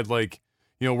they've had like,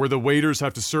 you know, where the waiters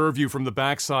have to serve you from the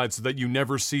backside so that you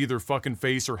never see their fucking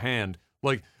face or hand.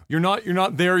 Like, you're not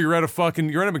there. You're at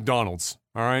a McDonald's.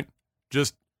 All right,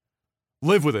 just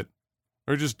live with it,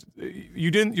 or just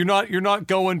you're not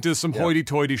going to some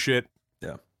hoity-toity shit.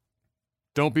 Yeah.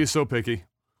 Don't be so picky.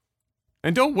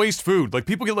 And don't waste food. Like,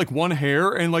 people get like one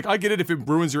hair, and like, I get it if it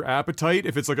ruins your appetite.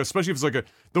 If it's like, especially if it's like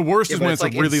the worst is when it's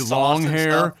like really long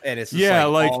hair. And it's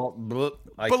just all, but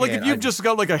like, if you've just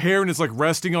got like a hair and it's like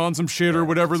resting on some shit or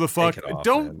whatever the fuck,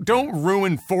 don't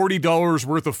ruin $40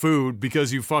 worth of food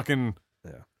because you fucking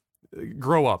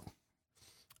grow up.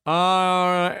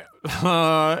 I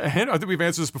think we've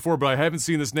answered this before, but I haven't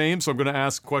seen this name, so I'm going to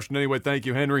ask a question anyway. Thank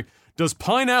you, Henry. Does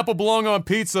pineapple belong on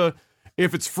pizza?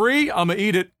 If it's free, I'm going to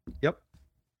eat it. Yep.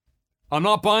 I'm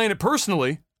not buying it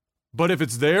personally, But if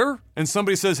it's there and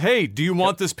somebody says, hey, do you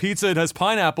want this pizza? It has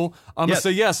pineapple. I'm going to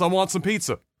say, yes, I want some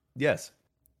pizza. Yes.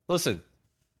 Listen,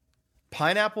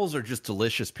 pineapples are just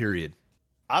delicious, period.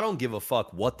 I don't give a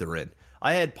fuck what they're in.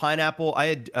 I had pineapple. I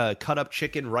had cut up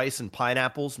chicken, rice, and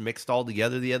pineapples mixed all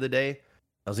together the other day.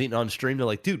 I was eating on stream. They're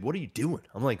like, dude, what are you doing?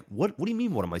 I'm like, what do you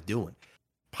mean, what am I doing?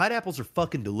 Pineapples are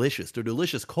fucking delicious. They're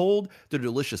delicious cold. They're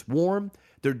delicious warm.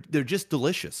 They're just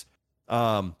delicious.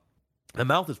 My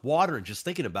mouth is watering just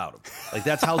thinking about them. Like,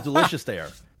 that's how delicious they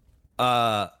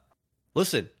are.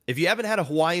 Listen, if you haven't had a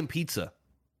Hawaiian pizza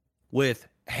with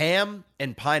ham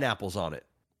and pineapples on it,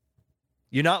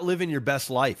 you're not living your best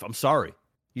life. I'm sorry.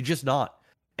 You're just not.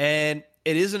 And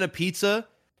it isn't a pizza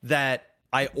that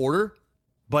I order,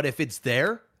 but if it's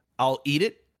there, I'll eat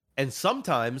it. And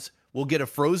sometimes we'll get a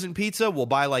frozen pizza. We'll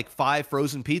buy like 5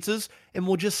 frozen pizzas, and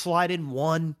we'll just slide in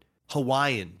one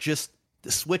Hawaiian just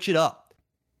to switch it up.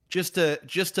 Just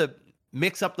to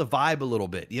mix up the vibe a little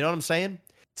bit. You know what I'm saying?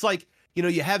 It's like,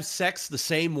 you have sex the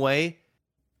same way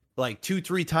like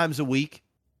 2-3 times a week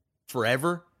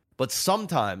forever. But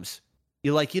sometimes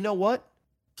you're like, you know what?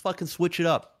 Let's fucking switch it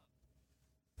up.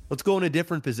 Let's go in a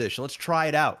different position. Let's try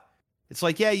it out. It's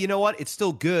like, yeah, you know what? It's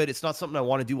still good. It's not something I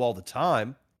want to do all the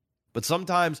time. But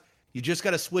sometimes you just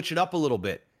got to switch it up a little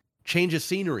bit. Change of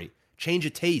scenery. Change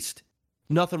of taste.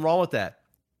 Nothing wrong with that.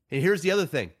 And here's the other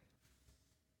thing.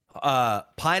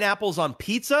 Pineapples on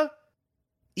pizza,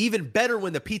 even better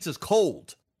when the pizza's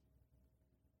cold.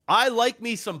 I like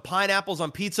me some pineapples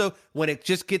on pizza when it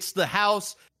just gets to the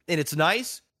house and it's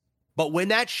nice. But when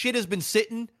that shit has been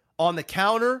sitting on the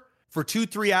counter for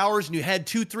 2-3 hours and you had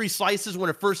 2-3 slices when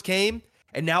it first came,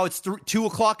 and now it's 2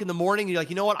 o'clock in the morning, you're like,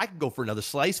 you know what? I can go for another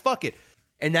slice. Fuck it.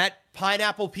 And that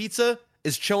pineapple pizza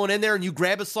is chilling in there, and you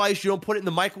grab a slice, you don't put it in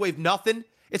the microwave, nothing.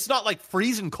 It's not like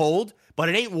freezing cold, but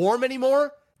it ain't warm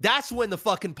anymore. That's when the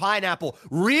fucking pineapple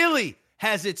really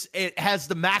has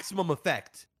the maximum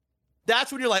effect.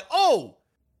 That's when you're like, oh,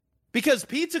 because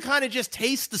pizza kind of just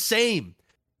tastes the same.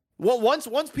 Well, once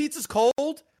pizza's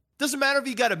cold, doesn't matter if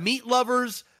you got a Meat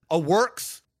Lovers, a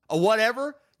Works, a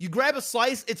whatever. You grab a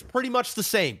slice, it's pretty much the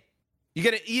same. You're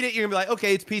gonna eat it. You're gonna be like,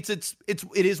 okay, it's pizza. It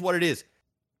is what it is.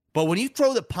 But when you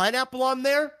throw the pineapple on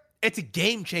there, it's a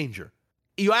game changer.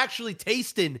 You actually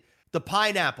tasting the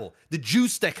pineapple, the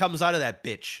juice that comes out of that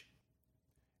bitch.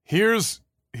 Here's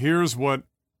what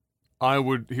I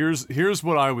would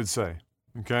say.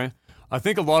 Okay, I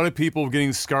think a lot of people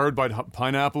getting scarred by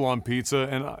pineapple on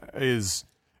pizza is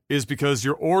because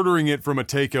you're ordering it from a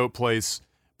takeout place.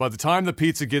 By the time the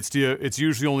pizza gets to you, it's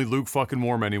usually only luke fucking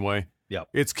warm anyway. Yep.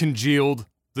 It's congealed.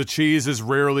 The cheese is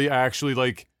rarely actually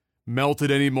like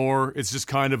melted anymore. It's just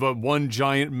kind of a one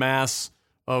giant mass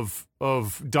of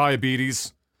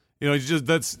diabetes.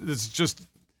 It's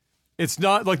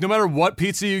not like, no matter what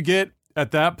pizza you get at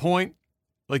that point,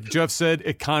 like Jeff said,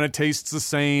 it kind of tastes the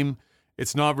same.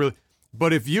 It's not really,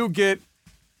 but if you're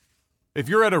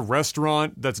at a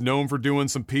restaurant that's known for doing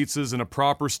some pizzas in a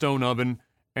proper stone oven,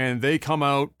 and they come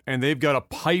out and they've got a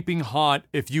piping hot,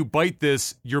 if you bite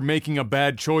this, you're making a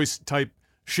bad choice type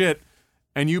shit,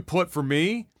 and you put, for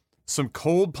me, some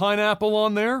cold pineapple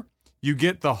on there, you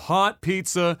get the hot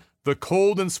pizza, the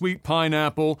cold and sweet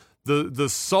pineapple, the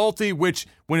salty, which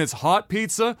when it's hot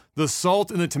pizza, the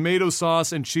salt in the tomato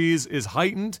sauce and cheese is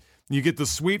heightened. You get the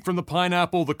sweet from the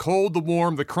pineapple, the cold, the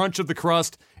warm, the crunch of the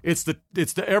crust. It's the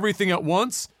everything at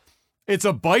once. It's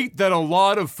a bite that a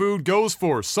lot of food goes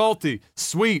for. Salty,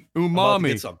 sweet,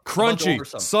 umami,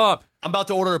 crunchy, soft. I'm about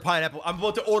to order a pineapple. I'm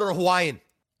about to order a Hawaiian.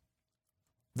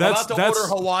 Order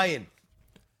Hawaiian.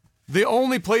 The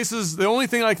only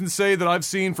thing I can say that I've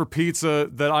seen for pizza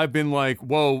that I've been like,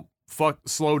 whoa, fuck,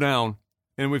 slow down,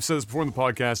 and we've said this before in the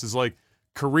podcast, is like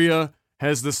Korea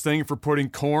has this thing for putting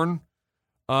corn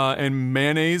and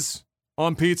mayonnaise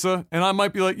on pizza, and I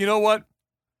might be like, you know what?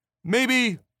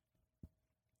 Maybe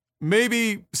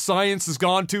science has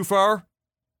gone too far.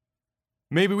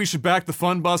 Maybe we should back the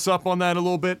fun bus up on that a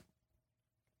little bit.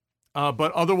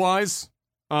 But otherwise,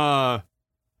 yeah,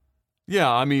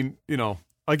 I mean,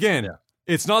 again,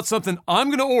 It's not something I'm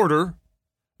going to order,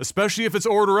 especially if it's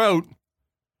order out.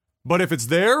 But if it's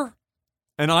there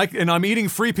and I'm eating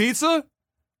free pizza,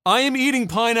 I am eating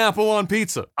pineapple on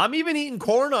pizza. I'm even eating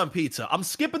corn on pizza. I'm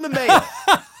skipping the mayo.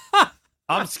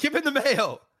 I'm skipping the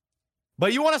mayo.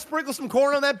 But you want to sprinkle some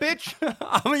corn on that bitch?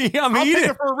 I'll eating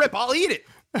it for a rip. I'll eat it.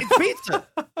 It's pizza.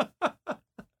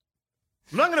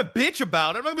 I'm not going to bitch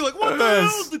about it. I'm going to be like, what the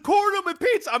hell is the corn on my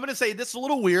pizza? I'm going to say, this is a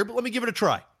little weird, but let me give it a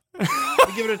try.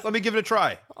 Let me give it a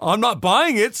try. I'm not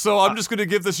buying it, so I'm just going to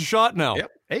give this a shot now.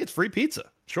 Yep. Hey, it's free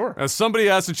pizza. Sure. As somebody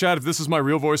asked in chat if this is my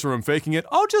real voice or I'm faking it,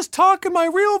 I'll just talk in my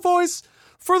real voice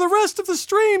for the rest of the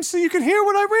stream so you can hear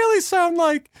what I really sound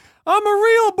like. I'm a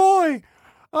real boy.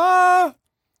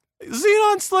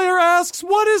 Xenon Slayer asks,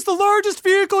 what is the largest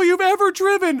vehicle you've ever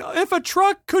driven? If a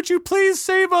truck, could you please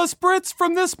save us Brits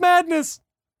from this madness?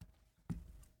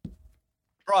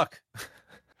 Truck.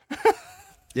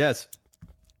 Yes.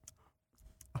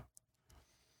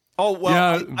 Oh,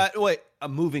 well, yeah. Wait, a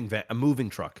moving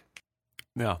truck.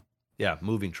 Yeah. Yeah,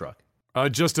 moving truck.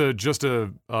 Just a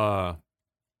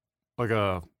like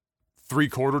a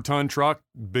 3/4 ton truck,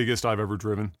 biggest I've ever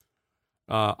driven.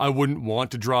 I wouldn't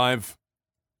want to drive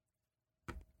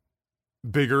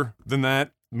bigger than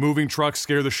that. Moving trucks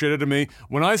scare the shit out of me.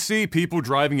 When I see people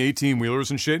driving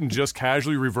 18-wheelers and shit and just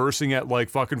casually reversing at like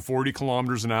fucking 40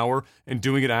 kilometers an hour and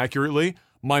doing it accurately,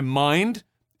 my mind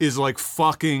is like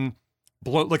fucking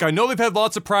blown. Like, I know they've had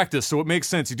lots of practice, so it makes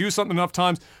sense. You do something enough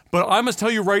times, but I must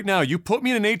tell you right now, you put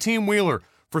me in an 18-wheeler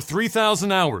for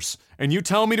 3,000 hours and you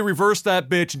tell me to reverse that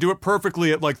bitch and do it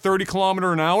perfectly at like 30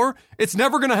 kilometers an hour, it's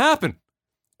never gonna happen.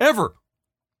 Ever.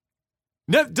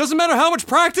 Doesn't matter how much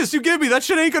practice you give me, that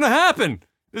shit ain't gonna happen.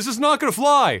 This is not gonna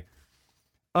fly.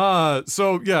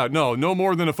 So yeah, no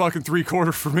more than a fucking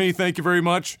 3/4 for me, thank you very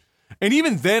much. And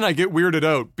even then I get weirded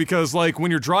out, because like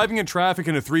when you're driving in traffic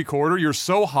in a 3/4, you're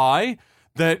so high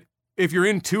that if you're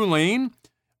in 2-lane,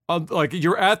 like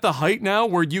you're at the height now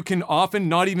where you can often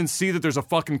not even see that there's a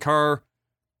fucking car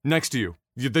next to you.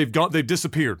 They've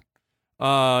disappeared.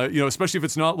 Especially if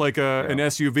it's not like an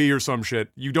SUV or some shit.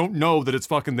 You don't know that it's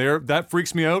fucking there. That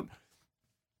freaks me out.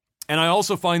 And I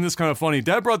also find this kind of funny.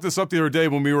 Dad brought this up the other day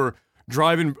when we were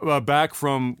driving back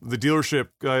from the dealership.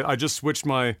 I just switched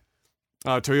my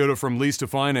Toyota from lease to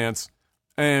finance,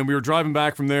 and we were driving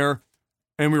back from there,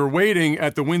 and we were waiting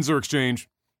at the Windsor Exchange,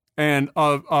 and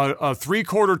a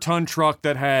 3/4 ton truck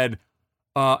that had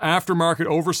aftermarket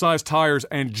oversized tires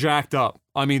and jacked up.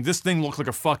 I mean, this thing looked like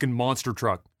a fucking monster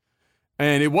truck.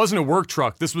 And it wasn't a work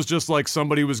truck. This was just like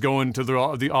somebody was going to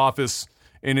the office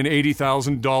in an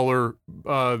 $80,000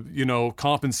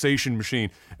 compensation machine,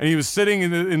 and he was sitting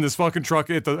in this fucking truck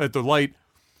at the light.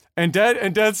 And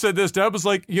Dad said this. Dad was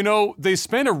like, they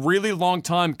spent a really long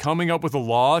time coming up with a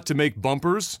law to make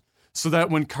bumpers so that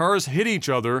when cars hit each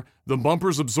other, the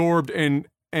bumpers absorbed and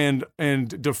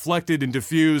deflected and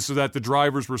diffused so that the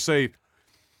drivers were safe.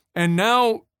 And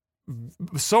now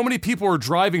so many people are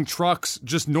driving trucks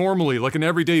just normally, like an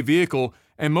everyday vehicle,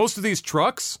 and most of these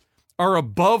trucks are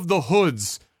above the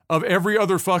hoods of every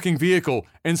other fucking vehicle.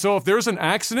 And so if there's an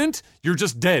accident, you're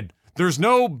just dead. There's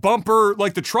no bumper,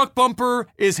 like the truck bumper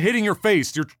is hitting your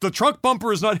face. The truck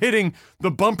bumper is not hitting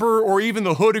the bumper or even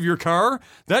the hood of your car.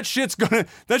 That shit's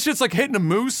like hitting a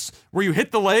moose where you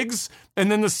hit the legs and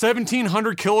then the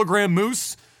 1,700 kilogram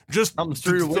moose just comes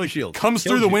through the windshield. Comes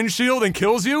through the windshield and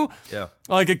kills you. Yeah.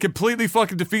 Like it completely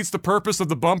fucking defeats the purpose of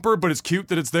the bumper, but it's cute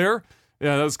that it's there.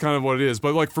 Yeah, that's kind of what it is.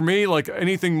 But like for me, like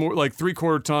anything more like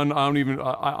 3/4 ton,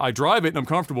 I drive it and I'm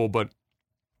comfortable, but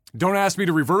don't ask me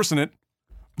to reverse in it.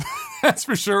 That's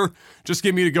for sure. Just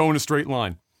get me to go in a straight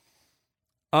line.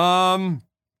 Wow.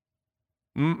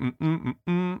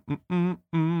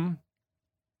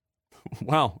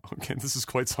 Okay, this is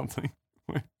quite something.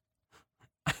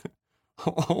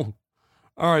 Oh.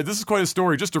 All right, this is quite a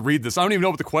story. Just to read this, I don't even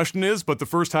know what the question is, but the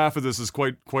first half of this is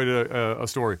quite a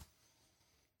story.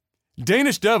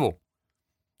 Danish Devil.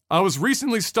 I was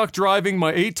recently stuck driving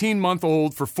my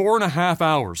 18-month-old for 4.5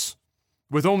 hours,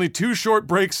 with only 2 short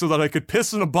breaks so that I could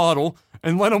piss in a bottle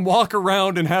and let him walk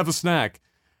around and have a snack.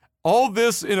 All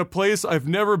this in a place I've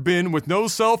never been, with no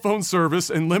cell phone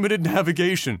service and limited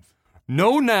navigation.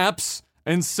 No naps,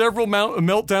 and several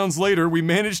meltdowns later, we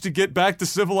managed to get back to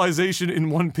civilization in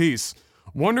one piece.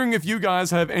 Wondering if you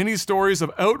guys have any stories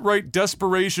of outright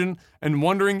desperation, and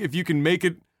wondering if you can make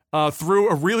it through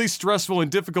a really stressful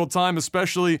and difficult time,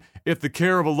 especially if the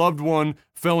care of a loved one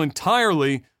fell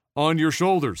entirely on your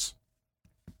shoulders.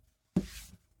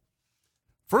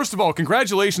 First of all,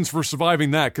 congratulations for surviving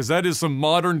that, because that is some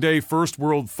modern day first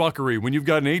world fuckery. When you've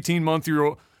got an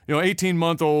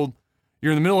 18-month-old,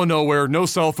 you're in the middle of nowhere, no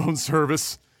cell phone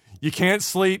service, you can't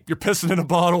sleep, you're pissing in a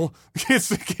bottle,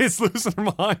 kids losing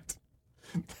their mind.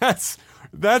 That's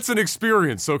an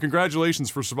experience. So congratulations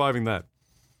for surviving that.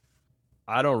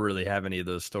 I don't really have any of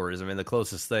those stories. I mean, the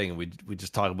closest thing we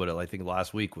just talked about it, I think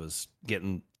last week, was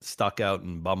getting stuck out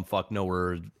in bumfuck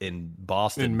nowhere in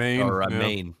Boston, in Maine, or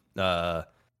Maine. That's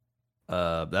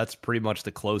pretty much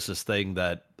the closest thing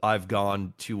that I've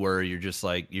gone to where you're just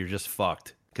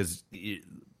fucked, because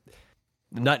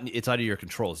it's out of your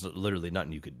control. It's literally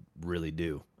nothing you could really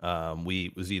do.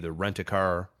 We was either rent a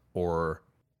car or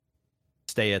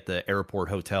stay at the airport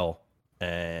hotel,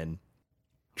 and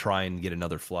try and get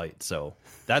another flight. So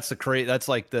that's that's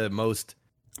like the most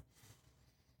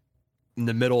in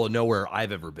the middle of nowhere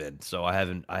I've ever been. So I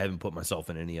haven't put myself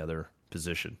in any other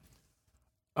position.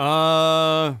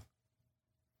 Not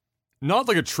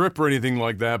like a trip or anything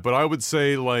like that, but I would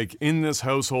say like in this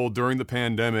household during the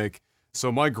pandemic.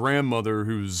 So my grandmother,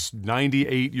 who's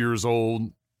 98 years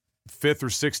old, 5th or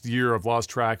 6th year, I've lost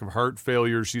track, of heart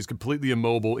failure. She's completely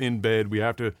immobile in bed. We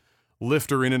have to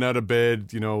lift her in and out of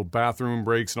bed, you know, bathroom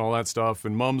breaks and all that stuff.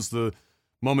 And mom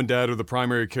and dad are the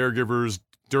primary caregivers.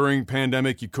 During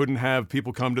pandemic, you couldn't have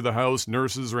people come to the house,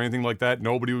 nurses or anything like that.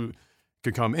 Nobody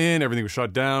could come in. Everything was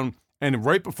shut down. And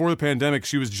right before the pandemic,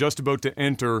 she was just about to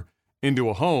enter into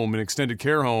a home, an extended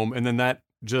care home, and then that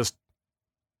just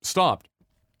stopped.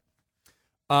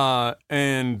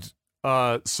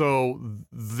 So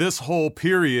this whole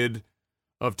period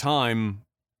of time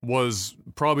was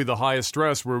probably the highest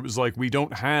stress, where it was like, we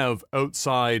don't have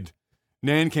outside.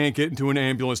 Nan can't get into an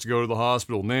ambulance to go to the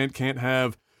hospital. Nan can't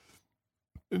have,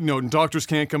 doctors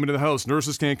can't come into the house.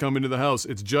 Nurses can't come into the house.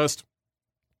 It's just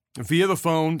via the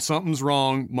phone. Something's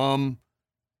wrong. Mom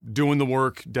doing the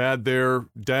work. Dad there.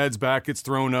 Dad's back gets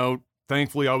thrown out.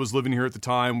 Thankfully, I was living here at the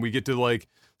time. We get to like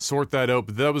sort that out.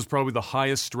 But that was probably the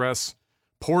highest stress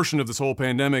portion of this whole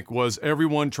pandemic, was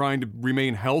everyone trying to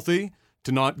remain healthy,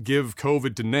 to not give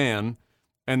COVID to Nan,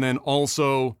 and then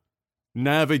also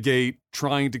navigate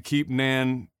trying to keep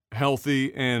Nan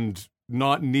healthy and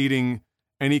not needing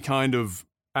any kind of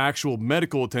actual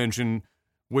medical attention,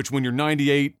 which when you're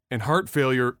 98 and heart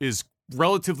failure is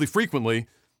relatively frequently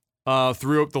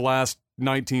throughout the last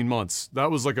 19 months. That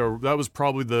was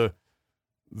probably the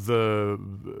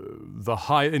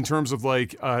high, in terms of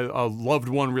like a loved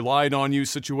one relied on you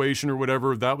situation or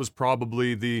whatever. That was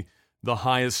probably the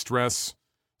highest stress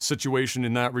situation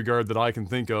in that regard that I can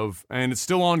think of. And it's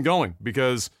still ongoing,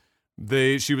 because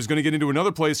she was going to get into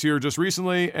another place here just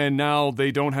recently, and now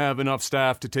they don't have enough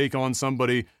staff to take on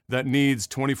somebody that needs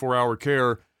 24-hour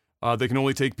care. They can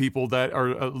only take people that are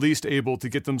at least able to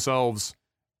get themselves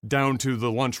down to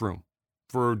the lunchroom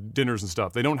for dinners and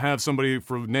stuff. They don't have somebody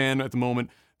for Nan at the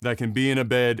moment that can be in a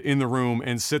bed in the room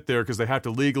and sit there, because they have to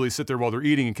legally sit there while they're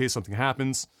eating in case something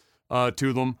happens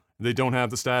to them. They don't have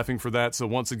the staffing for that. So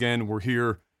once again, we're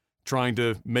here trying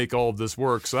to make all of this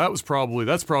work. So that's probably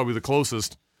the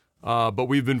closest. But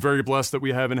we've been very blessed that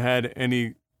we haven't had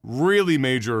any really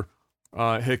major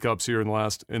hiccups here in the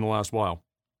last while.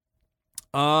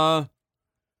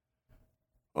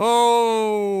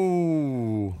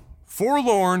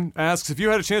 Forlorn asks if you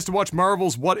had a chance to watch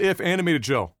Marvel's What If animated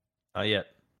show. Not yet.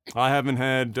 I haven't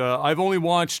had. I've only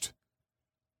watched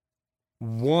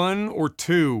 1 or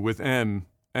 2 with M,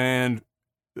 and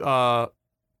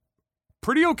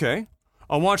pretty okay.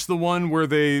 I watched the one where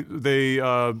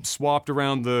they swapped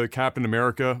around the Captain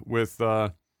America with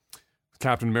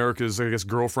Captain America's, I guess,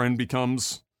 girlfriend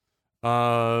becomes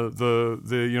gets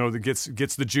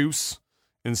the juice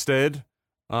instead.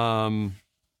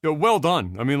 Well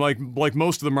done. I mean, like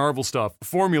most of the Marvel stuff,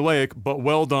 formulaic but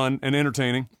well done and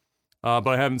entertaining. But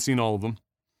I haven't seen all of them.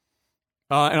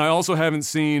 And I also haven't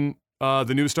seen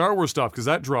the new Star Wars stuff, because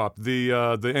that dropped. The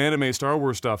anime Star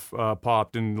Wars stuff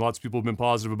popped, and lots of people have been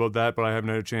positive about that, but I haven't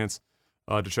had a chance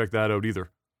to check that out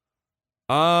either.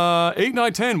 8,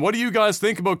 9, 10. What do you guys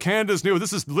think about Canada's new,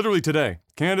 this is literally today,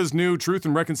 Canada's new Truth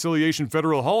and Reconciliation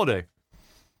federal holiday?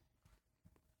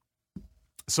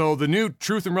 So the new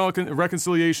Truth and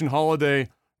Reconciliation holiday,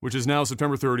 which is now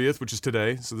September 30th, which is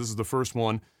today, so this is the first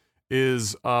one,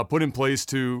 is put in place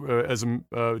in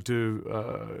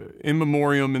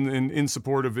memoriam in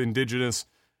support of Indigenous,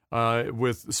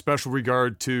 with special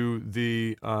regard to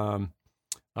the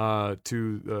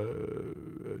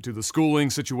schooling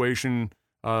situation,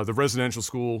 the residential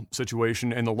school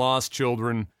situation, and the lost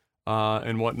children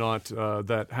and whatnot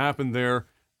that happened there.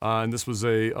 And this was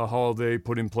a holiday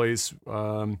put in place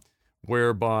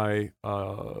whereby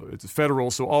it's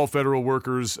federal, so all federal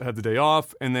workers had the day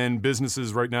off, and then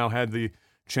businesses right now had the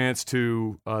chance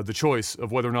to the choice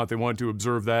of whether or not they wanted to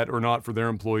observe that or not for their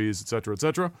employees, et cetera, et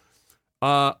cetera.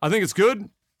 I think it's good.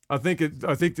 I think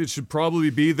it should probably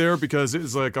be there, because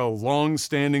it's like a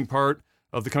long-standing part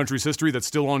of the country's history that's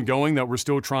still ongoing, that we're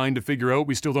still trying to figure out.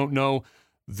 We still don't know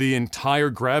the entire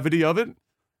gravity of it.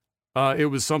 It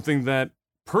was something that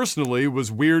personally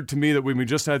was weird to me, that when we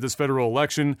just had this federal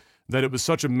election, that it was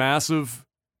such a massive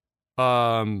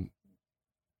frontline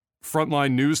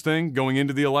news thing going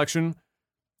into the election,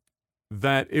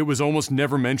 that it was almost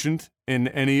never mentioned in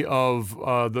any of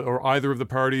either of the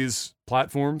parties'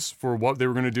 platforms for what they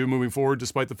were going to do moving forward,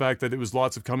 despite the fact that it was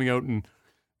lots of coming out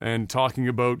and talking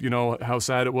about, how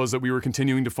sad it was that we were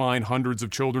continuing to find hundreds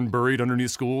of children buried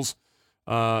underneath schools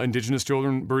Indigenous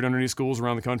children buried underneath schools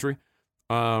around the country.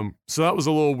 So that was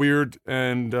a little weird,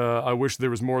 and I wish there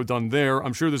was more done there.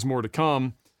 I'm sure there's more to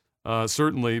come,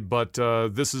 certainly, but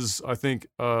this is, I think,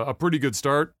 a pretty good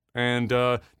start. And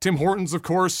Tim Hortons, of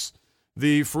course,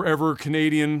 the forever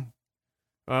Canadian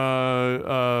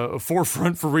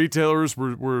forefront for retailers.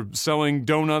 We're selling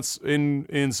donuts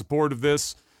in support of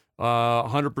this.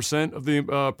 100% of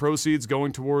the proceeds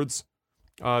going towards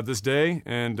this day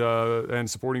and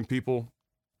supporting people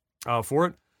for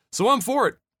it. So I'm for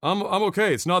it. I'm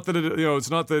okay. It's not that it's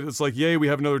not that it's like, yay, we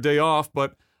have another day off.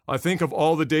 But I think of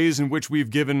all the days in which we've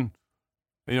given,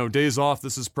 days off,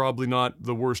 this is probably not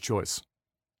the worst choice.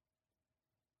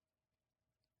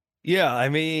 Yeah, I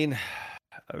mean,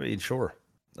 sure.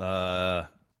 Not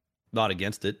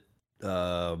against it.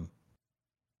 I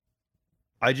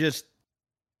just,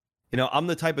 I'm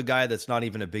the type of guy that's not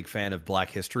even a big fan of Black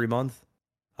History Month.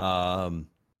 And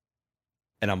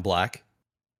I'm black.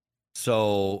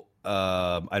 So,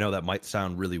 I know that might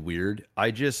sound really weird.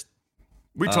 We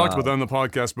talked about that on the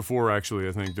podcast before, actually,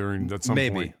 I think at some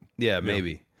point. Yeah,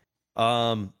 maybe.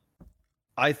 I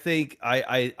think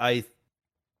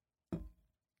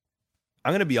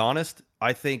I'm going to be honest.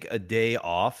 I think a day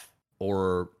off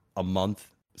or a month,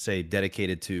 say,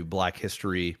 dedicated to Black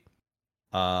history,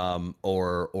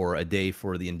 or a day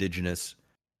for the Indigenous,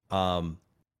 I'm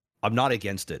not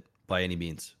against it by any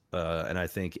means. And I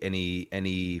think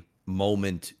any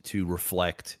moment to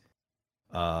reflect,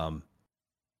 you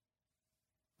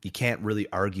can't really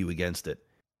argue against it.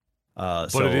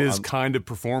 But it is kind of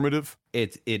performative.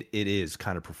 It is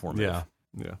kind of performative.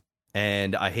 Yeah.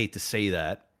 And I hate to say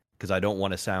that, because I don't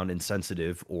want to sound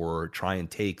insensitive or try and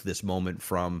take this moment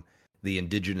from the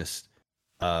Indigenous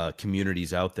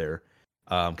communities out there,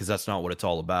 because that's not what it's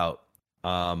all about.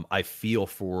 I feel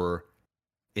for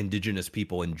Indigenous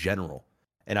people in general,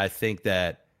 and I think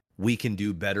that we can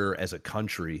do better as a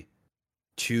country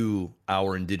to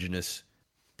our Indigenous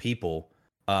people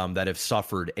that have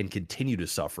suffered and continue to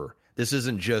suffer. This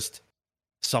isn't just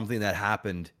something that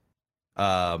happened in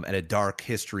a dark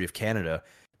history of Canada.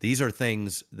 These are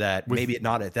things that maybe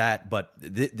not at that, but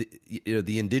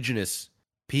the Indigenous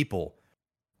people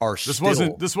are This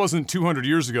wasn't 200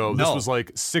 years ago. No. This was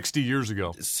like 60 years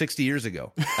ago. 60 years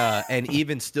ago. And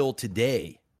even still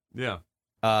today. Yeah.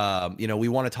 We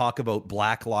want to talk about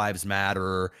Black Lives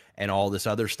Matter and all this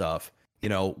other stuff.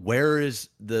 Where is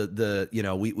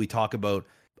we talk about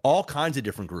all kinds of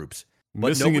different groups. But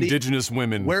Missing Indigenous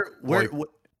women. Where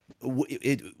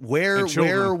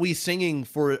are we singing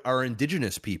for our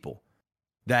Indigenous people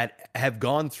that have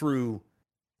gone through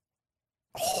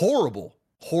horrible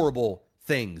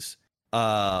things?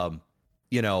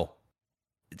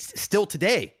 Still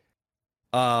today,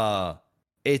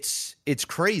 it's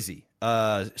crazy.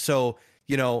 So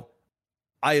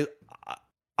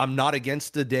I'm not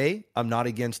against the day. I'm not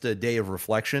against a day of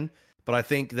reflection, but I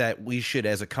think that we should,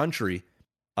 as a country,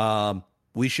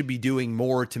 we should be doing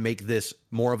more to make this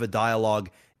more of a dialogue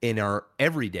in our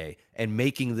everyday and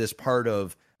making this part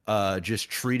of just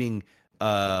treating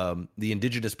the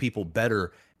Indigenous people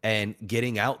better and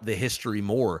getting out the history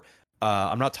more.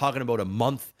 I'm not talking about a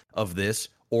month of this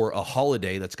or a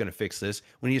holiday that's going to fix this.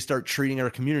 We need to start treating our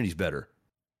communities better.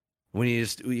 We need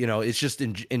to, it's just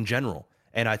in general.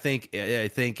 And I think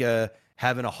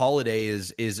having a holiday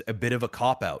is a bit of a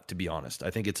cop out, to be honest.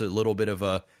 I think it's a little bit of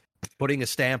a putting a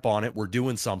stamp on it. We're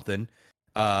doing something.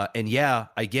 And yeah,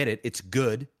 I get it. It's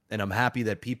good. And I'm happy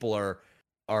that people are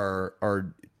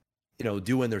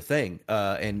doing their thing.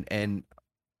 And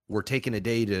we're taking a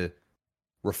day to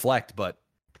reflect, but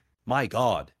my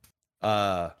God,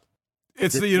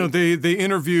 it's they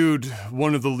interviewed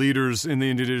one of the leaders in the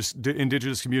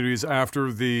indigenous communities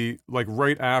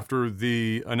right after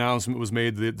the announcement was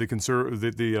made.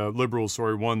 The Liberals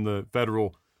won the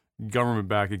federal government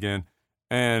back again,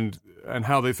 and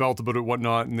how they felt about it,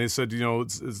 whatnot. And they said,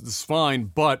 it's fine,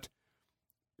 but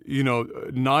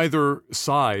neither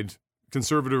side,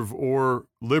 conservative or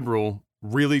liberal,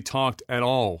 really talked at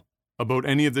all about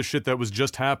any of the shit that was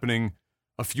just happening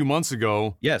a few months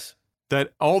ago. Yes.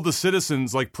 That all the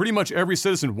citizens, like pretty much every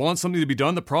citizen, wants something to be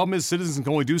done. The problem is citizens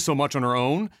can only do so much on our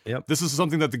own. Yep. This is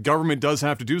something that the government does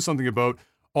have to do something about.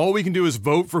 All we can do is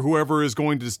vote for whoever is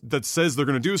that says they're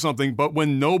going to do something. But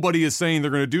when nobody is saying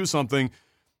they're going to do something,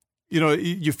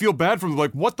 you feel bad for them.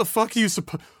 Like, what the fuck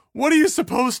what are you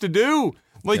supposed to do?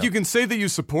 Like, Yep. You can say that you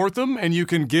support them and you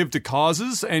can give to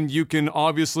causes and you can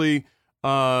obviously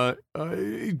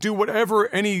do whatever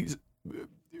any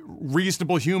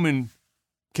reasonable human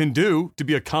can do to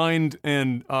be a kind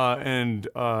and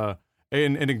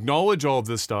acknowledge all of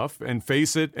this stuff and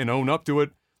face it and own up to it.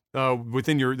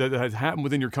 within your that has happened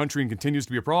within your country and continues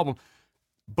to be a problem.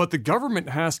 But the government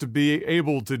has to be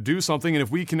able to do something, and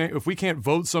if we can't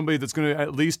vote somebody that's going to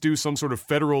at least do some sort of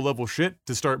federal level shit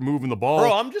to start moving the ball,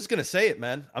 bro, I'm just gonna say it,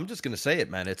 man.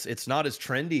 It's not as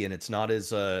trendy, and it's not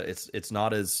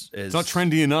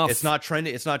trendy enough. It's not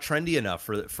trendy enough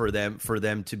for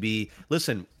them to be.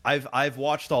 Listen, I've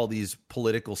watched all these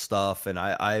political stuff, and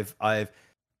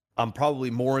I'm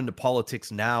probably more into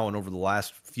politics now and over the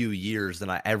last few years than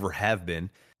I ever have been.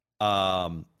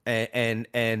 And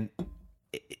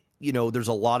you know, there's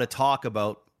a lot of talk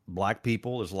about Black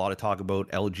people. There's a lot of talk about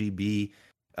LGBT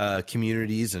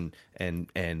communities and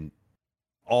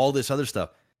all this other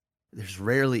stuff. There's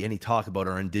rarely any talk about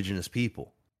our indigenous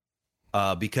people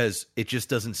because it just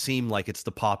doesn't seem like it's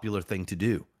the popular thing to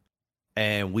do.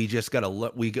 And we just gotta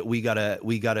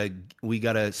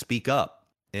speak up.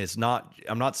 And it's not.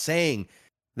 I'm not saying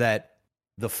that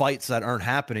the fights that aren't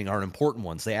happening aren't important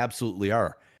ones. They absolutely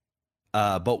are.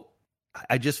 But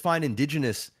I just find the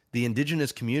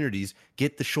indigenous communities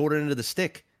get the short end of the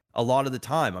stick a lot of the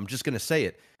time. I'm just going to say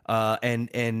it. And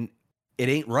it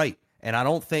ain't right. And I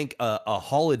don't think a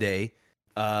holiday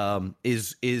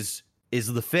is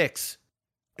the fix.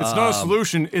 It's not a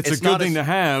solution. It's a good thing to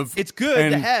have. It's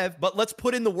good to have, but let's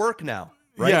put in the work now.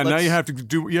 Right? Yeah, now you have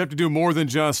to do more than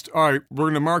just, all right, we're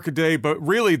going to mark a day, but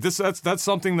really that's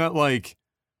something that, like,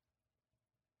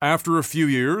 after a few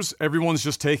years, everyone's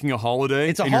just taking a holiday.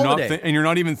 It's a holiday. You're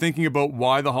not even thinking about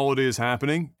why the holiday is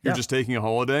happening. You're just taking a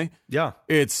holiday. Yeah.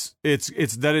 It's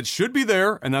that it should be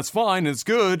there, and that's fine, and it's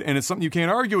good, and it's something you can't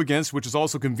argue against, which is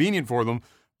also convenient for them,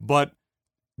 but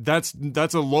that's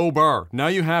a low bar. Now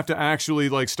you have to actually,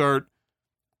 like, start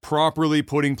properly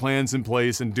putting plans in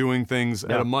place and doing things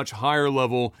at a much higher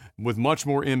level with much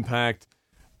more impact,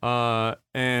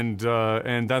 and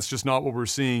that's just not what we're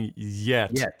seeing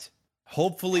yet.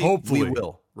 Hopefully we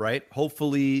will, right?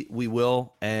 Hopefully we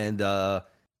will, and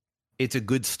it's a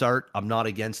good start. I'm not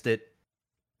against it.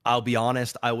 I'll be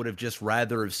honest, I would have just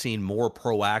rather have seen more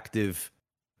proactive,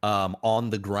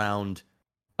 on the ground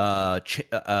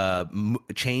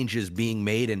changes being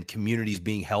made and communities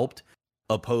being helped,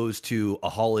 opposed to a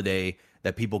holiday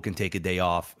that people can take a day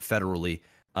off federally.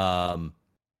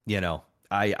 You know,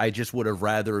 I just would have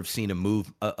rather have seen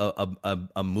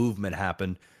a movement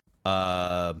happen.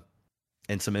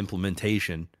 And some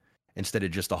implementation instead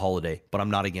of just a holiday, but I'm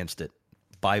not against it.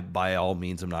 By all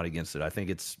means, I'm not against it. I think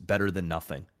it's better than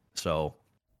nothing. So,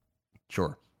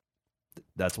 sure.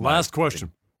 That's my last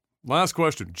question.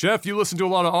 Jeff, you listen to a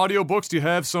lot of audiobooks. Do you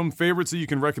have some favorites that you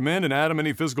can recommend? And Adam,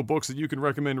 any physical books that you can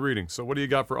recommend reading? So what do you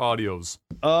got for audios?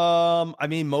 I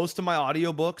mean, most of my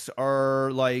audiobooks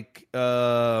are like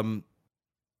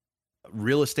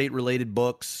real estate related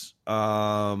books.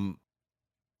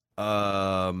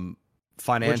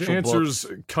 Financial Which answers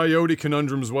books. Coyote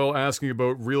Conundrums well, asking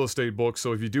about real estate books.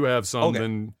 So if you do have some,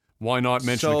 then why not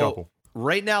mention a couple?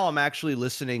 Right now, I'm actually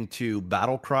listening to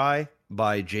Battle Cry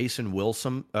by Jason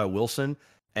Wilson,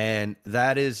 and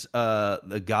that is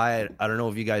the guy. I don't know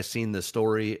if you guys seen the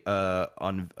story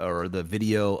or the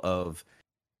video of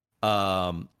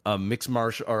a mixed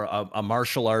martial or a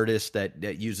martial artist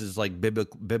that uses like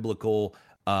biblical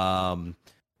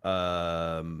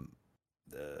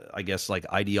I guess like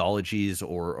ideologies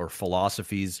or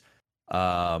philosophies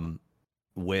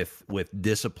with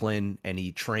discipline, and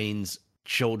he trains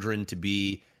children to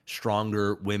be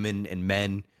stronger women and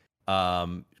men,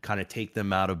 kind of take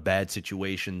them out of bad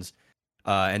situations.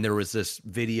 And there was this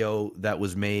video that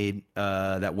was made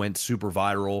that went super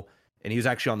viral, and he was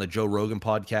actually on the Joe Rogan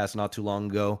podcast not too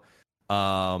long ago,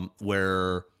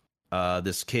 where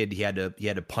this kid he had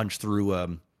to punch through a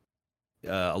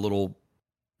little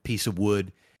piece of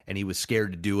wood, and he was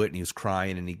scared to do it, and he was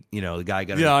crying, and the guy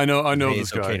got I know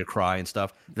this guy. It's okay to cry and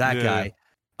stuff. That guy,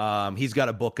 he's got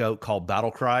a book out called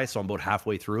Battle Cry, so I'm about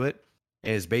halfway through it.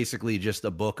 And it's basically just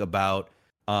a book about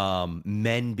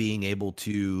men being able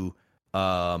to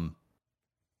not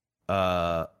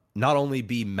only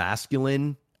be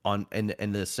masculine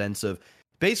in the sense of,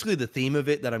 basically the theme of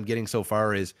it that I'm getting so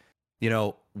far is,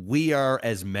 we are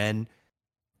as men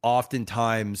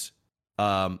oftentimes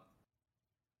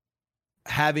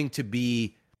having to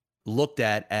be looked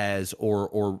at as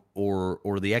or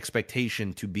the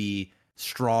expectation to be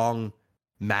strong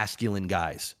masculine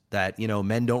guys, that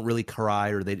men don't really cry,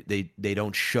 or they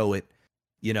don't show it.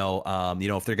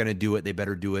 If they're going to do it, they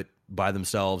better do it by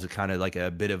themselves. It kind of like a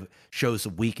bit of shows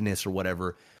of weakness or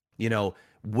whatever.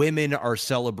 Women are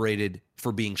celebrated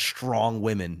for being strong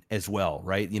women as well,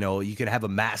 right? You can have a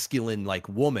masculine like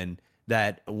woman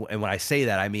that, and when I say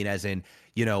that, I mean as in,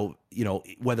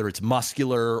 whether it's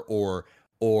muscular or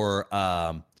or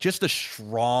just a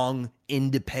strong,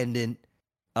 independent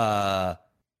type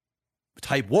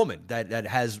woman that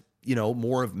has, you know,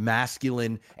 more of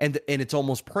masculine, and it's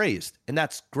almost praised, and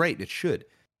that's great. It should.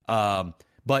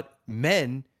 But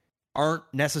men aren't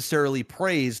necessarily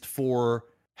praised for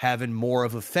having more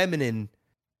of a feminine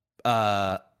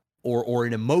or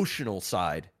an emotional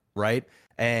side, right?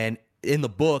 And in the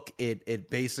book, it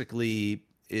basically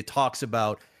talks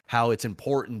about how it's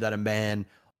important that a man,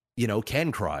 you know, can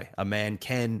cry. A man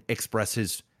can express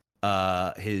his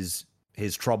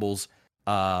troubles,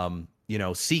 you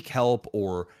know, seek help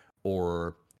or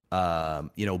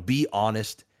you know, be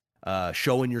honest,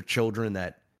 showing your children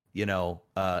that, you know,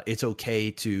 it's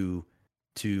okay to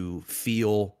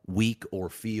feel weak or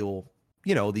feel,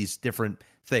 you know, these different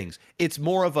things. It's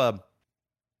more of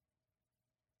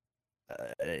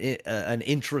an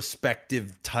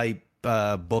introspective type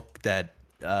book that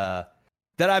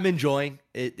I'm enjoying.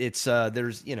 It's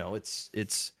there's, you know,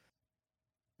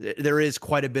 there is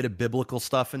quite a bit of biblical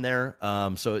stuff in there.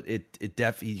 So it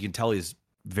definitely, you can tell he's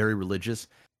very religious.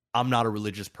 I'm not a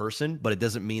religious person, but it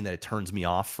doesn't mean that it turns me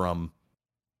off from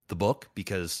the book,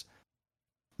 because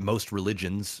most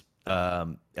religions,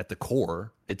 at the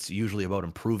core, it's usually about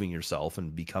improving yourself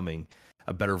and becoming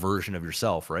a better version of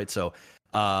yourself, right? So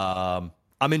I'm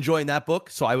enjoying that book,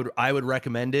 so I would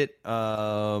recommend it.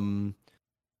 And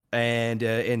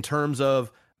in terms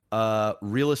of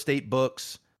real estate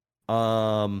books,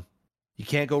 you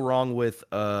can't go wrong with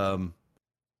there's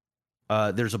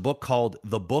a book called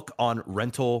The Book on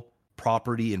Rental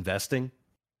Property Investing.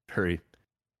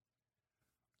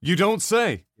 You don't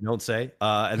say. You don't say.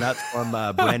 And that's from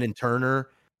Brandon Turner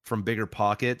from Bigger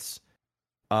Pockets.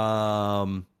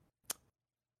 And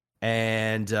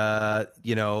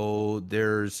you know,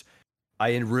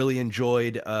 I really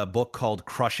enjoyed a book called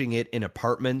Crushing It in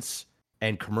Apartments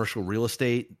and Commercial Real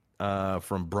Estate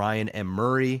from Brian M.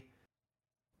 Murray.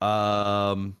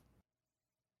 I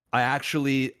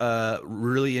actually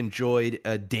really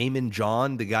enjoyed Damon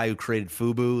John, the guy who created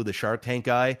Fubu, the Shark Tank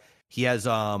guy. He has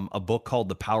a book called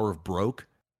The Power of Broke.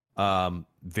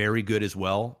 Very good as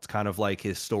well. It's kind of like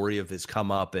his story of his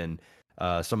come up and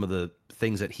some of the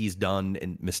things that he's done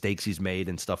and mistakes he's made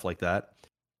and stuff like that.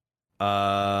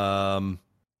 And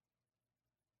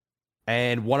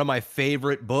one of my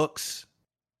favorite books,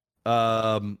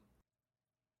 and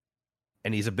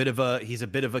he's a bit of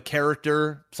a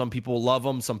character. Some people love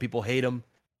him, some people hate him.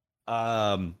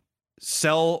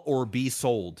 Sell or Be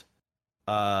Sold,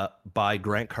 by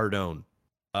Grant Cardone.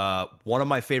 One of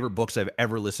my favorite books I've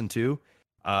ever listened to.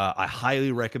 I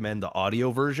highly recommend the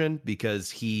audio version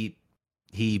because he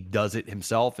does it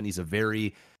himself, and it's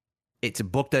a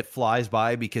book that flies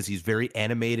by because he's very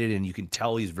animated and you can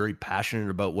tell he's very passionate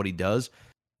about what he does.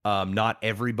 Not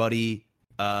everybody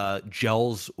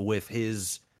gels with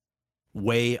his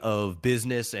way of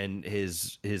business and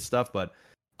his stuff, but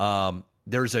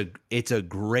it's a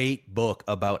great book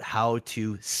about how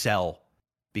to sell,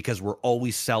 because we're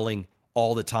always selling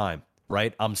all the time,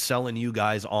 right? I'm selling you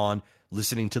guys on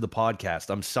listening to the podcast.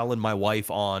 I'm selling my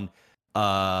wife on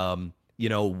you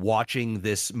know, watching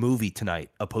this movie tonight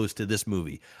opposed to this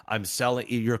movie.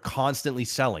 You're constantly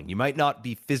selling. You might not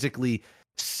be physically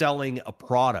selling a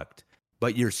product,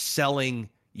 but you're selling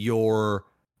your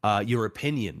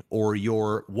opinion or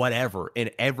your whatever in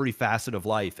every facet of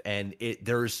life. And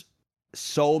there's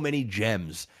so many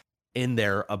gems in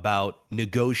there about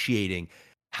negotiating,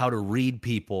 how to read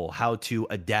people, how to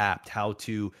adapt, how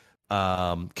to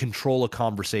control a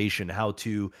conversation, how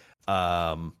to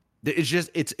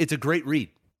it's a great read.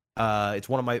 It's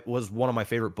was one of my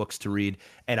favorite books to read,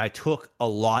 and I took a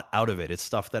lot out of it. It's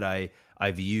stuff that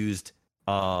I've used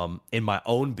in my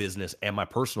own business and my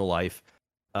personal life.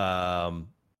 So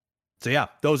yeah,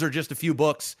 those are just a few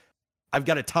books. I've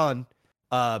got a ton,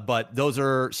 but those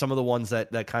are some of the ones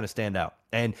that kind of stand out.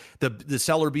 And the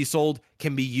Sell or Be Sold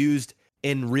can be used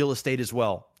in real estate as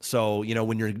well. So, you know,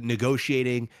 when you're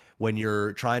negotiating, when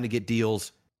you're trying to get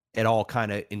deals, it all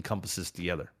kind of encompasses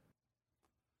together.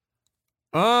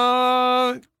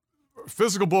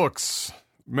 Physical books,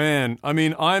 man. I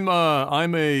mean, I'm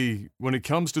when it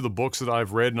comes to the books that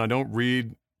I've read, and I don't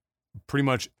read pretty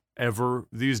much ever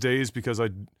these days because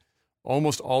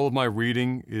almost all of my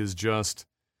reading is just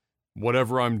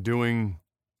whatever I'm doing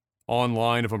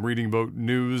online. If I'm reading about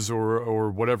news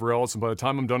or whatever else, and by the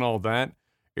time I'm done all that,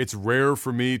 it's rare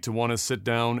for me to want to sit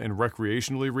down and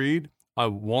recreationally read. I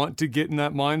want to get in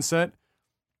that mindset.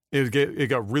 It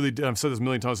got really, I've said this a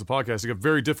million times on the podcast, it got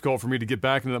very difficult for me to get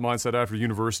back into that mindset after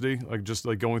university, just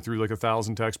going through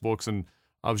 1,000 textbooks, and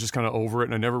I was just kind of over it,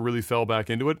 and I never really fell back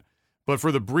into it. But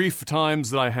for the brief times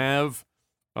that I have,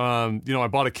 I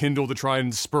bought a Kindle to try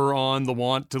and spur on the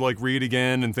want to like read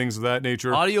again and things of that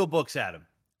nature. Audiobooks, Adam.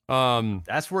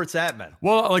 That's where it's at, man.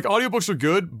 Well, like audiobooks are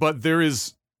good, but there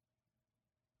is,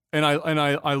 and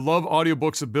I love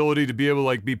audiobooks' ability to be able to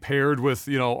like be paired with,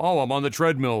 I'm on the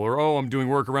treadmill, or I'm doing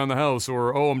work around the house,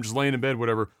 or I'm just laying in bed,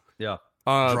 whatever. Yeah.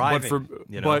 Driving,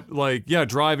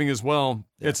 driving as well.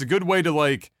 Yeah. It's a good way to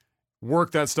like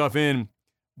work that stuff in,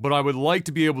 but I would like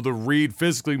to be able to read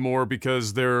physically more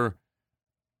because there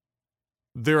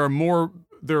are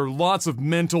lots of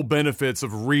mental benefits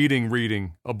of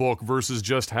reading a book versus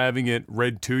just having it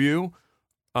read to you.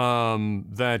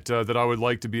 That I would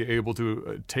like to be able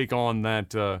to take on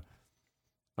that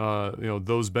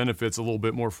those benefits a little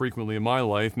bit more frequently in my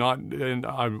life.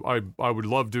 I would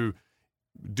love to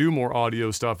do more audio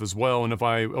stuff as well. And if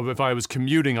I was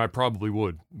commuting, I probably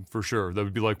would, for sure. That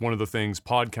would be like one of the things.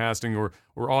 Podcasting or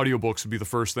audiobooks would be the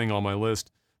first thing on my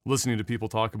list. Listening to people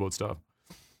talk about stuff.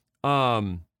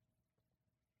 The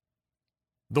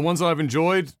ones that I've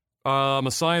enjoyed, I'm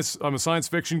a science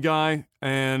fiction guy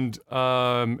and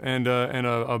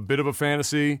a bit of a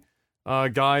fantasy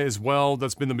guy as well.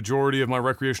 That's been the majority of my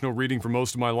recreational reading for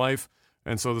most of my life.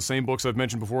 And so the same books I've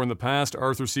mentioned before in the past,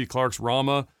 Arthur C. Clarke's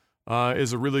Rama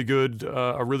is a really good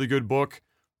book.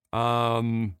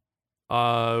 What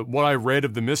I read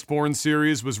of the Mistborn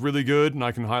series was really good, and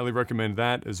I can highly recommend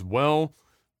that as well.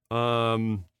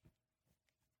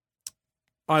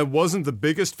 I wasn't the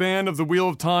biggest fan of The Wheel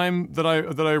of Time that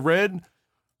I read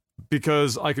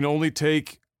because I can only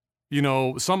take,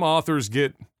 some authors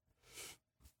get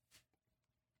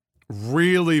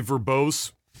really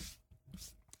verbose.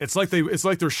 It's like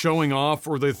they're showing off,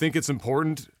 or they think it's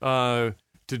important to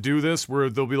do this, where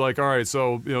they'll be like, all right,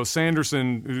 so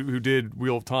Sanderson, who did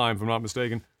Wheel of Time, if I'm not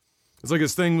mistaken, it's like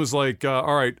his thing was like,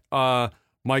 all right,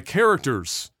 my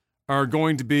characters are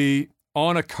going to be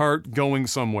on a cart going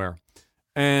somewhere.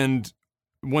 And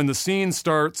when the scene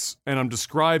starts and I'm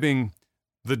describing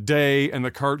the day and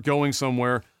the cart going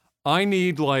somewhere, I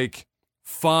need like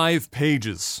 5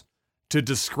 pages to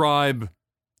describe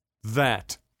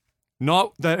that.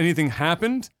 Not that anything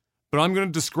happened, but I'm going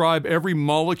to describe every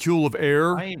molecule of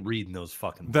air. I ain't reading those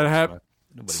fucking books, that have.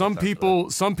 Some people,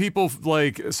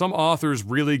 like some authors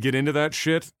really get into that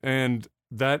shit, and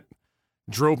that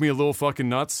drove me a little fucking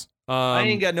nuts. I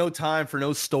ain't got no time for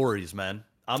no stories, man.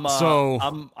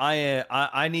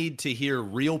 I need to hear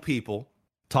real people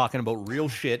talking about real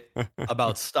shit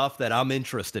about stuff that I'm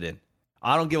interested in.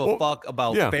 I don't give a fuck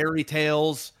about fairy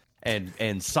tales and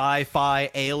sci-fi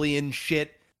alien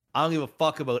shit. I don't give a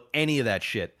fuck about any of that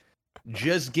shit.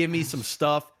 Just give me some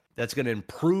stuff that's going to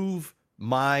improve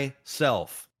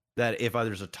myself. That if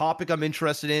there's a topic I'm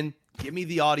interested in, give me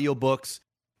the audiobooks,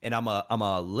 and I'm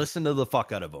a listen to the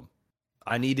fuck out of them.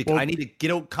 I need to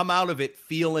come out of it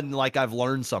feeling like I've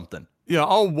learned something. Yeah,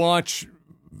 I'll watch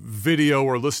video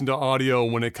or listen to audio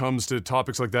when it comes to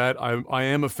topics like that. I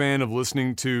am a fan of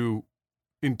listening to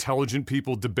intelligent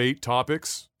people debate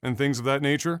topics and things of that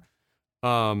nature.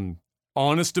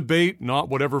 Honest debate, not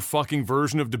whatever fucking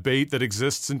version of debate that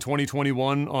exists in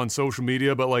 2021 on social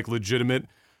media, but like legitimate,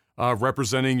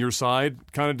 representing your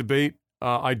side kind of debate.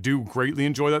 I do greatly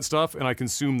enjoy that stuff, and I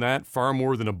consume that far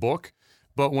more than a book.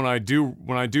 But when I do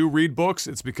read books,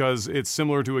 it's because it's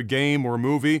similar to a game or a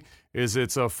movie.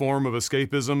 It's a form of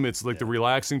escapism. It's like the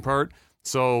relaxing part.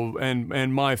 So,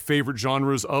 and my favorite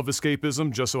genres of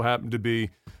escapism just so happen to be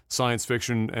science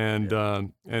fiction and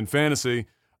fantasy.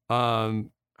 Hard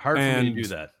for me to do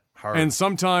that. Hard. And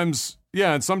sometimes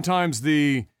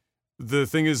the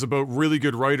thing is about really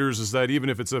good writers is that even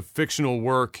if it's a fictional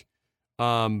work,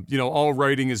 all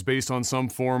writing is based on some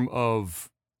form of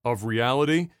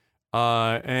reality.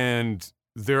 And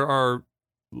there are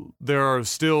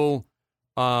still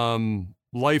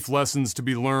life lessons to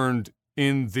be learned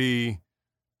in the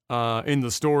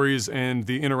stories and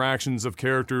the interactions of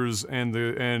characters and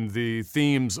the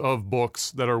themes of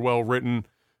books that are well written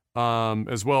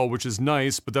as well, which is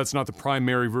nice. But that's not the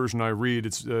primary version I read.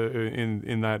 It's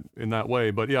in that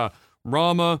way. But yeah,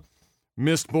 Rama,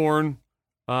 Mistborn,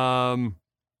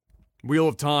 Wheel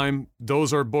of Time,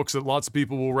 those are books that lots of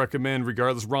people will recommend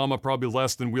regardless. Rama probably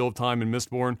less than Wheel of Time and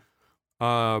Mistborn.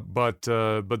 But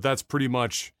that's pretty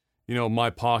much, my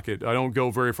pocket. I don't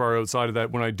go very far outside of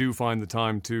that when I do find the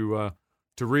time to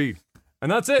read.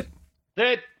 And that's it.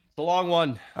 That's it. It's a long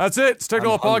one. That's it. It's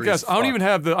Technical Podcast. I don't even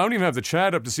have the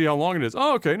chat up to see how long it is.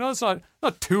 Oh, okay. No, it's not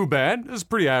too bad. It's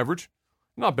pretty average.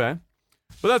 Not bad.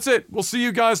 But that's it. We'll see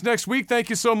you guys next week.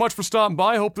 Thank you so much for stopping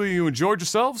by. Hopefully you enjoyed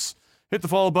yourselves. Hit the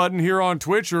follow button here on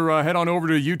Twitch, or head on over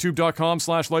to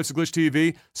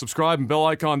youtube.com/Life'sAGlitchTV. Subscribe and bell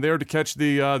icon there to catch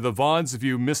the VODs if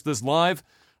you missed this live.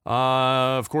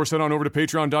 Of course, head on over to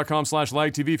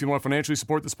patreon.com/lagtv if you want to financially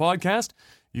support this podcast.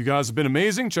 You guys have been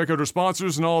amazing. Check out our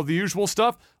sponsors and all of the usual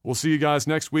stuff. We'll see you guys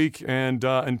next week. And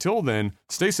until then,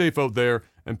 stay safe out there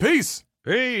and peace.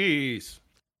 Peace.